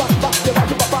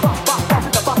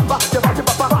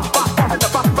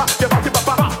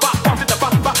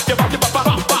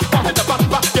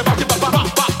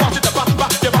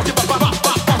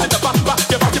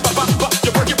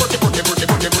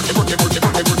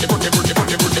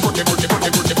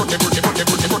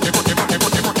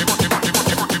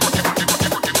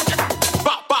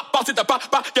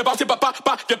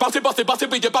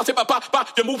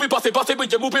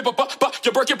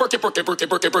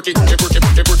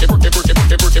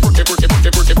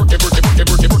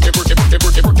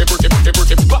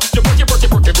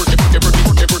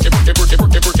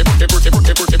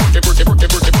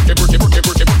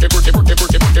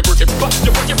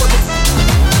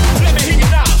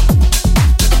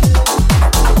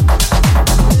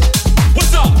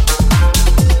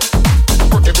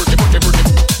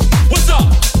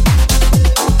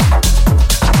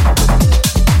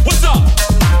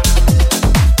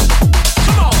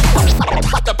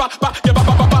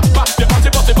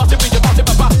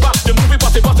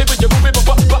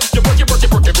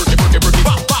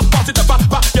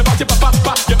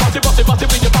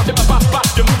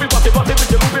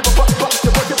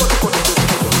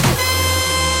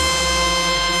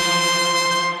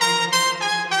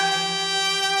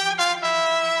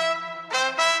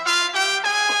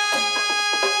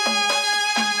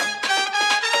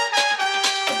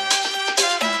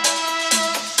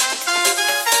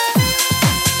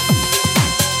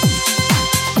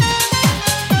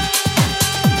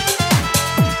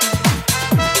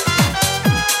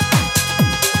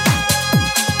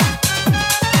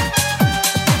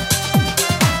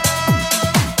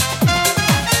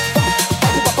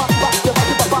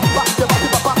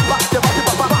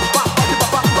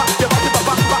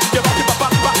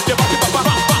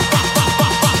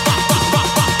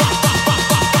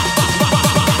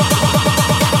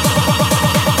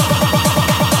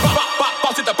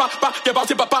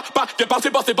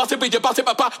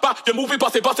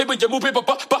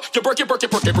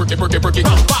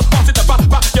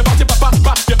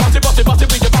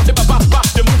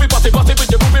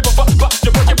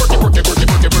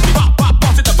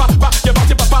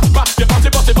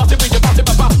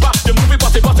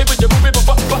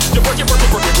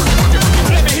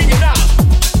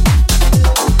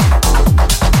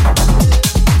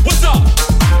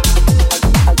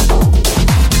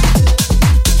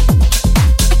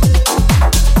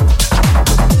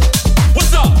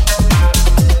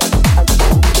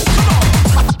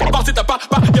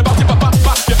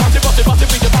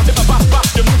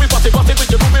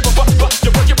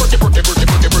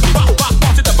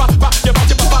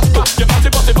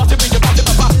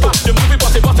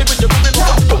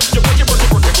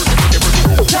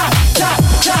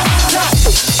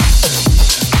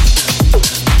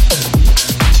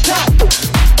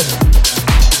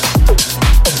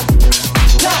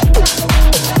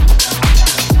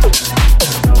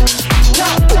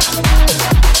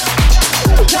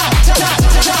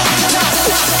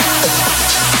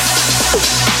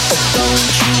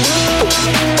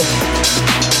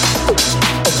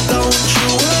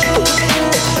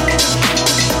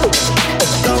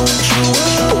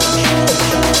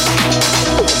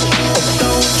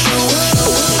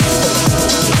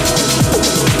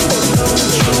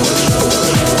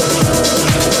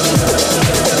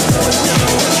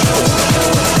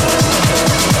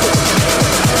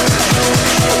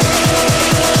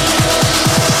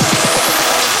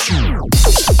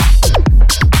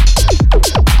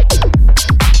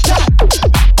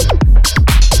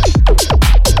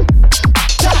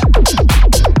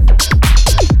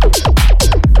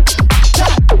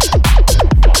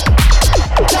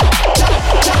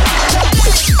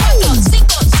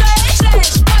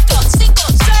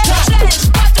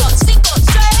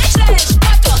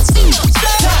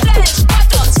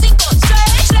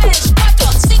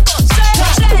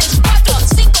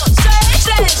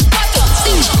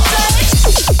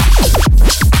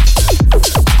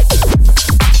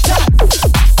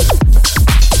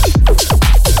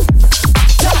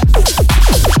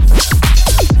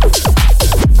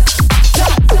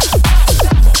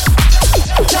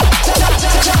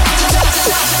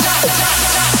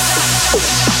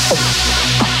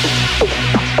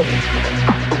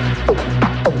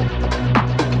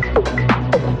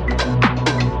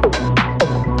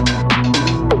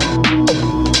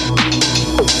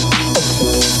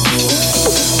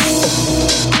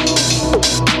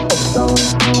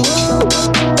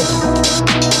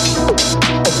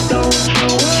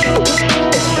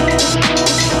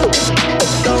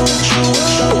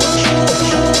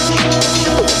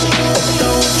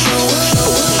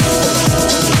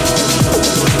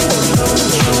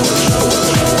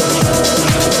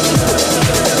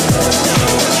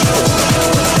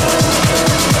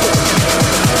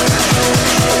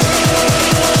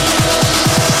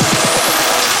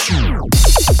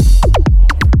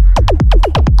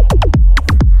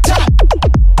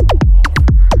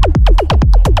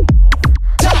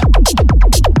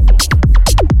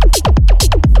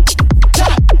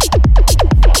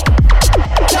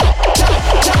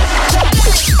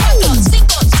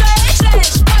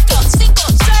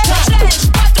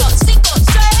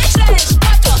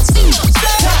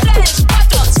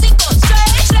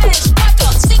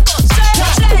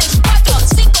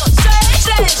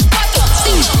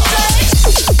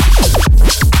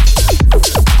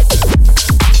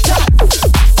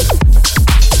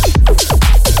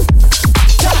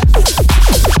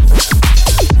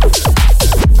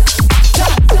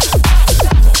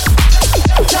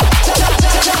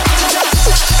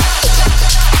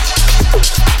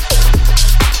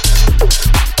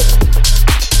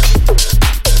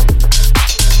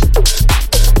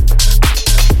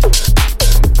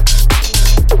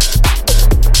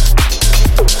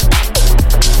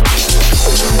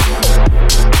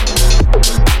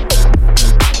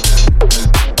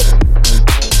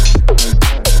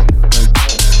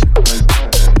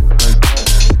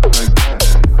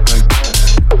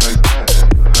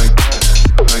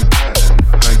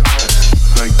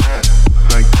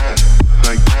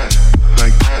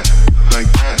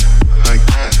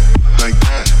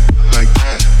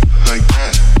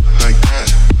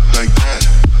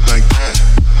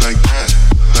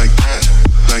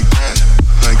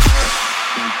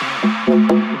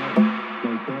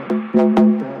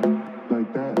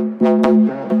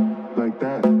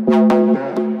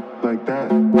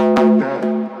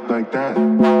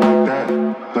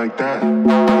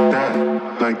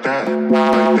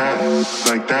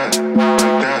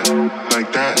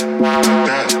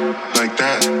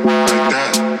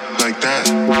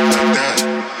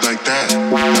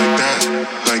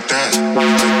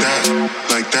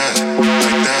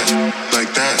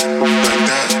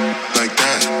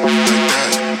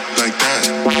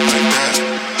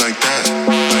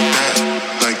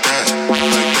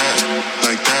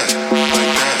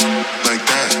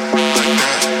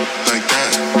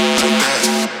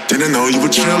 Didn't know you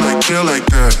would chill like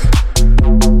that.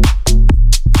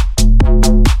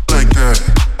 Like that.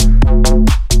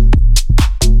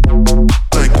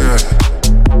 Like that.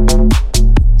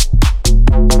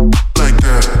 Like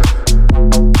that.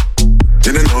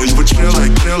 Didn't know you would chill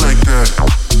like that. Like that.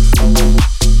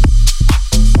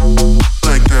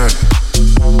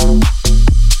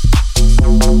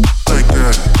 Like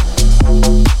that.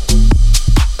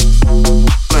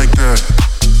 Like that.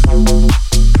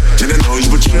 Didn't know you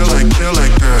would chill like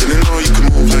that. Didn't know you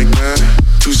could move like that.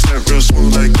 Two-step real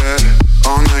smooth like that.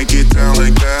 All night get down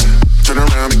like that. Turn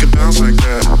around, make it bounce like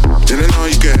that. Didn't know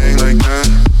you could hang like that.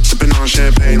 Sipping on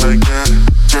champagne like that.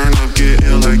 Turn up, get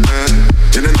ill like that.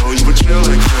 Didn't know you would chill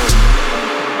like that.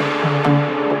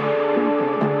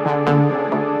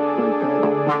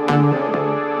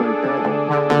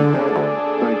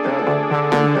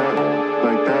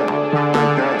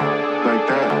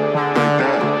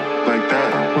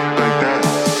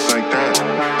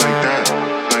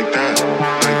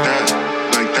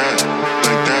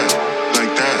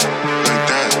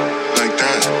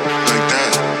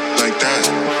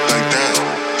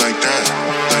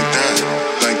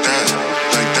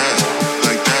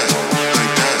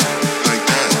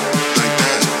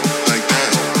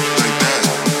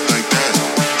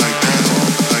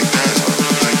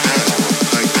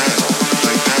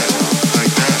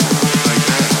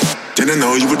 Didn't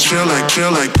know you would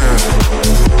chill like that.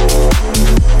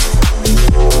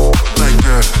 Like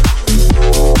that.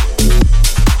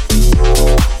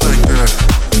 Like that.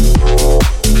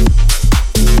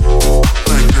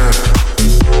 Like that.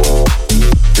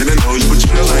 Didn't know you would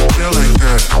chill like that. Like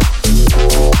that.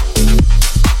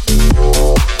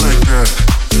 Like that.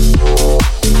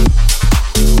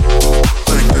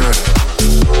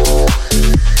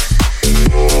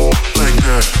 Like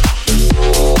that.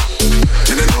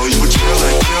 Didn't know you would chill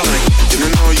like.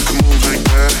 Didn't know you could move like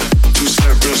that.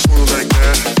 Two-step real smooth like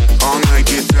that. All night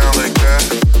get down like that.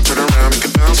 Turn around, make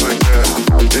it bounce like that.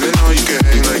 Didn't know you could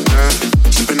hang like that.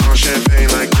 Sipping on champagne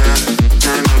like that.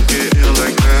 Turn up, get ill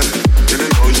like that.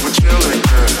 Didn't know you would chill like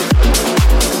that.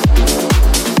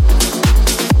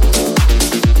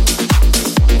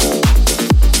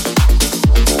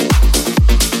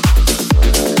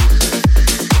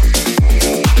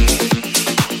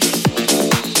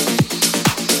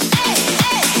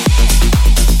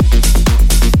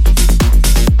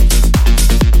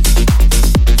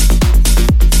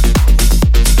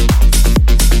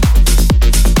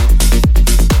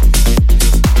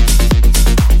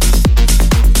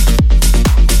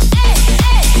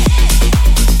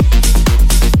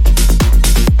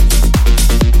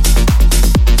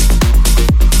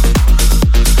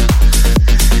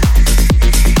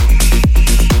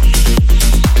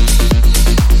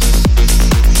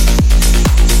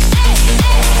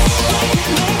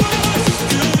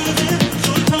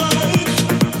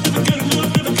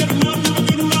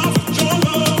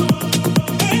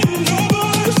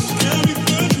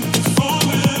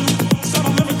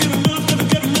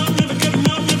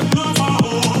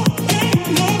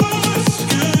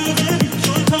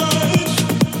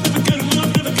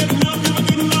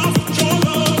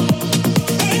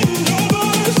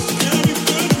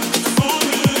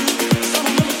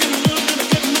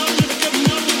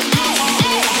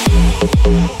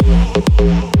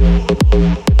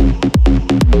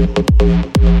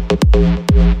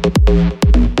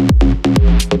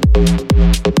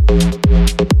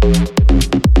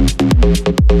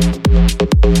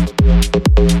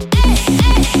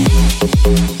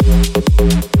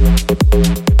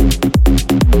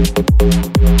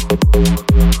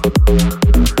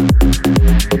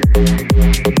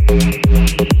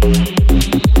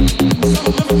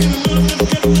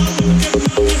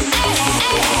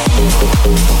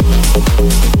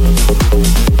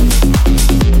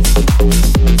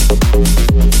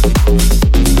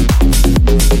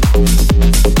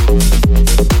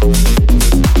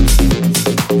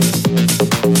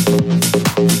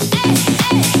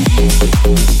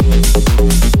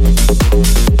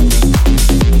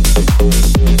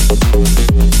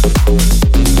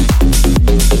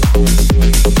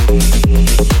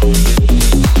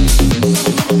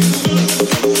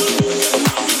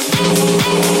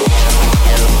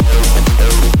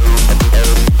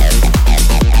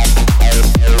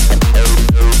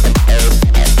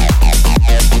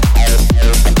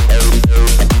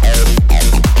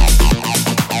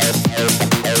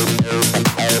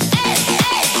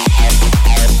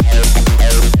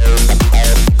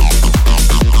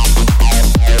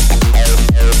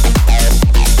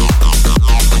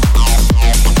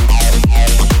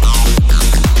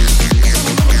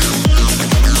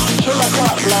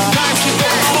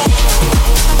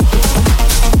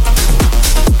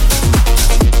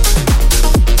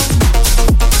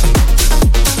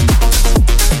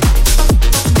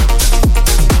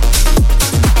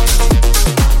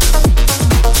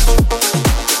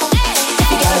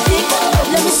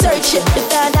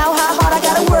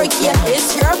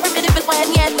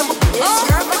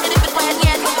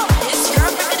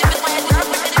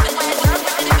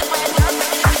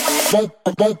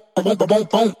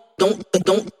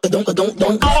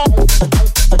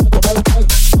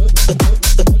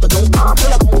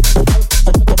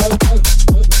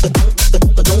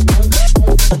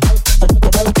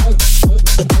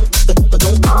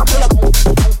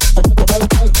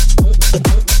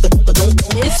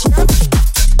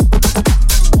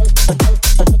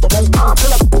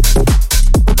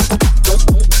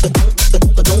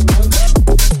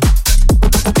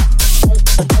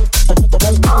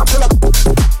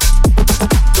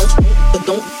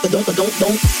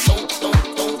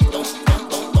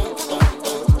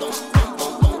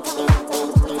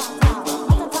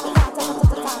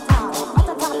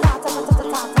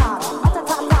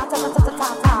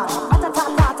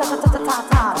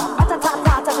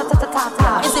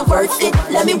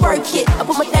 Let me work it. I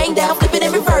put my thing down, flip it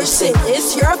and reverse it.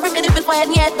 It's your primitive is why I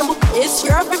need them. It's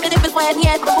your primitive is why I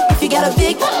need them. If you got a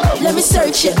big, let me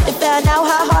search it and find out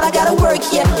how hard I gotta work.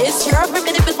 Yeah, it's your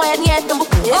primitive is why I need them.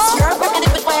 It's your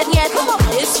primitive is why I need them.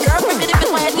 It's your primitive is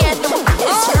why I need them. It's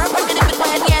your primitive is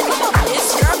why I need them.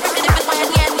 It's your primitive is why I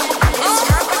need them. It's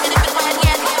your primitive is why I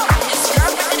need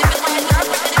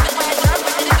them. It's your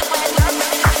primitive is why I need them.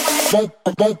 Boom,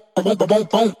 boom, boom, boom,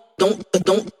 boom. Don't.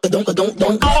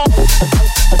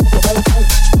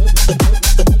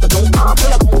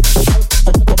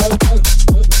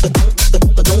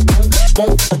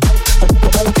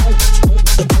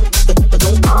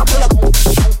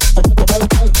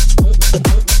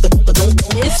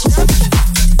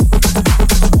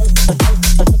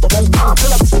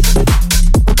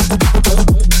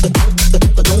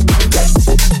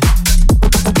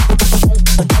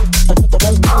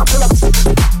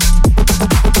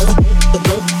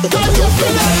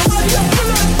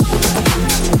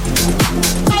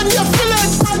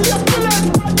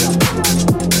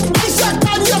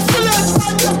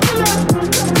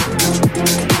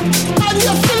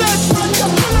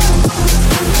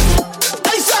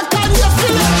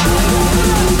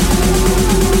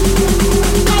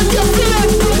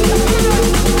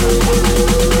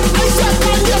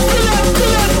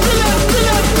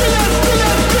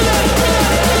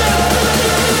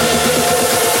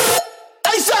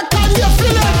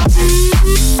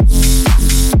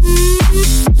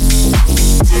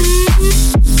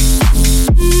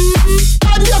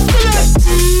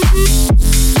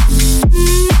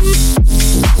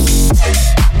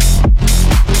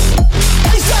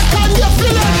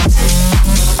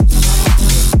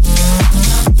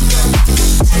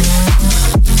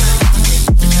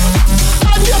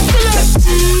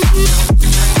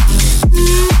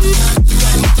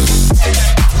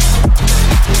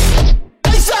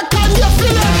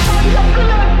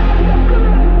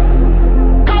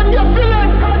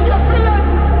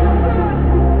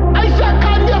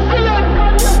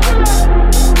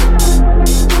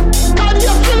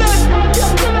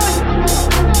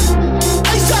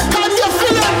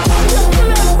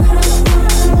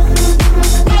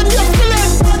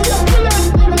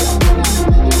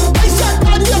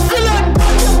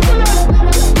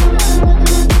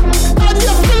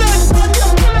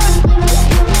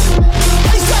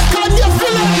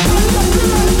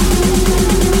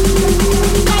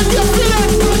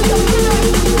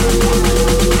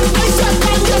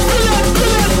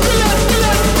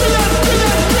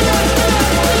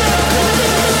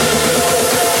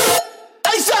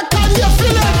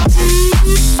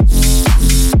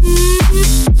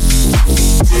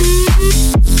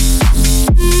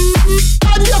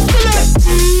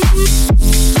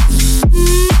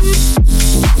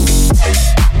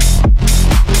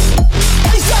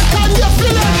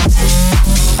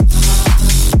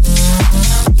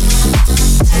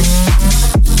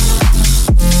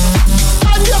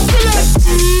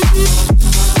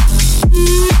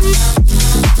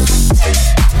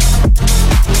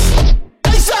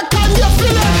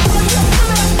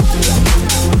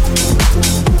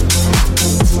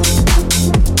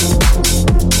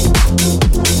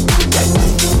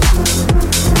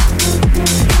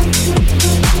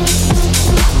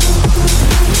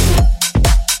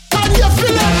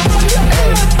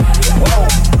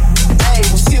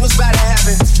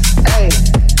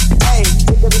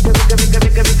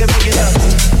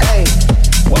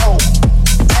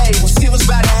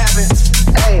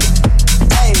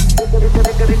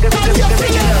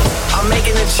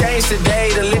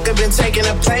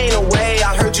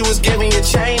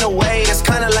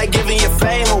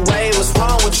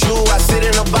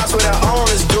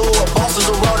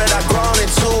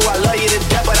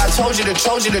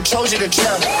 Told you to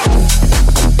chill.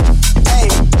 Hey,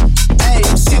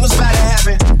 see what's about to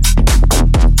happen.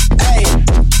 Hey,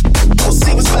 we'll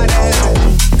see what's about to happen.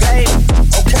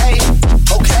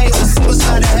 Okay, let's see what's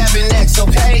about to happen next,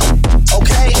 okay?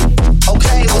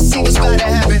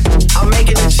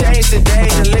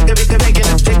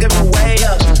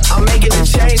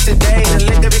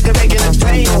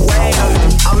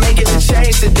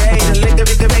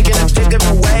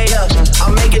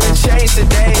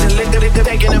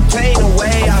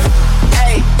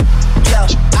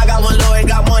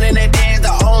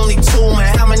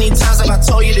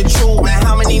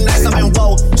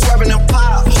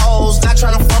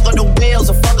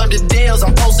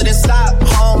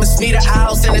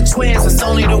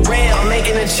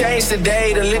 change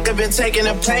today. The liquor been taking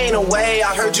the pain away.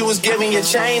 I heard you was giving your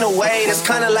chain away. That's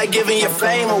kinda like giving your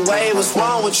fame away. What's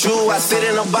wrong with you? I sit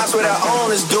in a box where the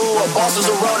owners do. A boss is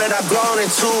a role that I've grown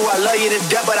into. I love you to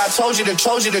death, but I told you to,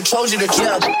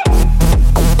 yeah.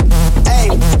 Hey,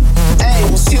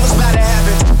 we'll see what's about to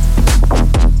happen.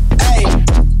 Hey,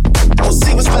 we'll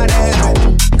see what's about to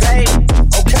happen. Hey,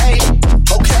 okay,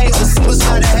 we'll see what's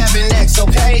about to happen next,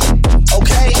 okay,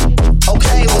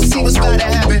 we'll see what's about to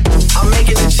happen. I'm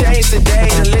making a change today,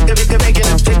 the liquor making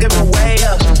a flick of away.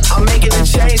 I'm making a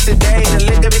change today, the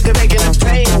liquor making a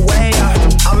pain away.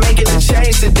 I'm making a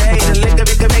change today, the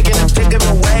liquor making a flick of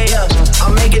away.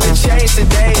 I'm making a change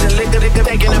today, the liquor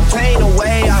making a pain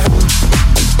away.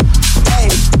 Hey,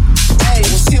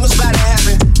 we'll see what's about to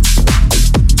happen.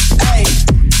 Hey,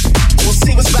 we'll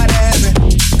see what's about to happen.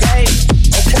 Hey,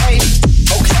 okay,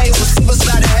 we'll see what's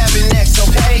about to happen next,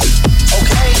 okay,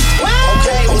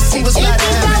 we'll see what's about to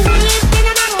happen.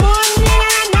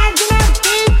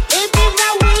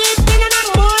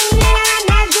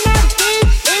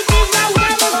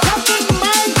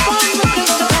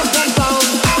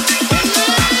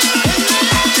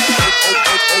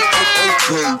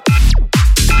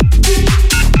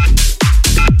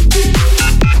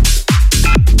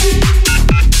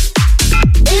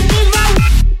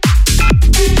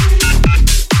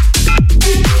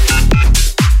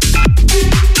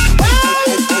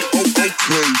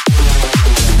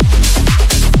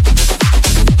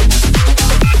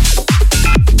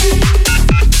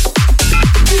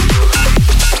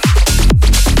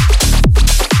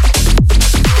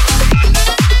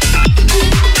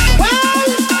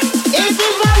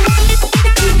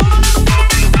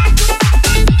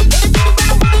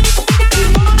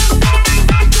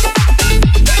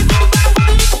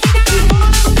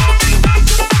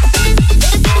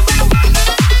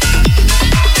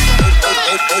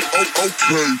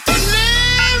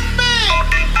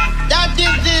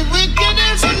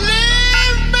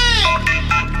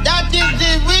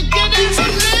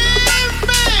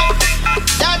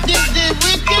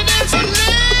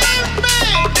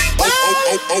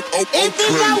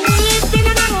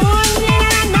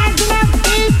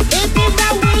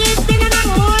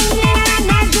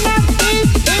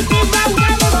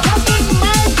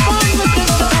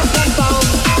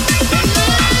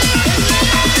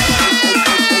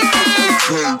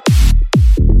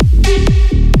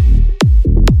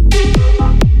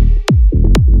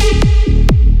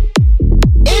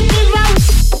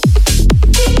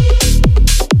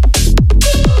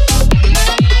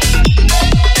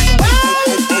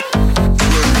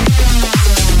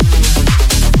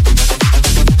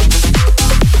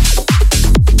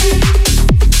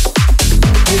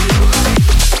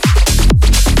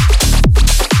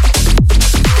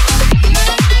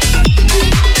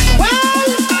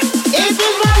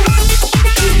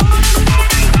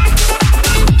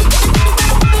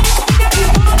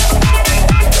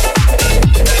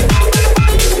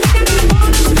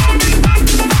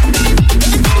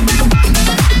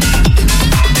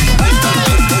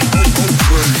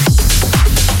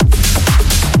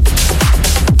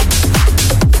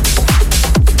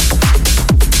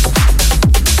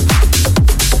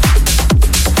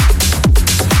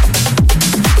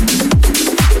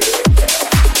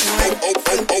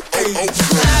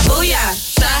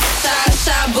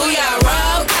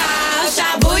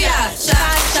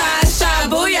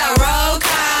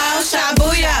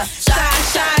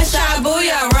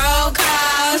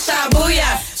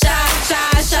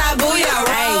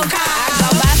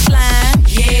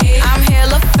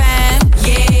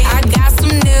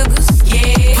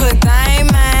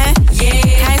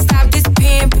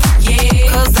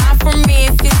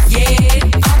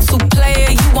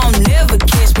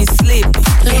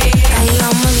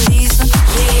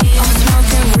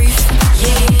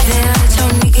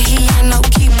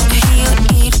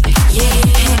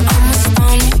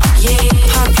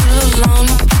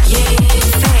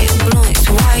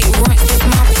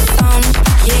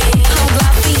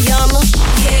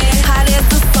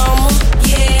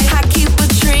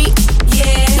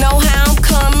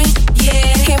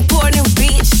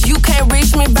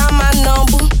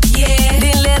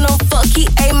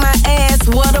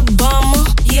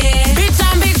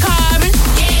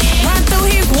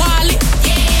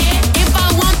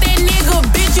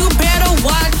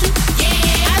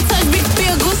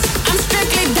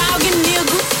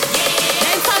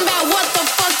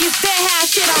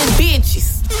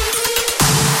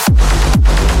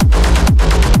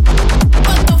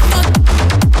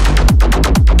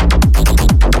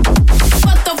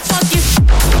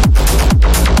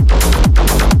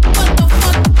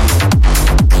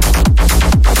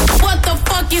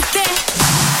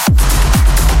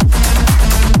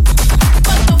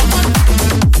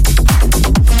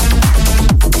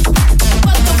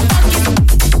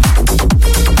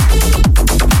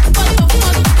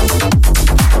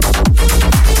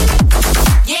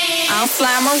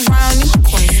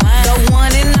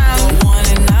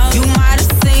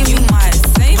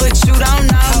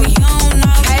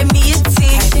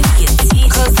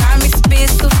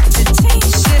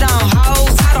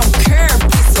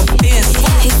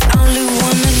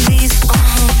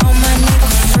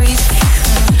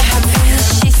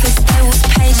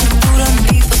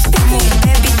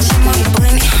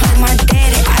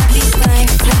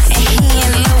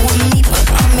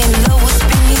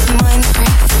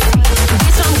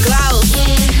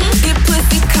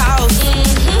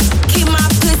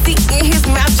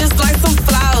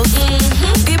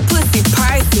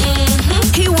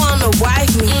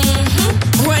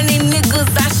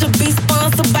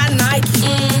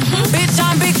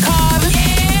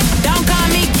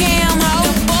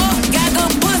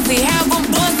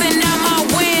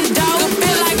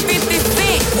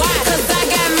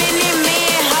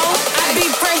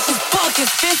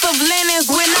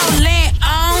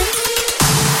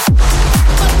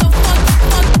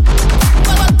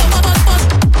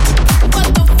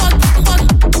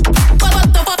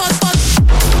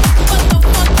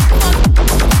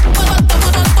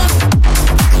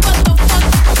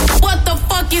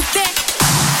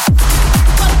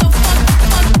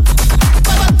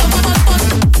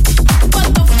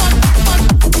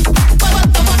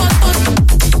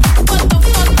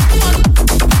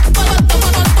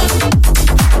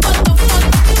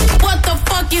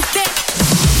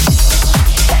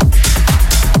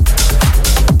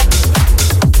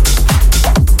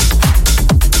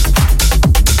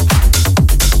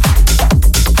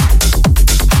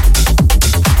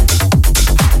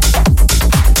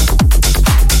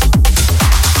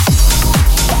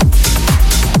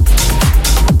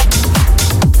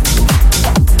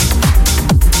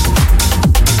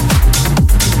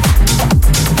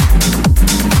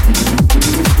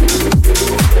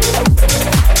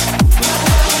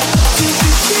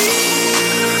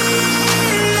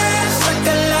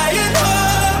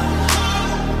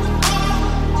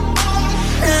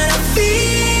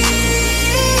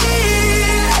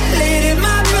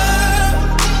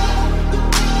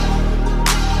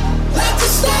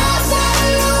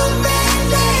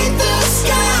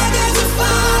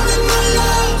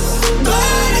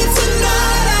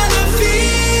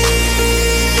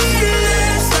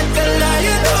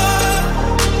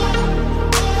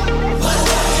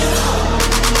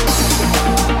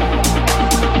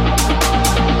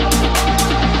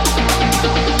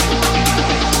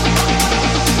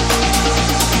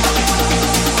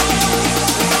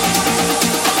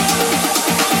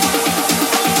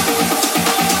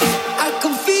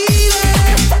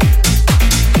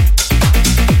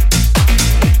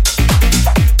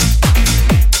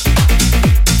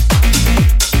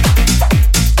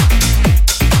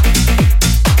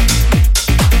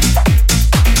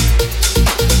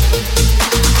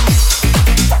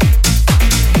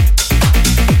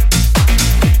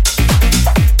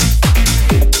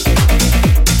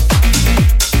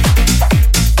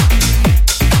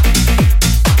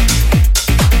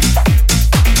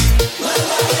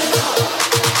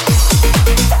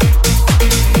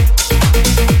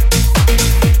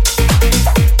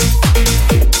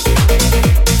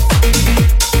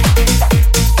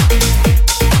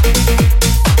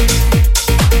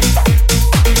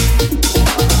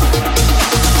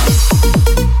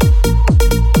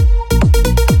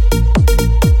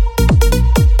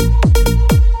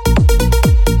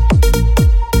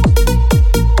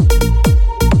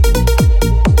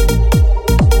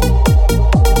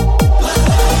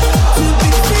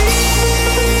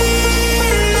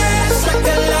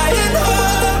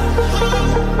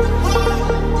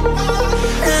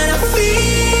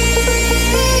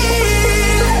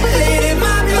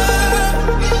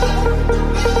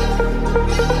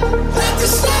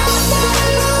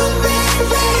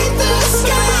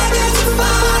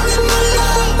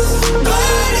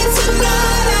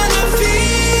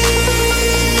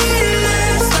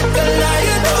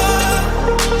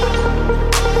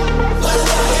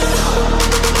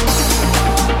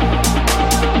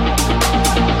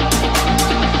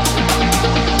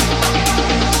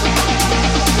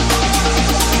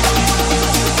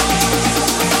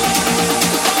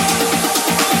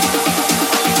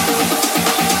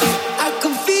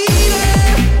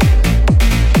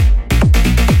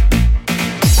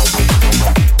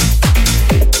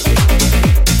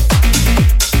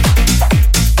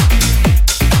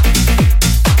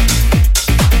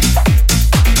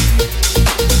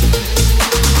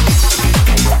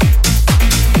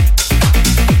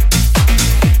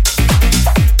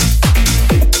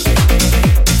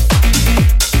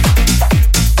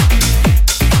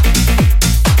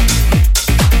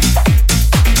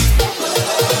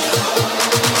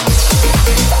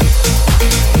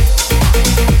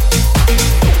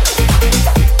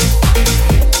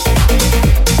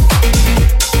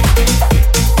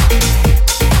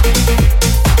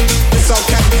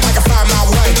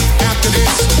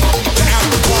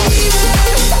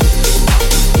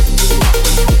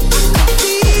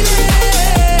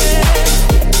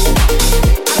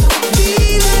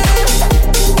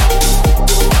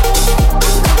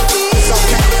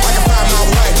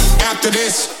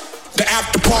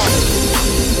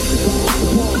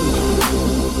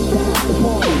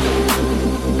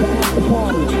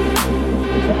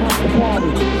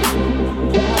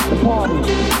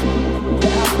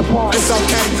 It's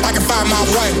okay, I can find my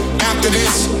way. After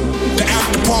this, the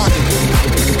after party.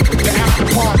 The after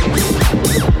party.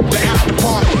 The after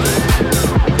party.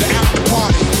 The after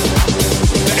party.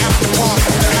 The after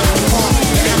party. The after party.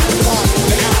 The after party.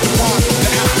 The after party.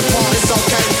 The after party. It's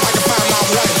okay, I can find my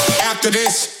way. After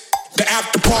this, the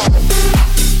after party.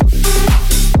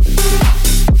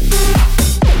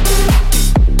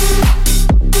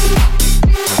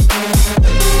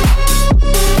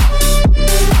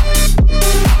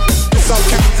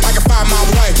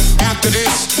 After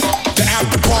this, the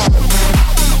after party.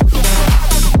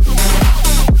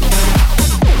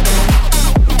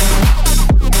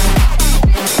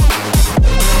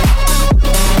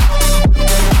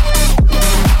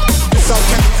 It's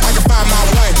okay, I can find my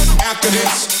way. After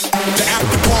this, the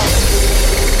after party.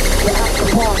 The after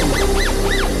party.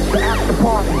 The after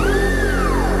party.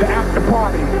 The after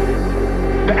party.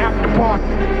 The after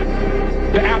party.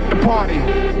 The after party.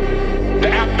 The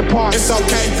after party. It's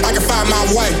okay, I can find my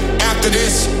way. After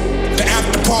this, the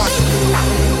after party.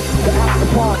 The after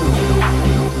party.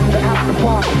 The after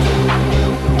party.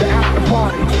 The after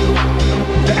party.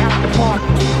 The after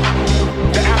party.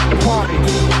 The after party.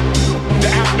 The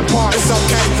after party. It's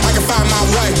okay, I can find my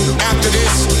way. After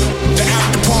this, the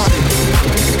after party.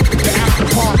 The after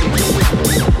party.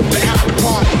 The after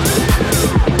party.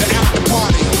 The after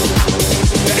party.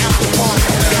 The after party.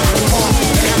 The after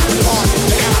party.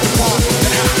 The after party. The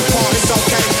after party. The after party. It's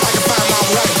okay, I can find my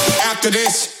way. After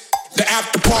this, the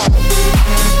after party.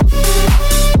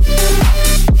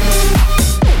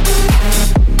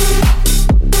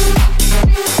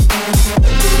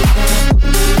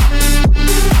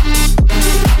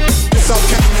 It's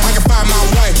okay, I can find my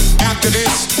way. After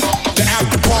this, the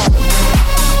after party.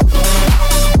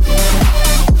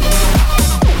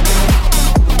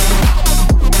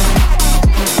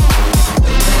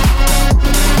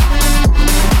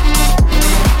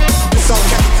 It's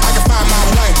okay, I can find my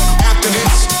way. After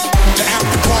this, the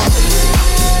after party.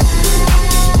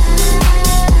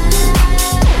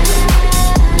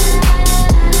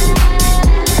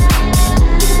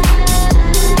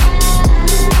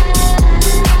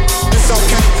 It's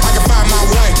okay, I can find my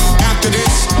way. After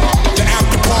this, the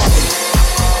after party.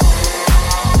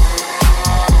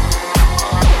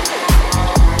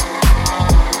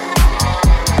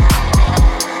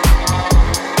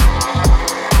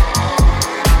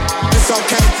 It's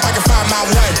okay, I can find my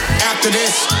way. After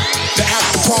this, the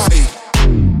after party.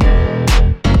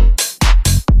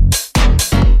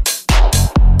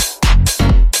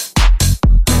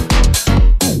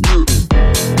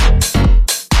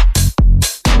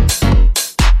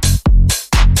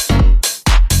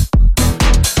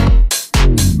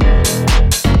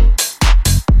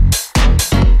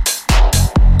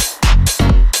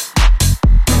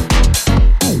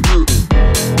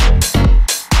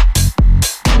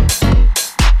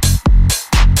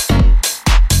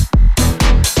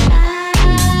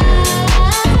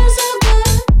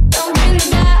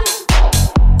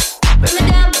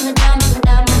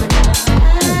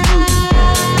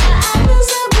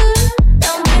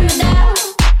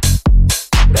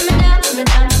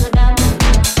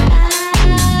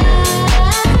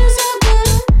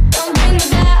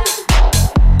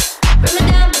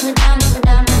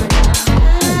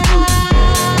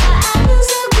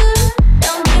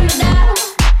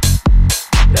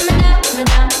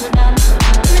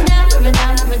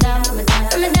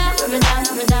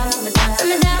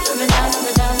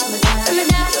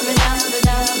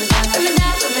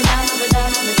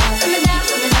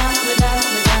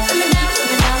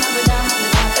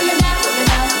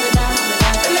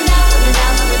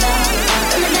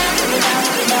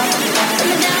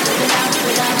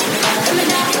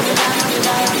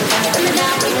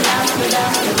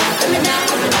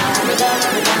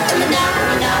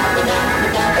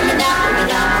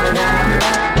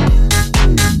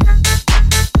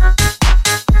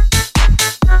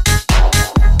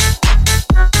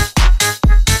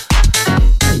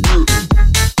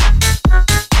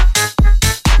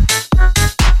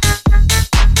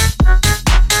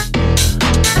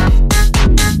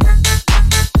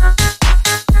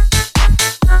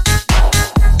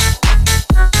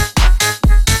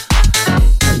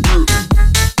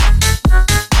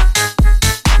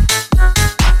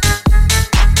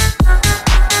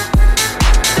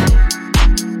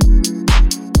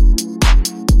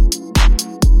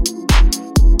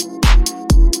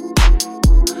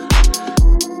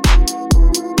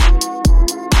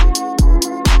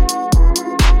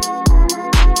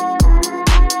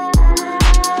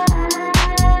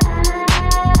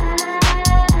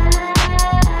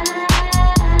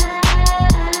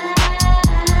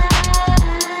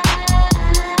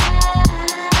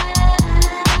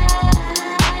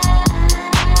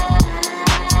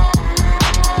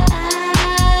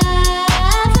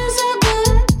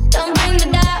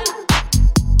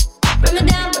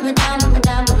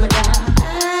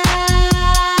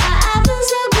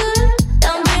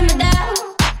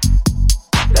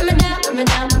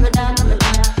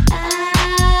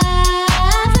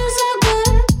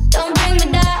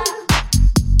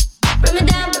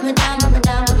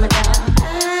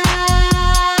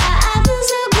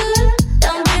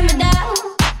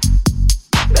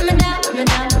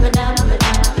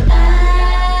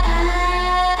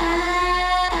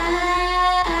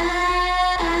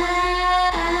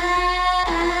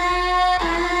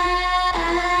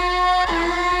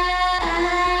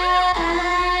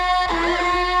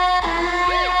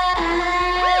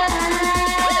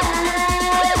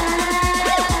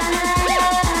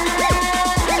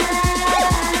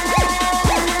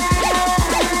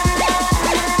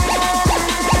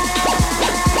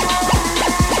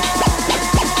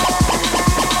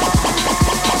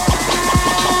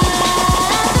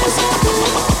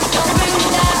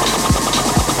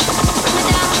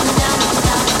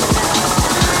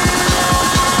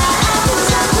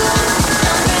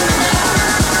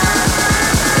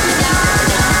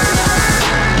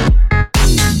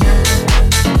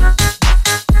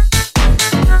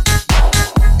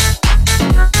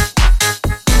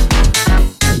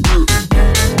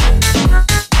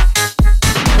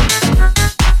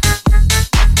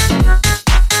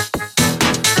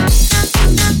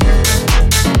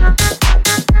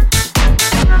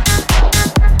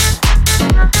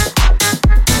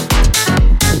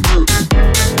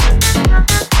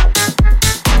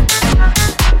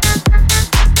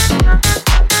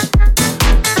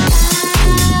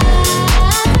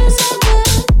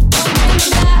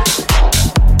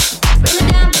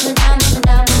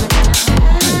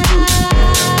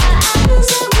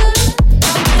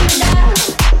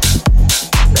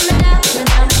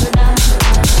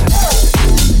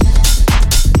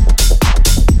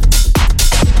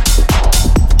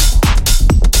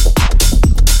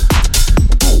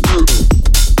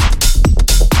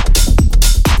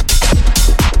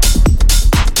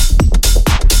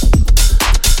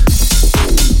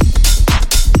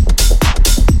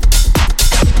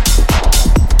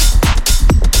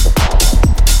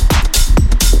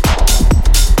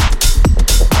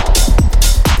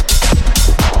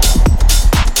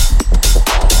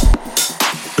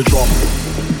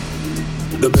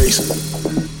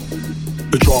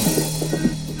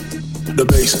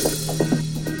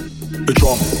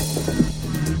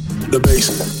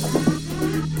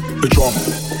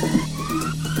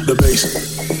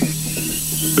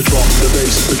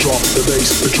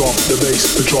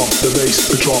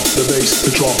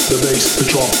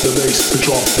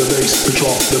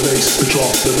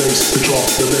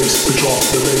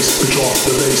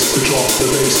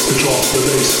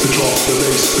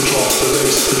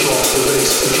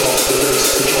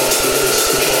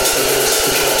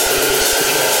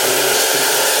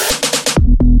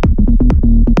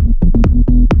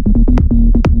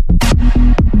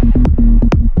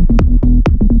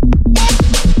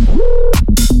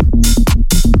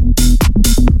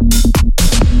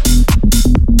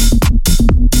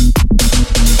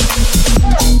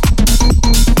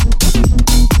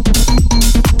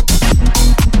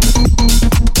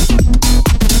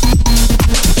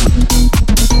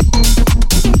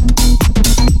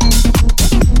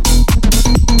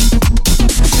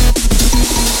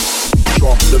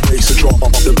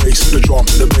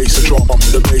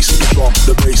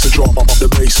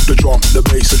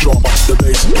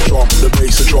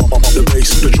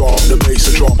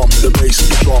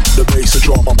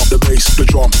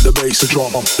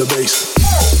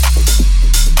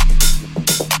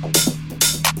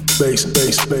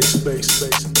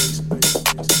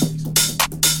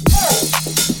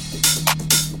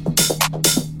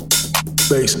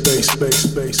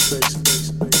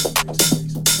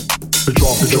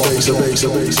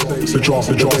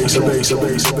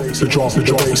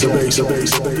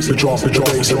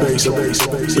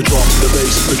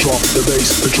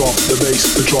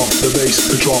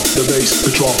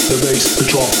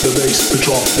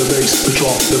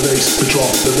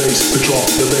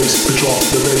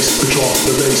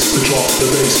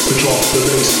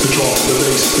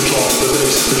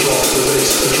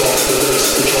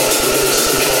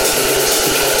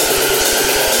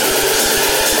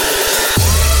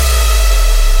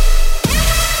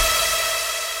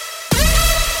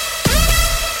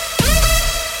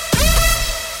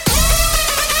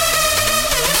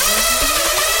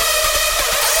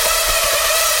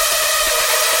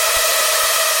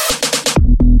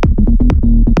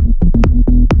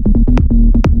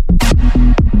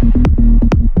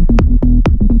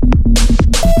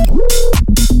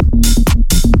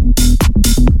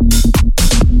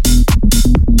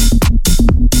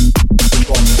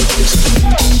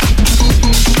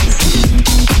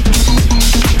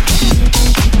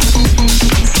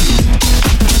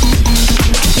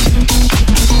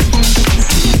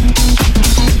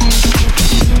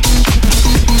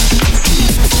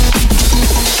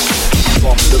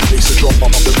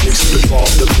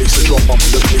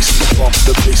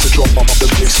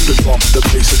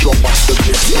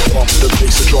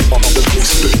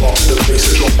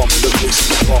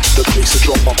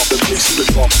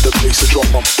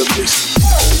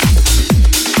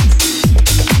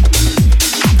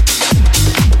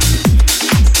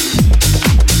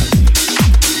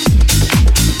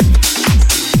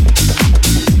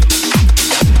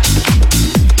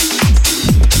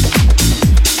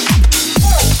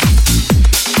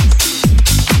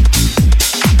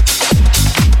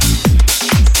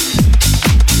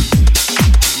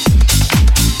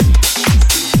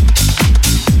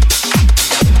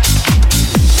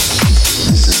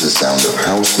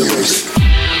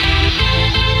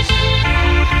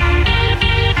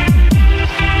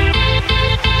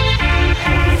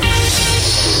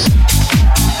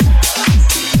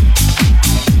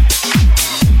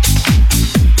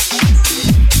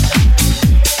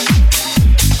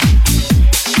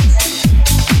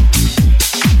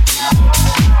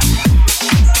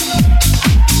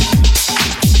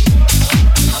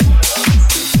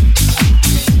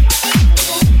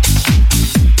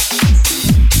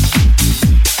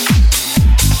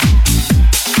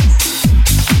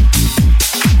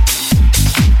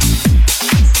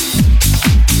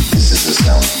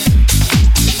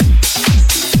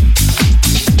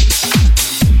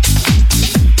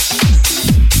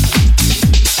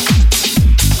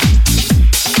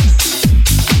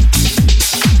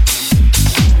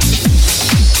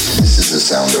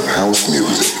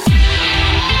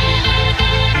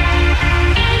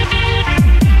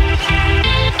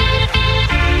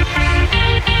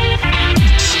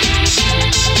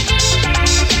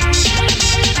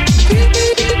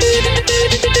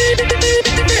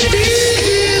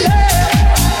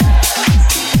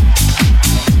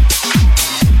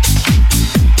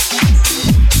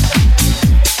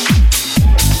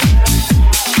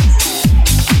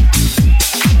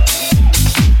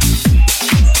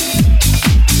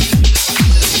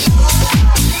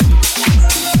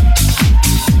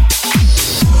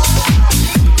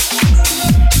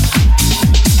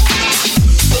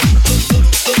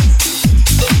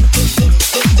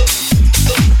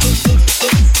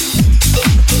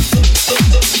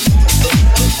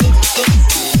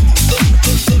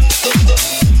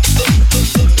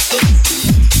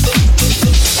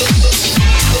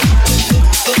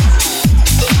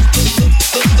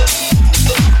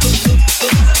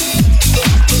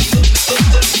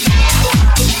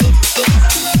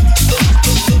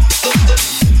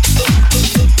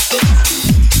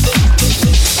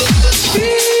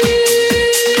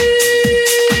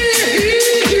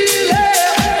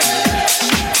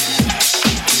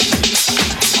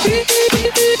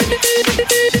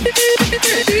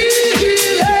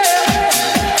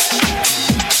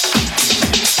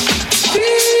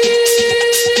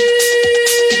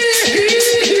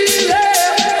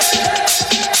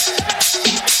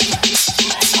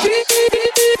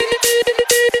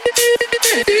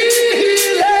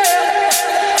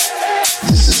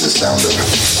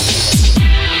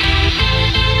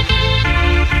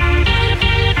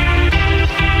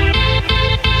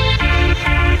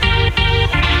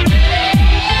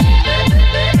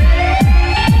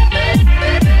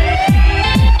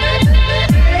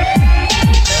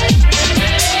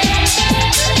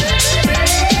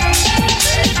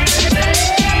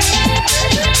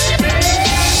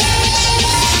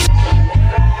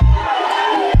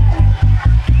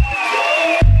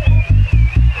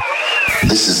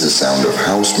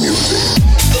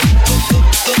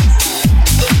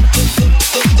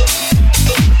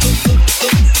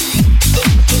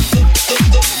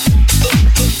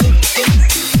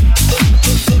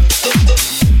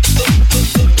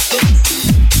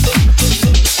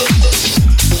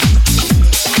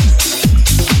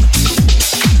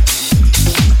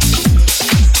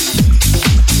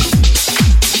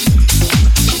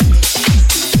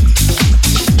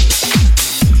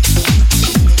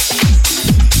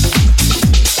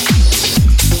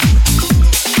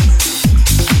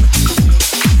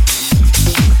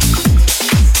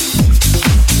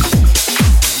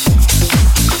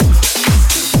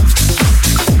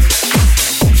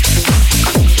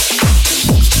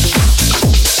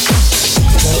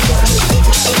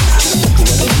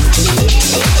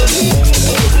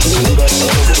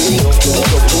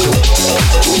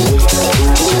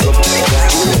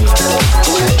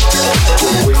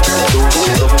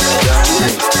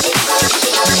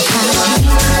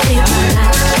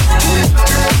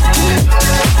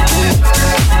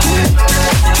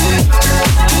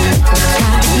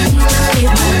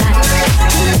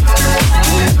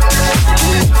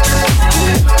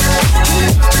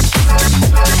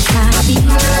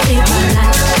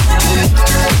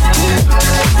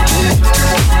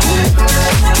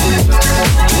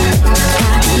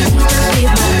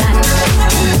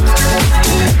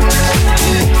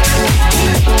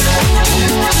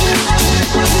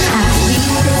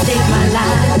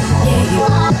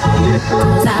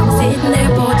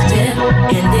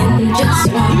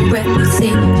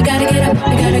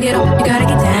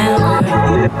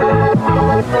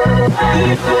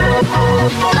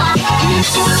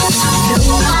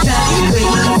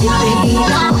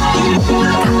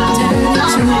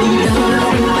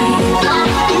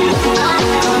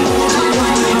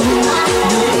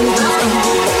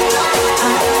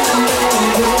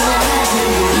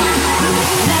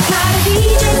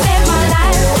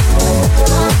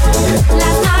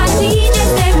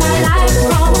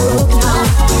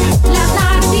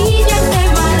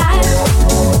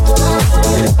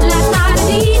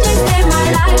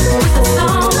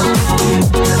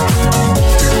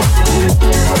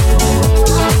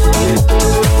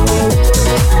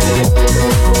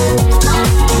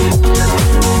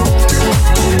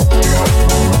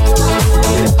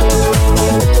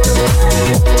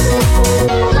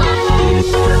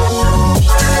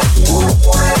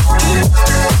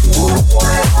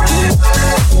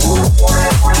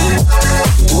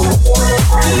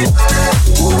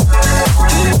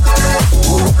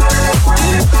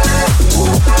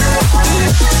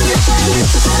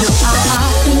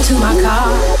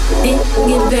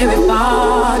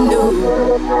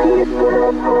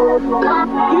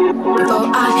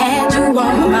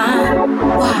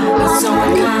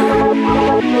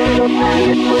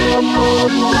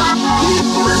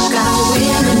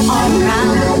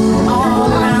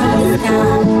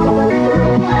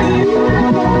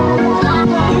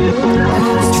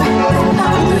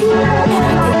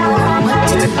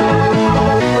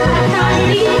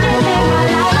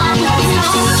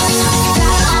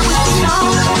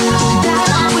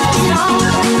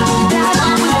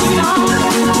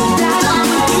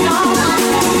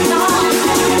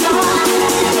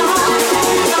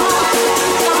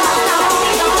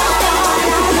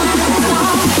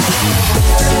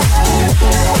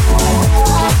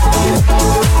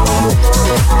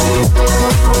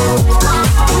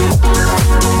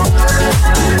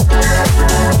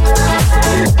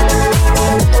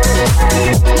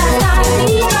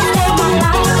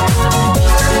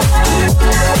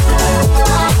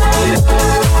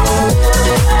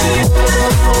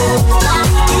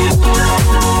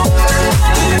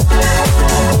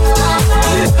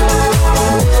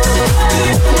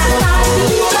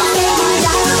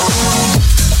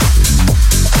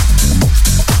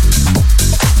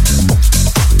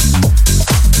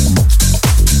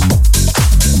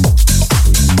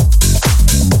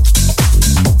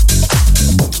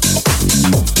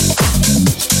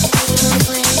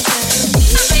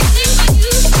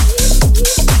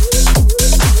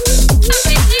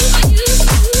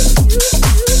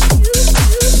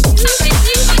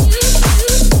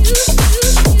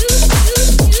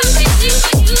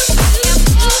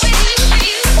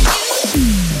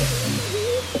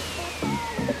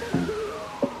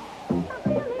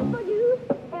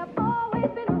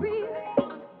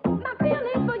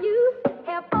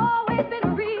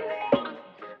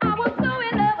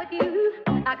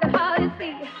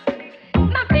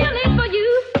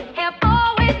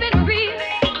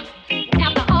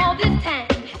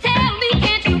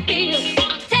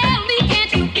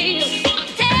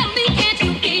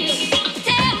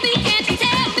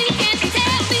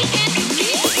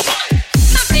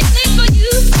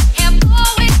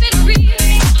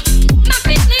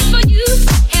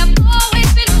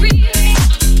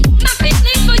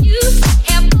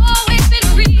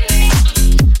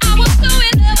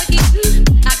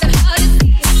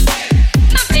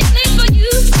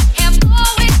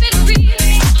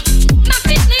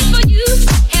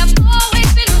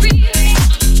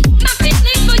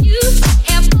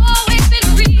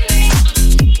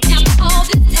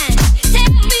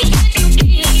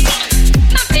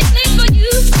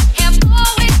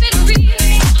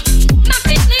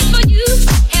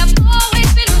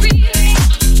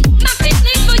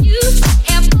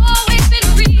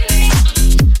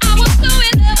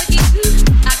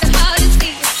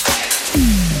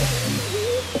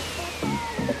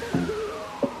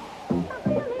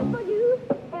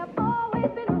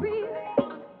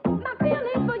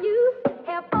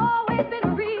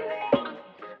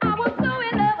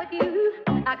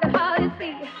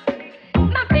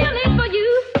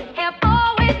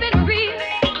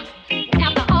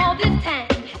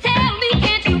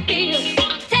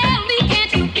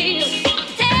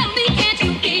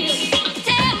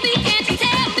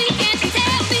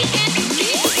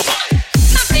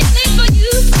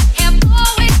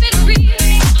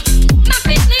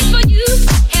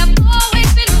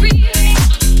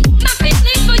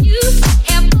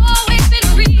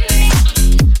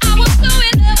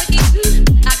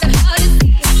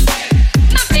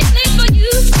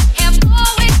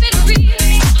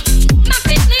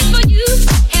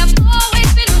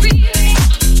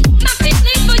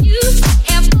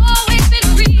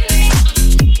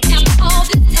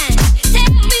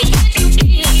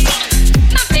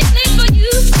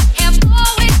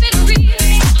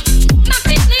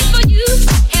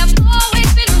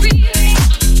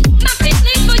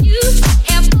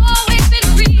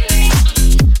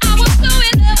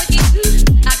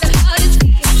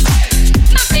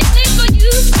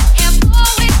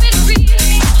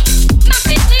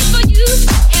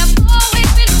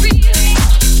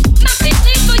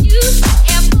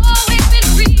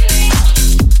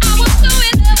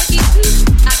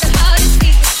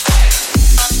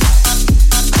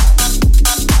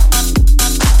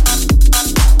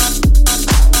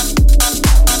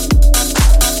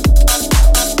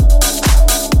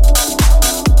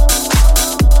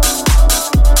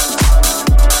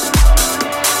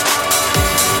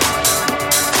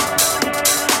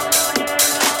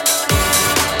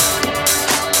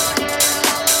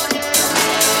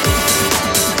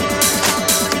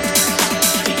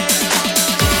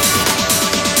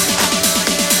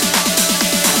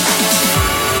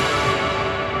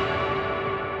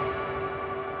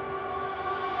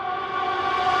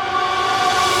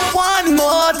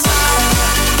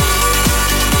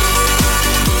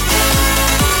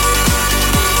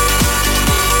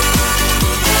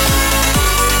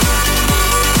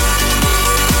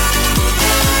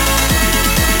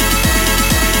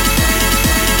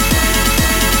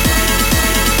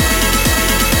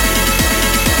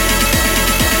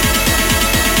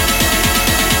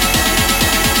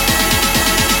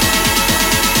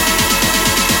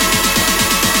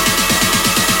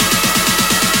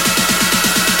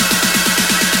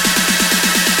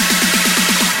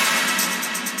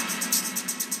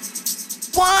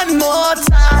 One more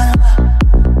time.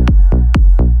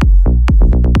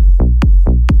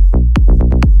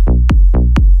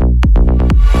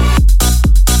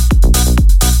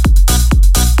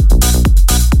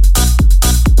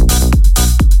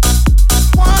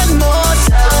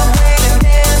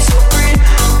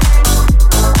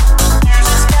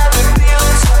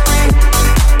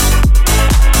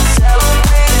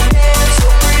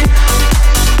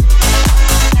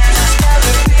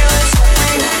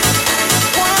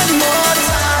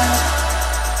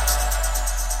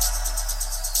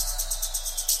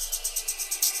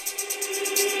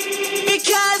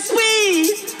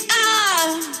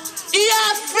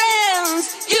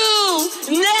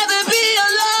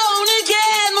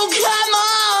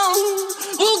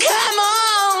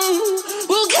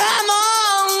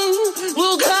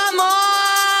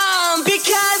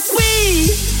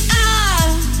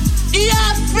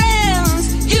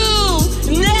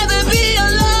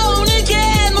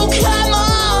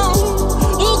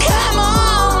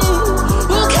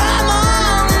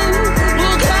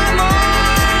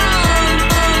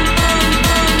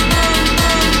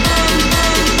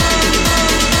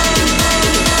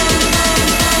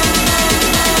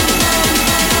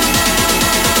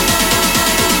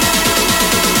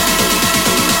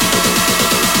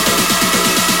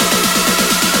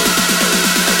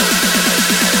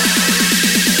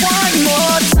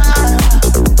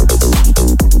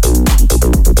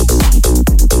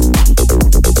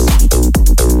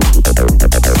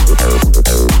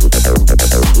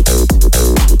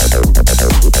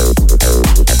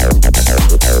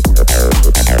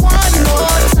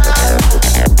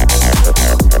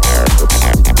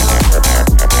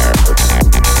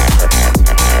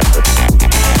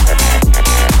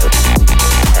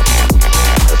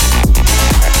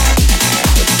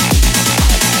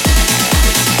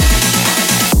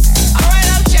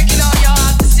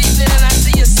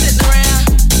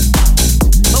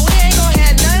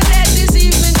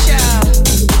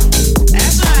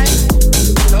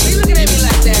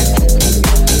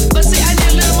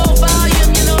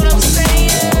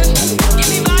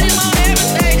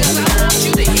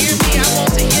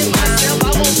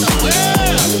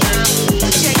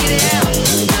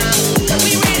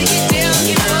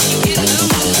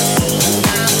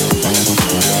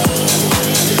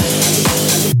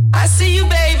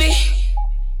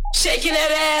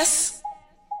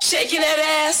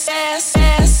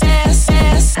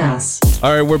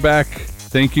 All right, we're back.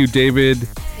 Thank you, David.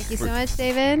 Thank you so much,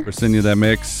 David. For sending you that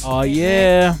mix. Oh,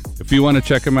 yeah. If you want to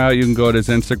check him out, you can go to his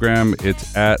Instagram.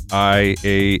 It's at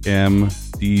IAMDJ,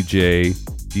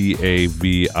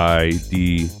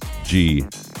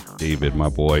 David, my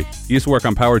boy. He used to work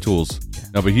on Power Tools.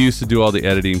 No, but he used to do all the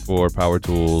editing for Power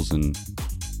Tools and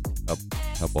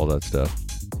help all that stuff.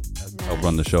 Help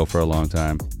run the show for a long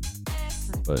time.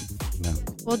 But, no.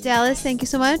 Well, Dallas, thank you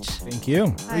so much. Thank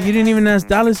you. Well, you didn't even ask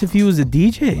Dallas if he was a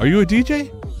DJ. Are you a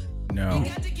DJ? No.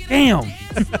 Damn.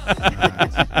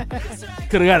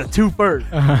 Could have got a 2 first.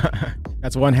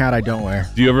 That's one hat I don't wear.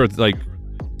 Do you ever,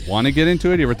 want to get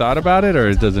into it? You ever thought about it? Or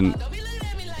it doesn't...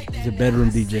 He's a bedroom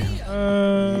DJ.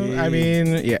 I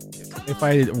mean, yeah. If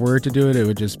I were to do it, it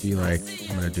would just be like,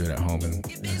 I'm going to do it at home and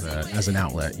as an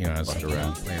outlet, as like play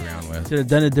around with. Should have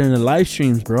done it during the live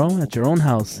streams, bro, at your own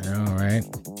house. I know, right?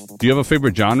 Do you have a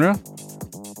favorite genre?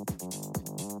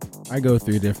 I go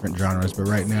through different genres, but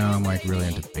right now I'm like really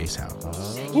into bass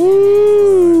house.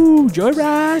 Ooh,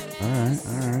 joyride. All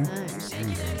right.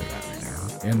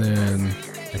 And then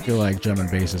I feel like drum and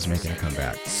bass is making a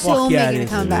comeback. So making a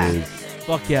comeback.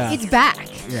 Fuck yeah. It's back.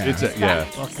 Yeah. Yeah.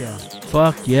 Fuck yeah.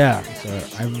 Fuck yeah. So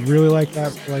I really like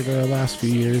that for like the last few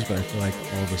years, but I feel like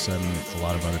all of a sudden a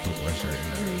lot of other people are starting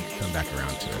to come back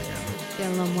around to it again. Get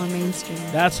a little more mainstream.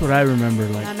 That's what I remember.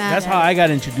 Like I'm that's how I got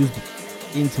introduced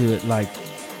into it, like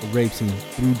the rape scene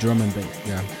through drum and bass.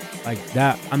 Yeah. Like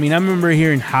that. I mean, I remember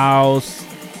hearing house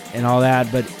and all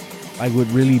that, but like what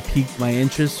really piqued my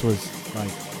interest was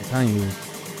like I'm telling you, it was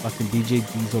fucking DJ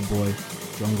Diesel Boy,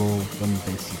 jungle drum and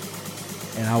bass.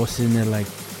 And I was sitting there like,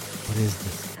 what is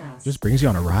this? Just brings you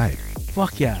on a ride.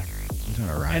 Fuck yeah. Brings you on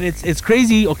a ride. And it's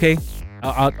crazy. Okay,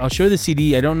 I'll show you the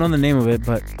CD. I don't know the name of it,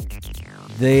 but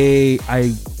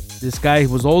this guy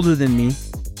was older than me.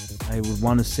 I would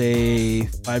want to say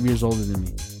 5 years older than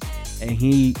me. And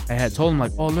I had told him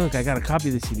like, oh look, I got a copy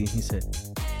of the CD. And he said,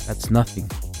 that's nothing.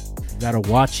 You gotta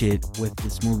watch it with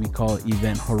this movie called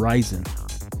Event Horizon.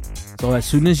 So as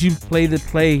soon as you play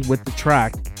with the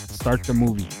track, start the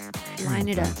movie. Line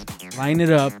it up. Line it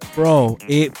up, bro.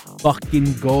 It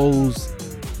fucking goes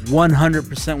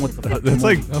 100% with the fucking That's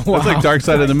like movie. that's like Dark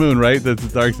Side of the Moon, right? That's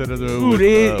the Dark Side of the Moon Dude, with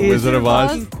it is Wizard of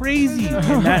Oz. fucking crazy.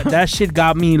 And that shit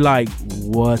got me like,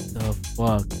 what the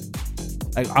fuck?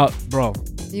 Like, bro.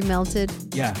 You melted.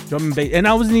 Yeah, drum and bass. And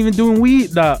I wasn't even doing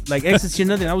weed, like ecstasy or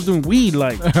nothing. I was doing weed,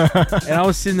 like. And I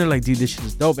was sitting there like, dude, this shit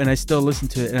is dope. And I still listen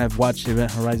to it, and I've watched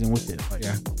Event Horizon with it. Like,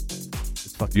 Yeah.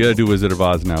 it's fucking You gotta do dope. Wizard of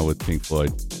Oz now with Pink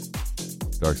Floyd.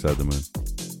 Dark Side of the Moon.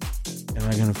 Am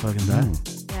I gonna fucking die?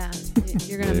 Yeah.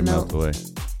 You're Yeah, gonna you melt. melt away.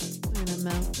 You're gonna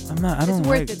melt. I'm not. I don't It's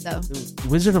like. worth it though.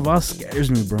 Wizard of Oz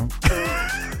scares me, bro.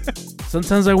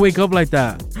 Sometimes I wake up like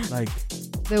that. Like,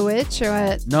 The Witch or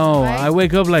what? no, Right? I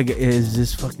wake up like, is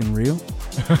this fucking real?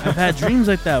 I've had dreams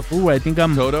like that, fool. Where I think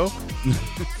I'm Toto?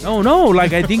 No,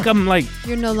 like I think I'm like,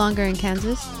 You're no longer in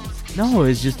Kansas. no,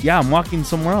 it's just I'm walking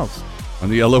somewhere else. On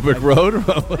the Yellow Brick Road?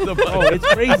 What the fuck? Oh, it's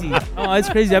crazy. Oh, it's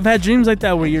crazy. I've had dreams like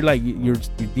that where you're like, you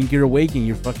think you're awake and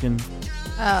you're fucking,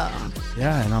 Oh.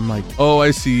 yeah, and I'm like, Oh,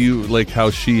 I see you like how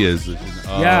she is.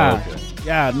 Oh, yeah, okay.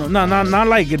 yeah, no, not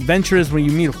like adventurous when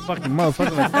you meet a fucking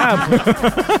motherfucker like that.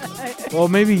 But, well,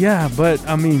 maybe yeah, but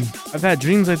I mean, I've had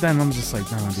dreams like that, and I'm just like,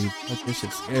 nah, dude, fuck, this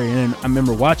shit's scary. And then I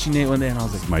remember watching it one day, and I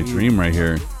was like, My dude, dream right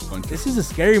here. This is a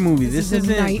scary movie. This is a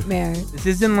isn't. nightmare. This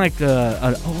isn't like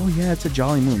oh yeah, it's a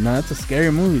jolly movie. No, that's a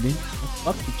scary movie, dude.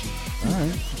 Fuck with you. All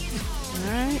right.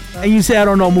 All right. And you say I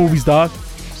don't know movies, dog.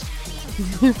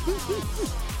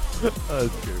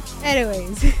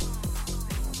 Anyways.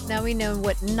 Now we know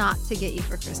what not to get you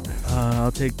for Christmas.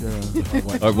 I'll take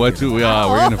What do we? We're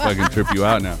gonna fucking trip you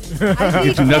out now. I think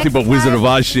Get you nothing but next Wizard of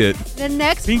time- Oz shit. The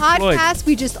next Pink Floyd. podcast,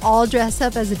 we just all dress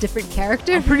up as a different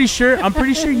character. I'm pretty sure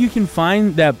you can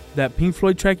find that Pink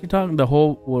Floyd track you're talking. The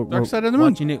whole Dark Side of the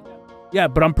Moon. Watching it. Yeah,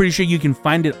 but I'm pretty sure you can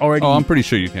find it already. Oh, I'm pretty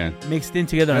sure you can. Mixed in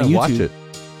together Yeah, on YouTube. watch it.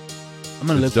 I'm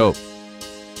gonna It's look. dope.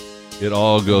 It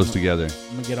all goes together.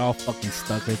 I'm gonna get all fucking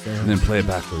stuck right there. And then play it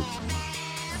backwards.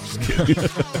 Just kidding.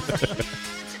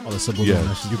 All the subliminal Yeah,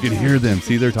 messages. you can hear them.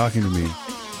 See, they're talking to me.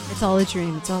 It's all a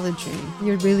dream. It's all a dream.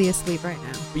 You're really asleep right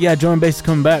now. But yeah, drum and bass is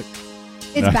coming back.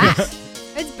 It's back.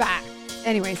 It's back.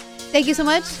 Anyways, thank you so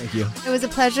much. Thank you. It was a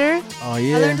pleasure. Oh I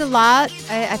yeah. learned a lot.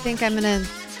 I think I'm gonna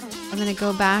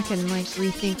go back and like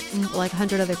rethink like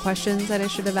 100 other questions that I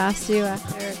should have asked you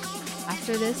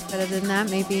after this. But other than that,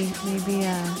 maybe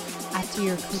after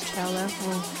your Coachella,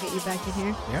 we'll get you back in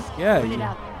here. Yeah. Throwing it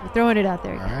out there. We're throwing it out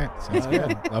there. All right. Sounds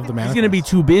good. Love the man. He's gonna be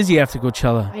too busy after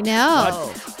Coachella. I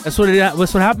know. That's what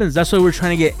happens. That's why we're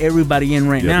trying to get everybody in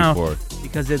right now. Before.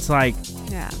 Because it's like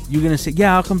Yeah. you're gonna say,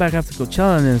 yeah, I'll come back after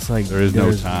Coachella, and then it's like There is no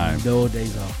there's time. no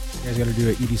days off. You guys got to do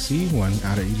an EDC one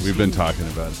out of EDC. We've been talking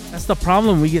about it. That's the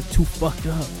problem. We get too fucked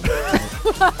up.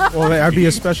 Well, that'd be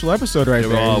a special episode right They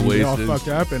were there. all You get all wasted. fucked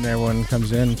up, and everyone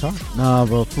comes in and talks. Nah,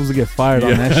 bro, fools will get fired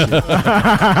on that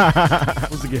shit.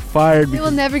 Fools will get fired We will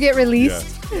because never get released.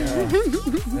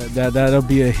 that'll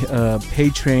be a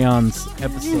Patreon's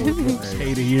episode. You'll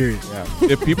pay to hear it.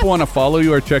 If people want to follow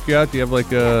you or check you out, do you have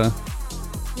like a?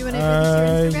 You want to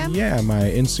introduce your Instagram? Yeah, my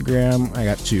Instagram. I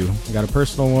got two. I got a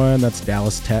personal one. That's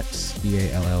Dallas Tex,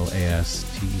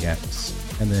 DALLASTX.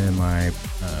 And then my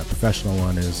professional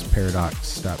one is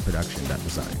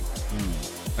paradox.production.design.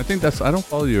 I think that's. I don't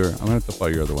follow your. I'm gonna have to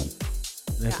follow your other one.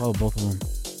 They follow both of them.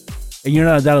 And you're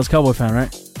not a Dallas Cowboy fan,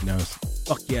 right? No,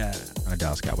 Fuck yeah. I'm a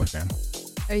Dallas Cowboy fan.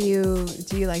 Do you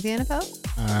like the NFL?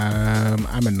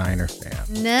 I'm a Niner fan.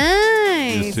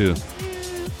 Nice. You too.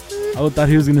 I thought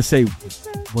he was gonna say,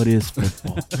 "What is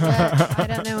football?" I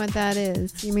don't know what that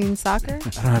is. You mean soccer? I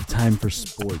don't have time for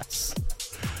sports.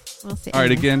 We'll see. All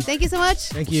right, again. Thank you so much.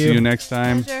 Thank See you next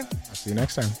time. Pleasure. I'll see you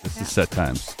next time. This is Set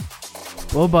Times.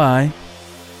 Bye bye.